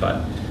everything's at,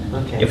 but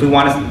Okay. if we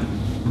want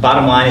to,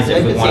 bottom line is I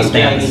if we could want to see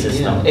stay on the dragging,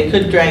 system, yeah. It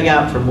could drag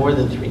out for more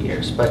than 3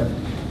 years, but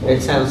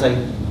it sounds like,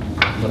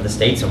 when the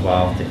state's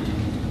involved, it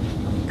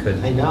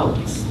could. I know,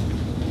 it's,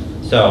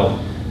 So,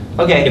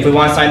 okay. if we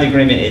want to sign the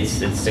agreement, it's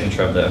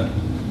signature of the,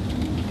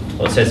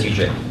 well, it says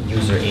user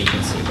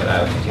agency, but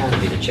I would think it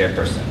could be the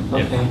chairperson.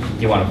 If Okay.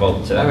 you want to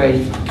vote to. All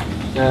righty.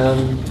 So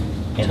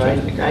Enter.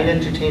 I'd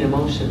entertain a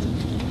motion.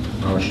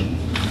 Motion.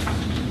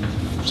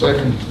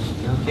 Second.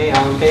 Okay,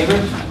 all in favor?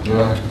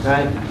 Yeah.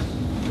 Right.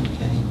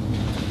 Okay.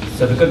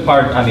 So the good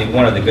part, I mean,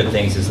 one of the good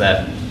things is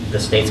that the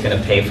state's going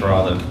to pay for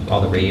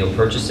all the radio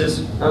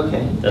purchases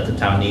Okay. that the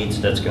town needs.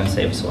 That's going to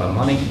save us a lot of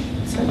money.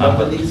 Sign both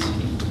but- of these?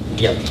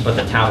 Yep, but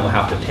the town will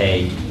have to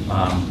pay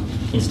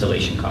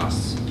installation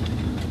costs.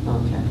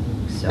 Okay.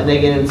 So- And they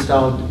get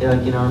installed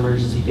like in our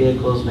emergency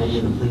vehicles, maybe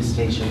in the police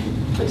station,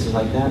 places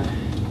like that?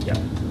 Yep.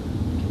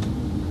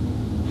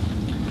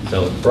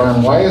 So,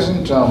 Brian, why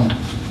isn't, and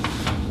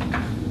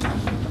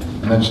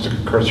then just a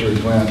cursory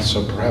glance,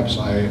 so perhaps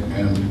I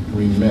am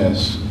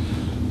remiss,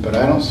 but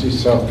I don't see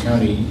South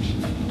County,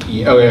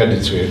 oh yeah, I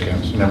did see it, okay,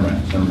 so never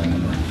mind.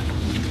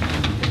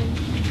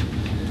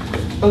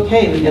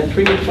 Okay, we got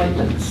 3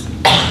 appointments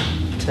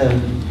to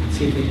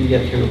see if we can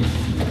get through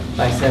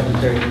by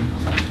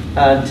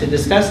 7:30. To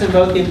discuss and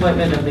vote the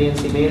appointment of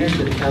Nancy Maynard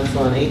to the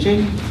Council on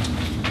Aging.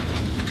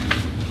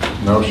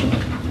 Motion.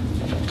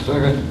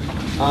 Second.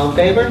 All in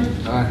favor?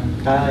 Aye.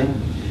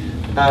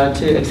 Aye.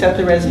 To accept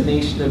the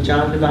resignation of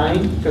John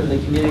Devine from the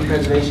Community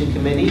Preservation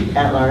Committee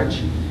at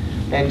large,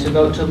 and to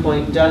vote to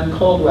appoint Doug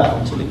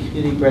Coldwell to the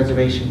Community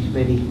Preservation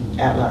Committee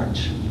at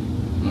large.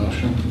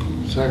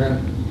 Motion.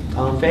 Second.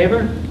 All in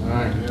favor?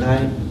 Aye.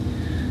 Aye.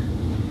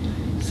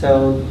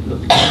 So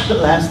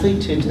lastly,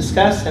 to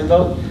discuss and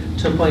vote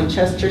to appoint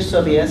Chester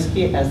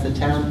Sobieski as the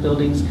town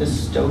buildings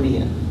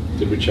custodian.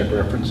 Did we check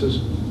references?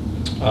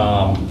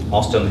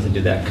 I'll still need to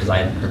do that because I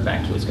hadn't heard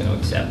back he was going to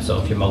accept. So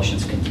if your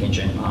motion's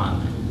contingent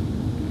on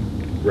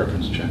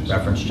Reference checks.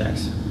 reference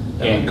checks.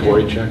 that And would-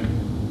 Corey check?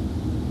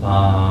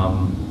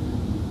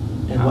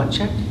 And what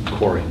check?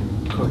 Corey.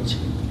 Court check.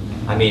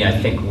 I mean, I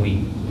think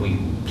we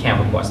can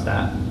request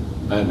that,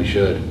 I think we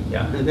should.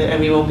 yeah. And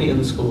we won't be in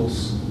the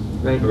schools,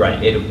 right?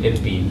 Right,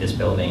 it'd be this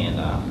building and,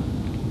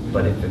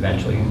 but if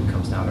eventually it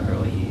comes down to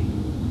Hurley,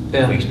 if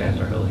Yeah. we expand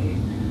to Hurley,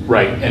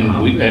 Right, and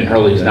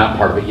Hurley's not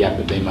part of it yet,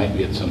 but they might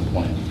be at some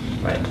point.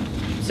 right.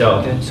 So,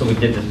 Okay. so we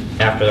did this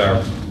after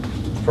our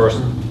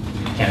first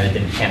candidate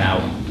didn't pan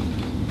out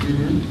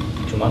Mhm.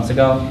 2 months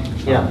ago.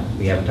 Yeah.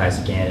 We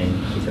advertised again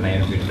and Keith and I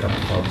interviewed a couple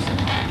folks and,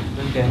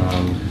 Okay.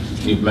 um,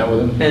 You've met with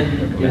him?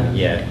 And, yeah.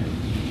 yeah,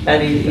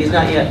 And he's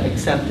not yet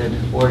accepted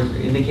or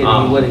indicated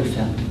he would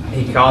accept?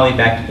 He called me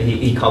back,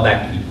 he called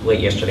back late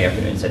yesterday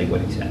afternoon and said he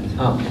would accept.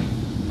 Okay.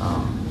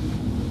 Um,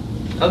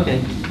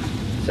 Okay.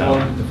 So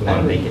Well, if we I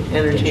want to would make it.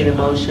 entertain a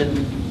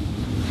motion.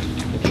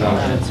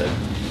 That's it.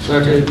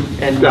 Second.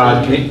 And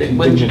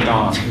Contingent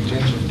on,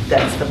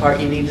 that's the part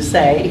you need to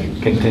say.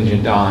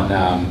 contingent on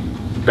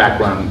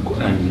background,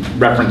 and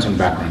reference and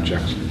background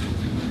checks.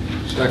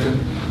 Second.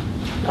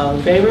 All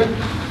in favor?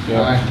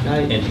 Aye.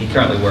 Aye. And he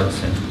currently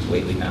works in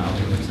Whately now.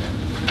 He lives in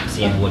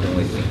CN Wood and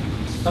Whately.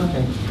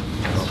 Okay.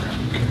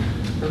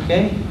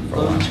 Okay,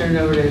 we'll turn it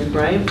over to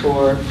Brian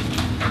for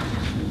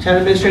town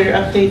administrator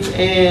updates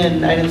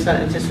and items not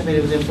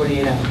anticipated within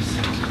 48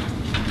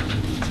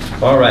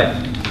 hours. All right,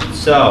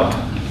 so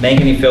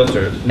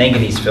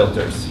manganese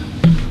filters.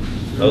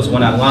 Those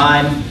went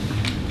online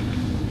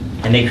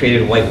and they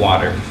created white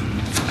water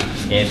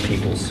in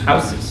people's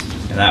houses.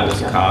 And that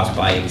was caused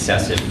by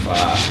excessive,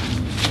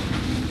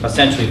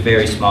 essentially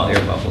very small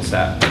air bubbles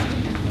that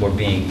were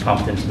being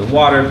pumped into the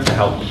water to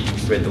help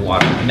rid the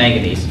water of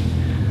manganese.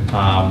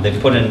 They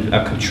put in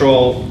a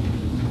control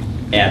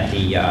at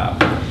the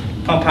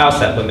pump house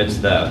that limits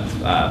the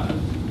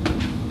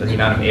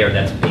amount of air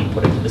that's being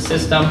put into the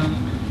system,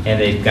 and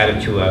they've got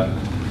it to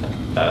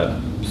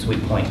a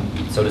sweet point,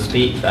 so to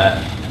speak,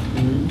 that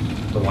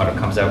the water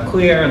comes out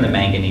clear and the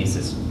manganese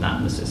is not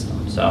in the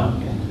system. So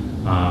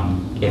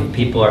if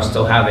people are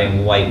still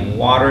having white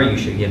water, you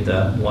should give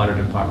the water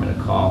department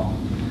a call.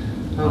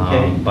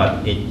 Okay.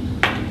 But it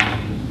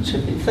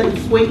It's like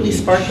Whately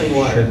sparkling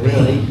water,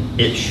 really.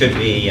 It should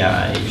be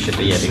at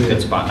a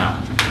good spot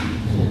now.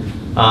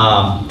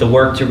 The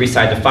work to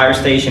reside the fire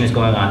station is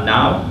going on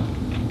now.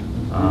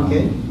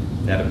 Okay.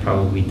 That'll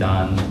probably be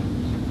done,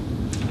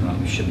 I don't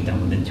know, it should be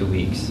done within 2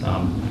 weeks,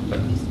 but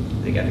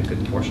they got a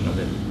good portion of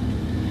it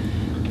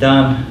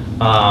done.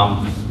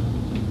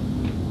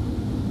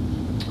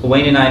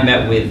 Wayne and I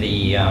met with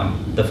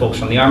the folks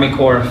from the Army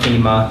Corps,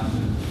 FEMA,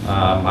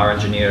 our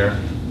engineer,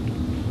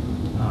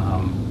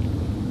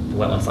 the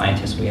wetland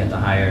scientist we had to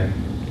hire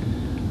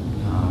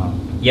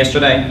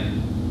yesterday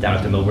down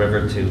at the Mill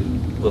River to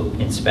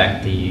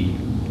inspect the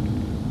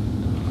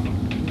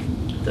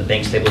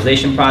bank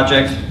stabilization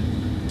project.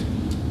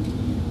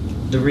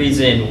 The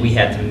reason we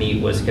had to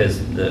meet was because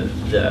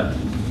the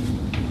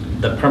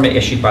permit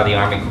issued by the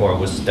Army Corps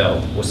was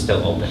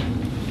still open.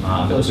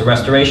 It was a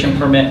restoration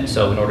permit,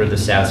 so in order to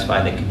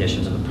satisfy the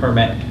conditions of the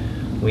permit,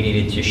 we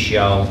needed to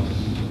show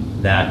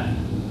that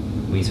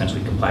we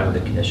essentially complied with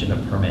the condition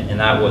of permit, and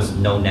that was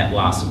no net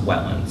loss of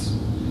wetlands.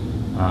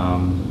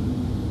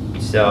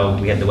 So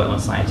we had the wetland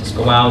scientists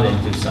go out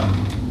and do some,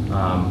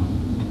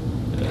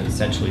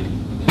 essentially,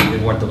 they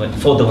weren't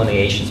full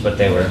delineations, but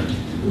they were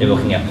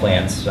looking at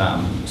plants,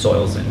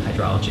 soils, and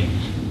hydrology.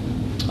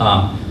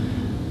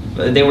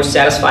 But they were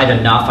satisfied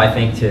enough, I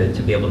think,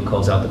 to be able to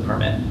close out the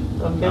permit.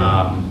 Okay.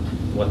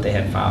 What they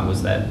had found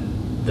was that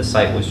the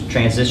site was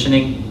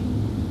transitioning,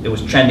 it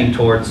was trending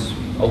towards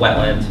a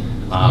wetland,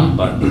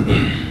 but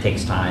it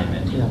takes time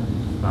and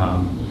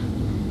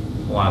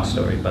long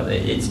story, but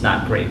it's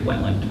not great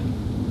wetland.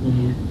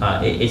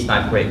 It's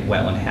not great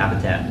wetland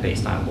habitat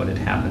based on what had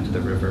happened to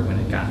the river when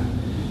it got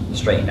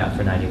straightened out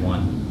for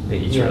 91.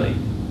 It's really,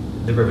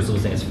 the river's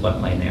losing its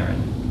floodplain there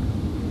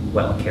and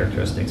wetland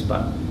characteristics,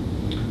 but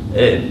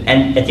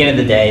and at the end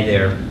of the day,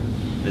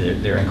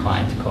 they're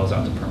inclined to close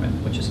out the permit,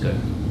 which is good.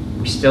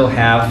 We still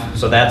have,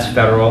 so that's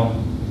federal.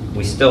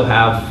 We still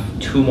have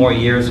 2 more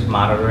years of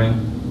monitoring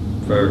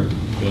for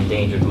the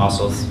endangered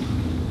mussels.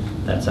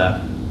 That's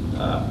a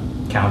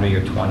calendar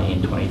year 20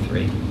 and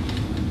 23.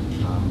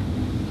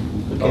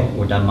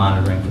 We're done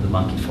monitoring for the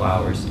monkey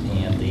flowers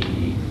and the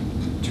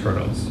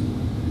turtles.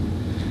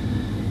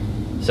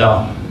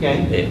 So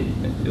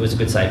it was a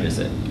good site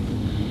visit.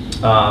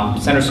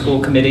 Center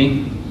School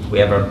Committee, we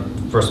have our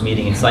first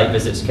meeting and site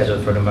visit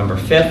scheduled for November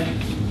 5th.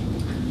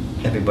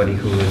 Everybody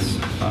who is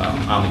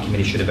on the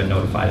committee should have been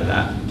notified of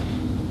that.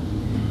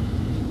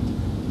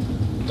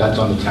 That's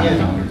on the town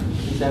calendar.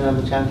 Is that on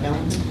the town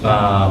calendar?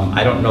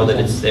 I don't know that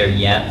it's there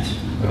yet.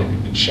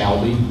 It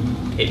shall be.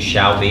 It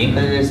shall be. And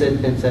it's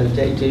a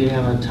date, do you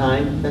have a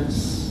time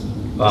that's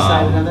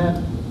decided on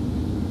that?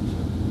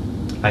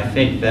 I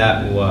think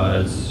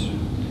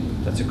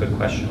that's a good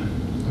question.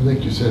 I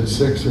think you said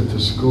 6 at the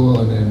school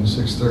and then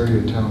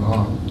 6:30 at town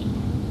hall,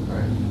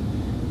 right?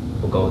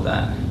 We'll go with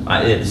that.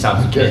 It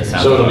sounds Okay. it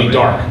sounds So it'll be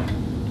about right.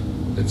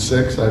 dark. At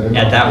 6, I don't know.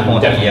 At that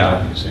point, Definitely yeah.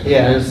 dark, you're saying.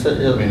 Yeah. I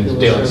mean, it's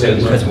daylight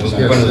savings. Because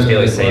we're going to lose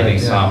daily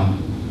savings. Yeah.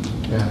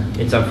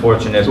 It's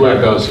unfortunate. That's where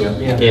it goes,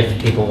 yeah.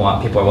 If people are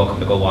welcome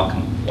to go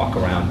walk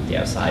around the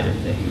outside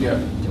if they Yeah.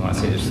 do want to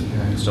see there's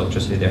still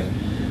electricity there.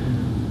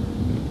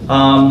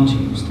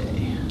 Tuesday.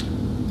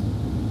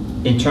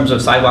 In terms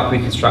of sidewalk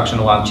reconstruction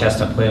along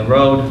Chestnut Plain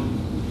Road,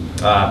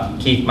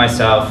 Keith,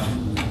 myself,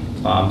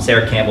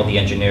 Sarah Campbell, the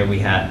engineer we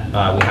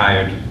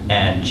hired,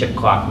 and Chip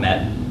Clark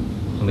met,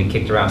 and we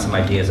kicked around some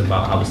ideas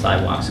about how the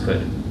sidewalks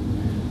could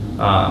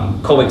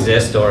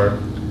coexist or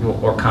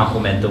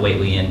complement the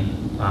Whately Inn.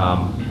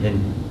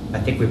 And I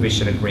think we've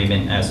reached an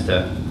agreement as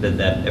to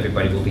that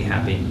everybody will be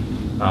happy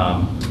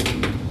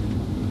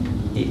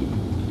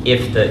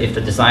If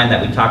the design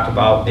that we talked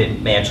about,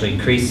 it may actually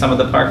increase some of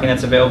the parking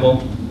that's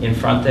available in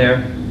front there.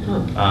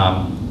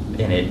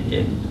 And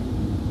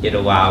it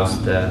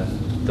allows the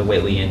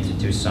Whately Inn to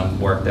do some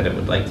work that it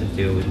would like to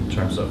do in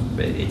terms of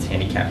its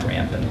handicap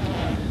ramp.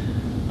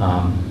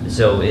 And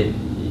so I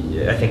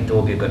think there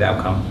will be a good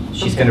outcome.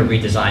 She's going to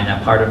redesign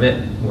that part of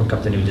it, work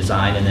up the new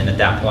design, and then at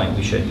that point,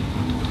 we should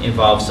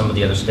involve some of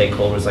the other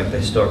stakeholders like the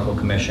Historical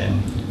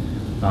Commission,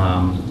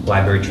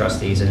 library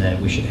trustees, and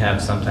then we should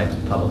have some type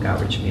of public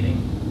outreach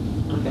meeting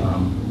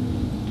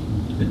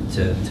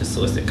to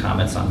solicit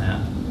comments on that.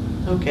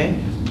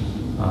 Okay.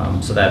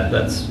 So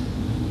that's...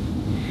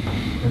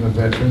 And the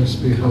veterans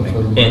people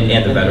for the...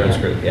 And the veterans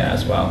group, yeah,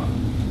 as well.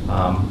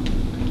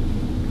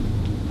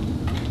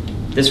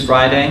 This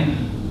Friday,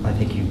 I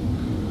think you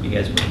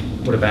guys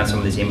would have had some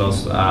of these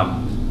emails.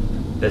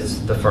 It's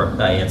the first,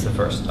 yeah, it's the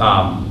first.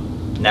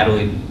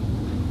 Natalie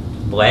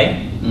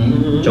Blay,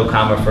 Joe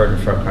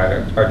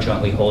Comerford are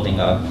jointly holding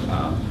a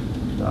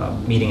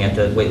meeting at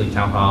the Whately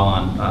Town Hall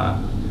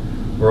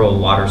on rural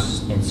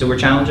waters and sewer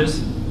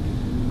challenges.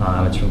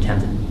 It's from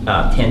 10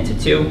 to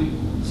 2.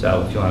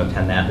 So if you want to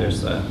attend that, there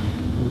was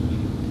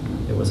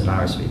an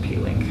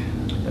RSVP link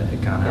that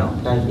had gone out.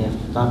 Yeah,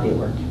 that'll be at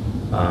work.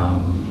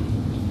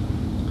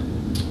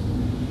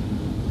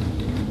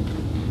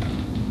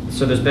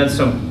 So there's been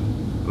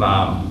some,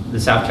 the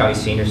South County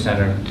Senior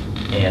Center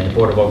and the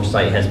Board of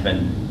Oversight has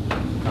been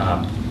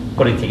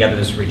putting together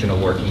this regional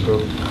working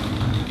group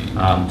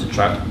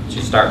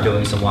to start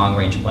doing some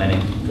long-range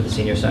planning for the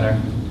Senior Center.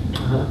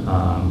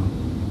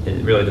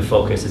 Really the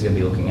focus is going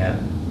to be looking at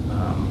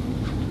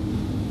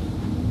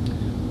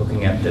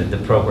the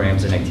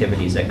programs and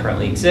activities that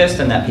currently exist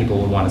and that people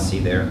would want to see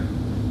there.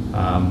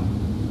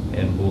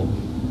 And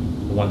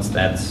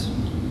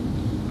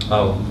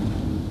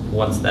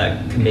once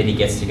that committee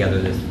gets together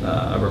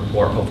a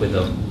report, hopefully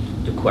they'll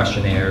do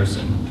questionnaires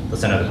and they'll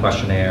send out a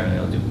questionnaire and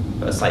they'll do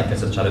a site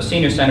visits to other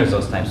senior centers,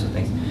 those types of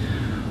things.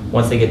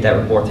 Once they get that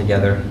report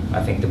together,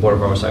 I think the Board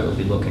of Oversight will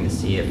be looking to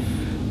see if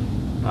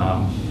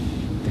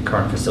the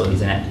current facility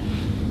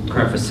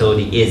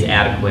is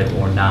adequate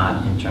or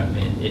not in terms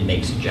it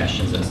makes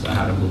suggestions as to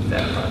how to move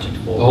that project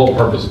forward. The whole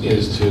purpose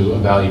is to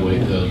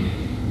evaluate the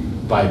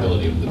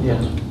viability of the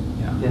building.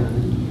 Yeah,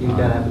 you've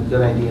got to have a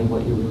good idea of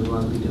what you really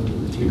want to be doing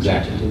in the future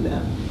Exactly. to do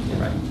that. Yeah.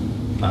 Right.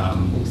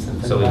 Makes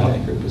sense. So I'm we glad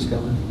want- that group is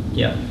going.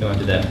 Yeah, we want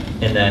to do that.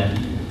 And then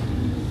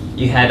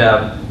you had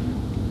an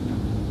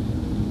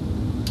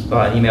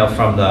email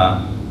from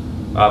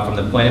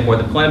the planning board.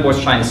 The planning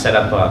board's trying to set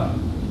up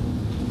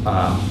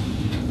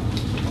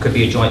could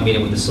be a joint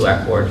meeting with the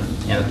select board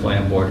and the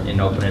planning board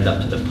and open it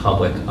up to the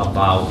public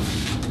about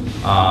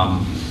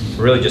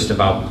really just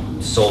about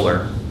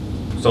solar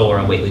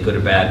and Whately, good or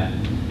bad,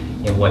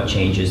 and what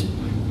changes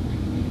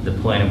the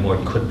planning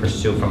board could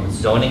pursue from a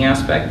zoning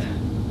aspect,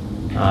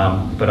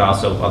 but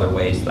also other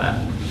ways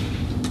that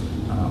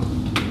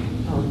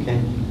Okay.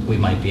 we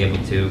might be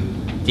able to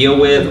deal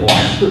with or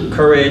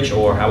encourage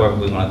or however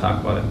we want to talk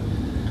about it.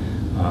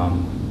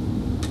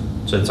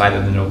 So it's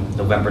either the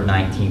November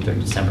 19th or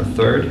December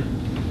 3rd.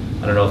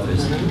 I don't know if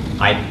there's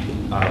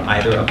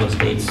either of those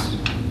dates.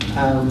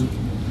 Yeah, I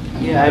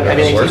mean,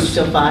 Whatever I works. keep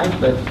till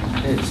 5, but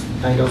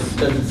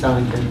doesn't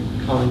sound like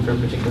they're calling for a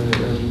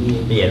particularly early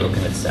meeting. Yeah,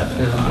 looking at 7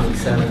 They're o'clock. looking at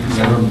 7.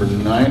 so November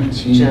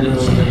 19th.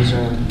 Generally, those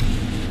are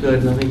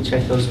good. Let me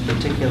check those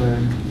particular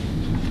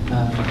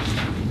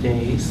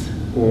days.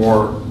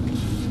 Or,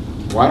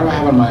 why do I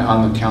have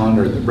on the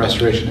calendar the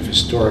restoration of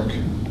historic,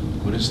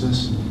 what is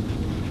this?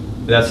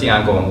 That's the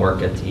ongoing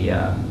work at the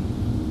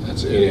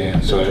That's 8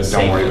 a.m., so The don't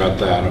same. worry about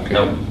that, okay?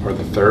 Nope. Or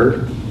the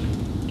 3rd?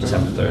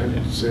 December 3rd.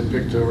 Yeah. So they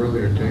picked an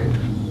earlier date.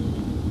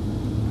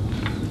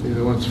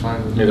 Either one's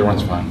fine with me. Neither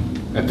one's fine,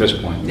 at this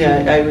point.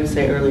 Yeah, I would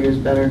say earlier is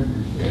better,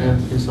 Yeah.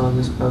 as long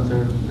as both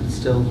are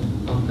still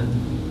open.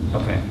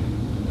 Okay.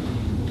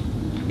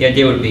 The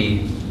idea would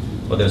be,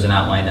 well, there's an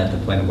outline that the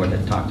planning board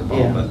had talked about,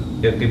 Yeah. but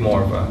it'd be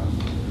more of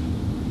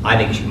I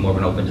think it should be more of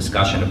an open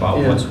discussion about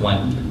Yeah. what's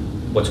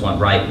went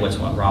right, what's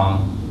went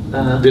wrong.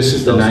 This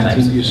is the those types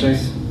 19th, of you say?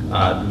 things.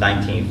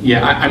 19th.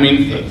 Yeah, I mean,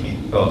 18th.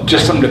 Oh,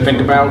 just something to 19th. think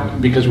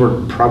about, because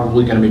we're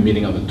probably going to be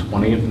meeting on the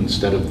 20th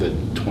instead of the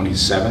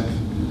 27th.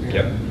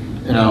 Yep.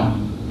 You know,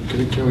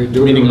 Can we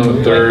do it? Meeting on the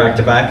earlier? third. Back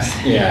to backs?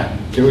 yeah.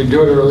 Can we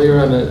do it earlier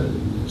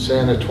on say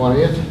on the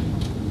 20th?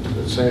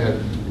 Let's say at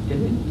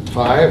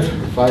 5,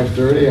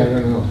 5:30, I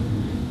don't know.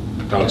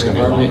 Oh, it's going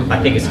to be long.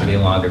 I think it's going to be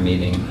a longer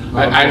meeting.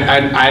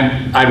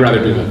 I'd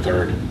rather do the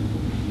 3rd,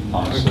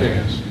 honestly,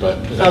 Okay. but.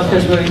 Oh,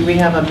 because we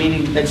have a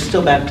meeting that's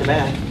still back to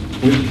back,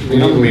 We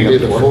don't would meet be on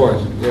the the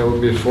 4th. Yeah, it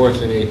would be the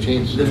 4th and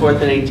 18th. the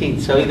 4th and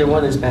 18th, so either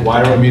one is back to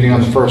Why back. are we meeting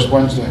on the first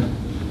Wednesday?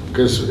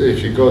 Because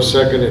if you go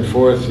 2nd and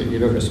 4th, you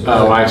don't.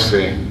 Oh, I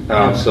see.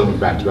 Oh, it's still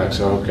back to back,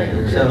 so, okay,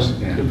 who So cares?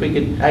 Yeah. if we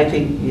could, I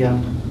think, yeah,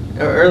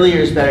 earlier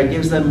is better, it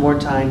gives them more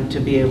time to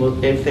be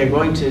able, if they're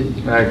going to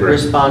I agree.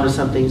 respond to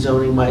something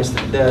zoning wise,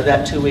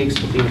 that 2 weeks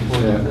would be Yeah,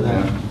 important for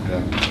them.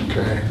 yeah, yeah.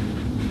 Okay.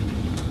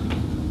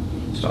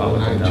 So I'll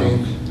let them know.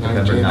 19th.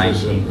 November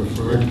 19th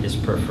 19th is is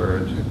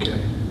preferred,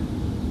 Okay.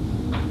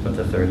 but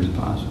the 3rd is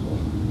possible.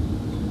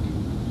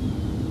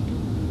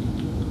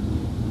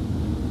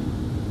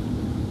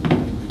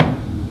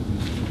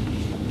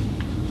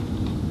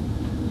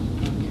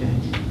 Okay.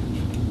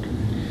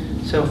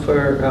 So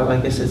for, I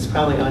guess it's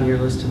probably on your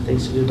list of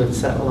things to do, but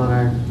settle on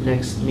our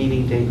next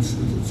meeting dates,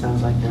 since it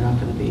sounds like they're not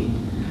going to be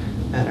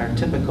at our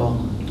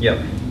typical Yep.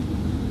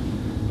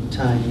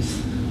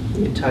 times.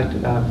 We had talked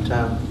about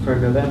for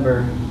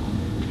November,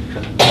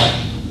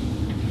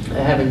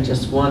 having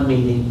just one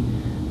meeting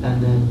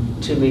and then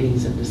 2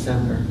 meetings in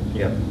December.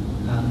 Yep.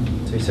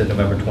 So you said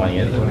November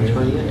 20th. November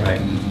 20th.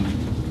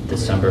 Right.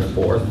 December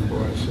 4th,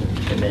 4,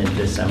 6. and then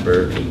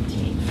December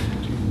 18th.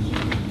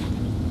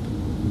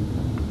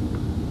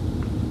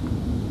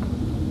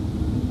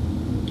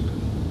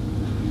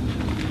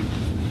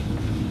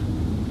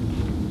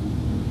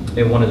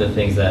 And one of the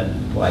things that,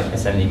 well, I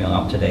sent an email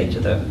out today to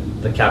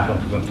the Capital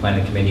Improvement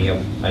Planning Committee.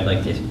 I'd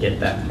like to get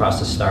that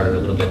process started a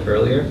little bit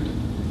earlier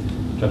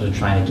in terms of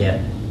trying to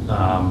get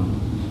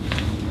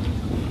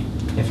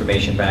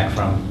information back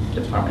from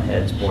department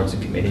heads, boards,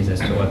 and committees as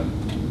to what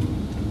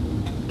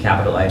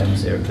capital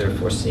items they're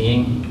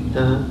foreseeing.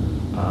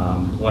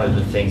 One of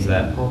the things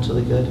that All to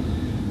the good.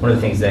 one of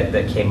the things that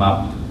came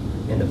up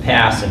in the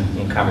past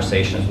in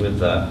conversations with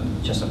the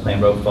Chestnut Plain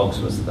Road folks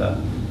was the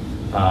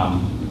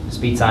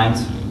speed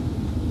signs,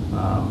 you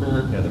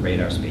know, the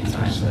radar speed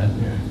signs. That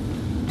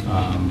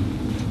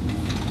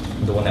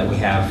the one that we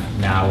have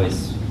now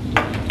is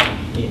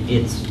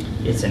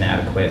it's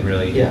inadequate,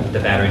 really. Yeah. The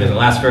battery doesn't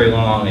last very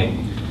long.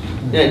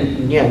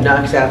 And, yeah,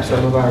 knocks out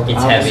some of our It's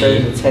officers.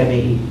 heavy. It's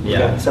heavy. We Yeah.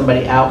 got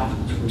somebody out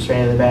from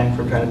straight in the back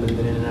from trying to move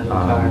it in and out of the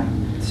car.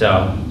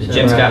 So So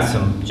Jim's got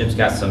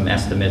around- some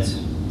estimates.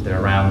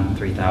 They're around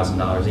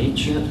 $3,000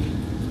 each. Yeah.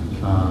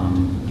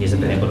 He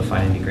hasn't been able to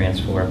find any grants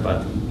for it,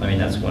 but I mean,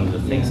 that's one of the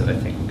things Yeah. that I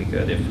think would be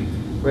good if we.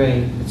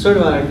 Right. It's sort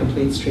of on our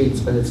complete streets,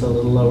 but it's a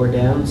little lower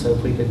down, so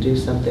if we could do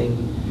something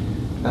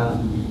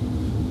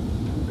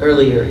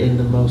earlier in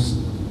the most,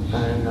 I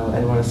don't know, I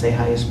don't want to say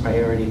highest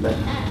priority, but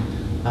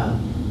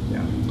Yeah.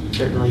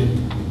 certainly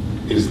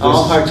Is this?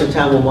 all parts of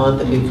town will want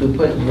them. If we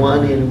put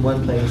one in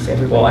one place,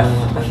 everybody Well, will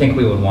want I one. think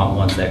we would want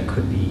ones that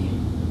could be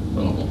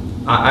mobile.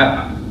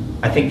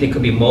 I think they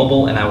could be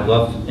mobile, and I would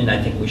love, and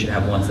I think we should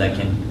have ones that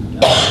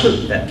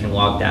can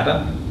log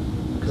data,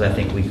 because I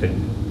think we could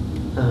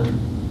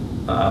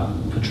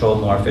patrol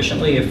more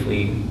efficiently if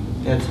we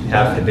That's-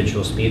 have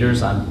habitual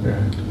speeders on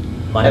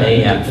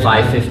Monday at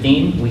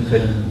 5:15. We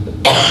could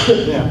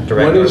Yeah.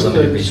 direct What our is the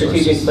limited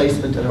resources Strategic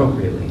placement of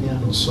appropriately.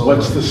 Yeah.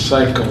 What's the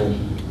cycle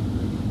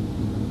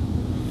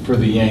for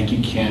the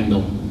Yankee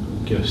Candle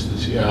gifts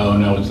this year? Oh,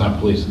 no, it's not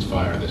police, it's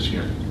fire this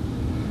year.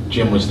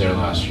 Jim was there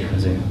last year.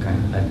 Is it okay?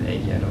 I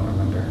don't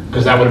remember.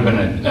 Because that would have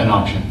been an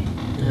option.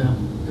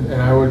 Yeah.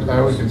 And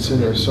I would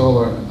consider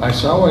solar. I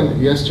saw one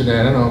yesterday,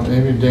 I don't know,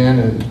 maybe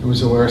Dan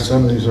was aware of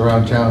some of these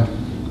around town.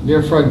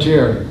 Near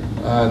Frontier,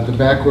 the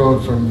back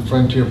road from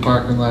Frontier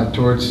parking lot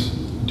towards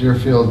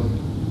Deerfield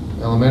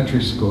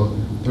Elementary School,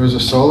 there was a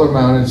solar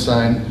mounted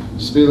sign,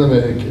 speed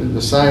limit,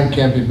 the sign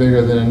can't be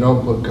bigger than a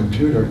notebook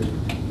computer.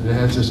 It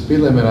has a speed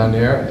limit on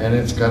there and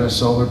it's got a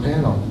solar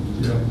panel.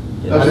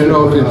 Yeah. I don't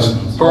know if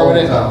it's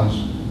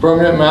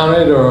permanent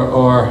mounted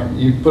or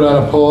you put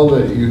on a pole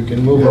that you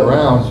can move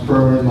around. It's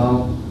permanent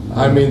mount.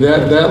 I mean,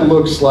 that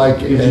looks like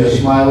Gives you a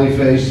smiley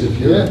face if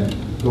you're Yeah.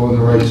 going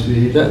the right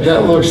speed.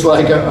 that looks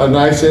like a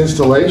nice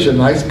installation,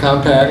 nice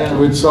compact Yeah.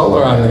 with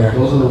solar on there.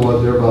 Those are the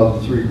ones, they're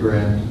about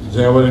 $3,000. Is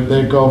that what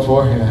they go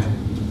for? Yeah.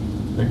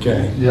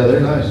 Okay, Yeah, they're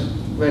nice.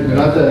 Right. They're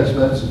not that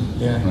expensive.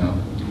 yeah. No.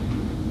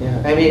 Yeah,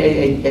 I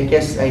mean, I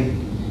guess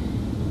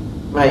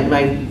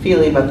my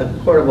feeling about the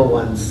portable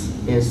ones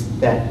is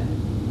that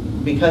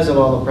because of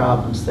all the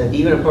problems, that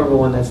even a portable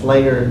one that's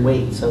lighter in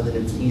weight so that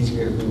it's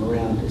easier to move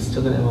around is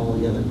still gonna have all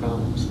the other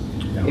problems.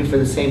 Yeah. If for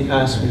the same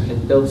cost we can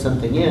build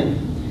something in,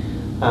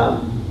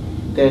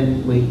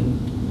 then we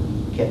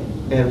can get,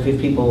 and if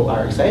people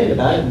are excited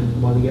about it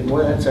and want to get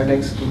more, that's our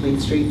next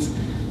complete streets.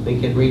 We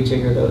can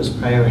rejigger those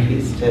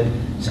priorities to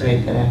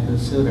make that happen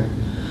sooner.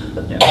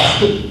 Yeah.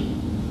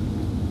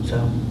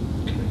 So,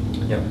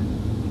 Yep.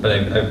 But I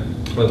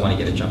really want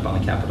to get a jump on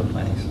the capital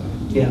planning stuff.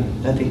 yeah,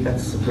 I think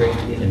that's a great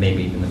idea. And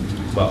maybe even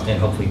and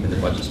hopefully even the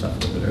budget stuff a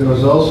little bit There earlier.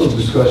 was also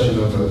discussion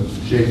of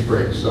a Jake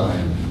brake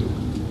sign,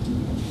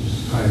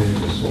 just kind of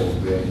in this whole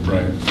thing.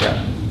 Right.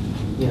 Yeah.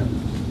 Yeah.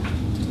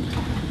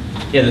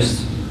 Yeah,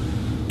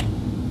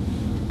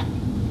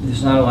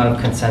 there's not a lot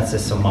of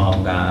consensus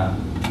among,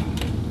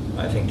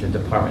 I think, the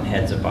department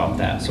heads about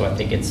that. So I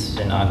think it's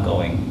an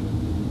ongoing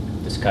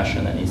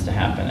discussion that needs to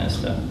happen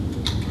as to,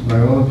 My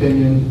own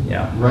opinion,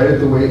 Yeah. right at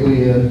the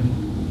Whately Inn,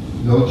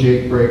 no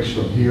Jake brakes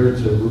from here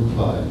to Route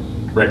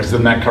 5. Right, because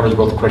then that covers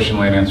both Christian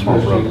Lane and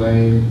Swamp Christie Road.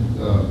 Lane,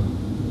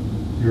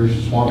 your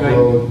Swamp Right.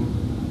 Road,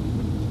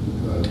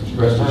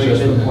 rest of Or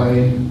Chestnut even-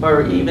 Plain.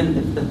 Or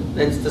even,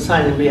 it's the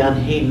sign would be on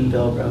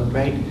Haydenville Road,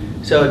 right?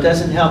 So it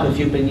doesn't help if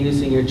you've been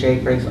using your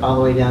Jake brakes all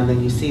the way down,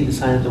 then you see the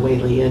sign at the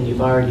Whately Inn,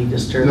 you've already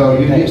disturbed No, the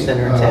you entire need-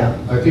 center of town.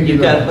 I think You've you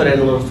got to got- put it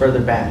a little further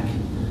back.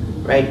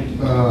 right?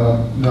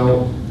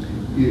 No,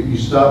 you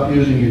stop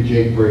using your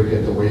Jake brake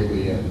at the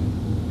Whately Inn.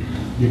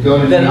 You're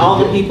going to. Then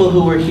all the people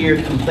who were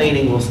here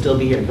complaining will still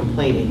be here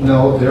complaining.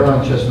 No, they're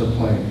on Chestnut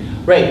Plain.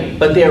 Right,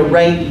 but they're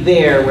right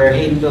there where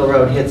Haydenville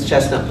Road hits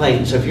Chestnut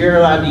Plain. So if you're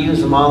allowed to use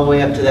them all the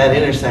way up to that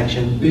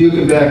intersection, You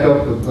can back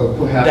up half a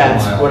mile.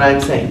 that's what I'm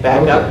saying.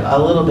 Back Okay. up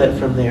a little bit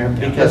from there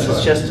because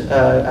that's it's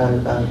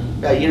fine.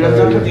 just, you don't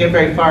have to get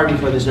very far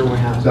before there's no more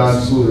houses. Don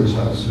Sluter's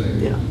house,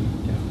 maybe. Yeah.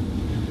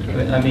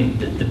 I mean,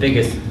 the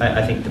biggest,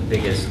 I think the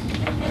biggest,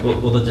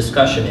 well, the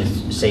discussion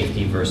is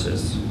safety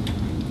versus,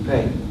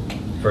 Right.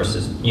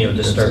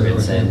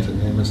 disturbance and,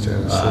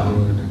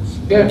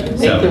 Yeah. Make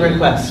So- the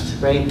request,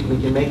 right? We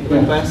can make the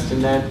request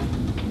and that,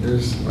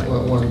 Here's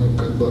what one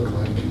could look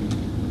like.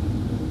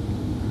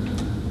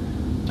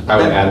 I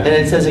would and add,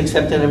 it says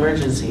except in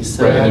emergencies,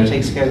 so Right, that and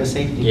takes care of the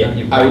safety. yeah. part.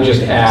 you I would just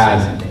probably have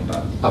to say add,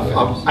 something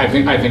about-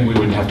 I think we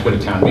wouldn't have to put a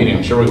town meeting,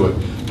 I'm sure we would,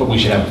 but we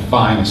should have a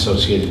fine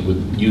associated with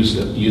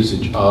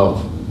usage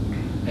of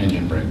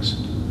engine brakes.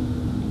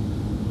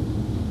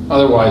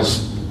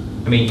 Otherwise,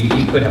 I mean,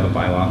 you could have a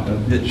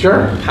bylaw.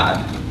 Sure.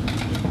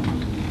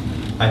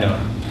 I know,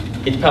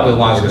 it's probably a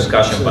longer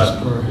discussion, but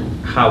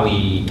how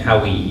we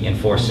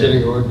enforce it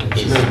City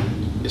ordinance.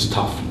 it's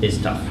tough. is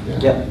tough.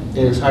 Yep,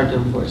 it is hard to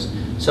enforce.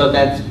 So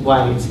that's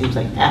why it seems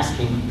like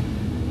asking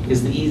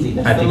is the easy,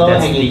 I that's the think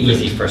that's the low-hanging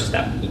easy fruit. first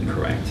step,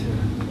 correct.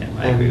 Yeah,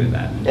 I agree with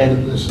that.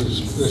 And This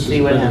is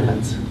see what pretty-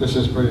 happens. This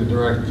is pretty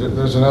direct.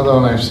 There's another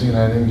one I've seen,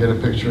 I didn't get a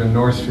picture in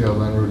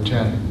Northfield on Route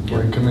 10,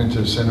 where you come into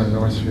the center of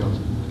Northfield.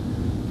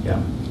 Yeah.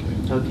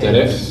 Okay. Is that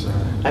it? It's,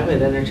 I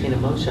would entertain a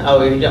motion. Oh,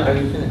 are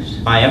you finished?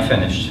 I am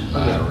finished. All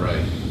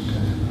right.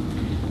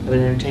 I would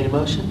entertain a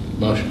motion.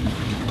 Motion.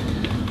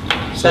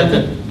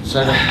 Second.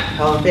 Second.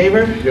 All in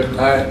favor? Yep. All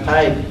right.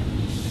 Aye.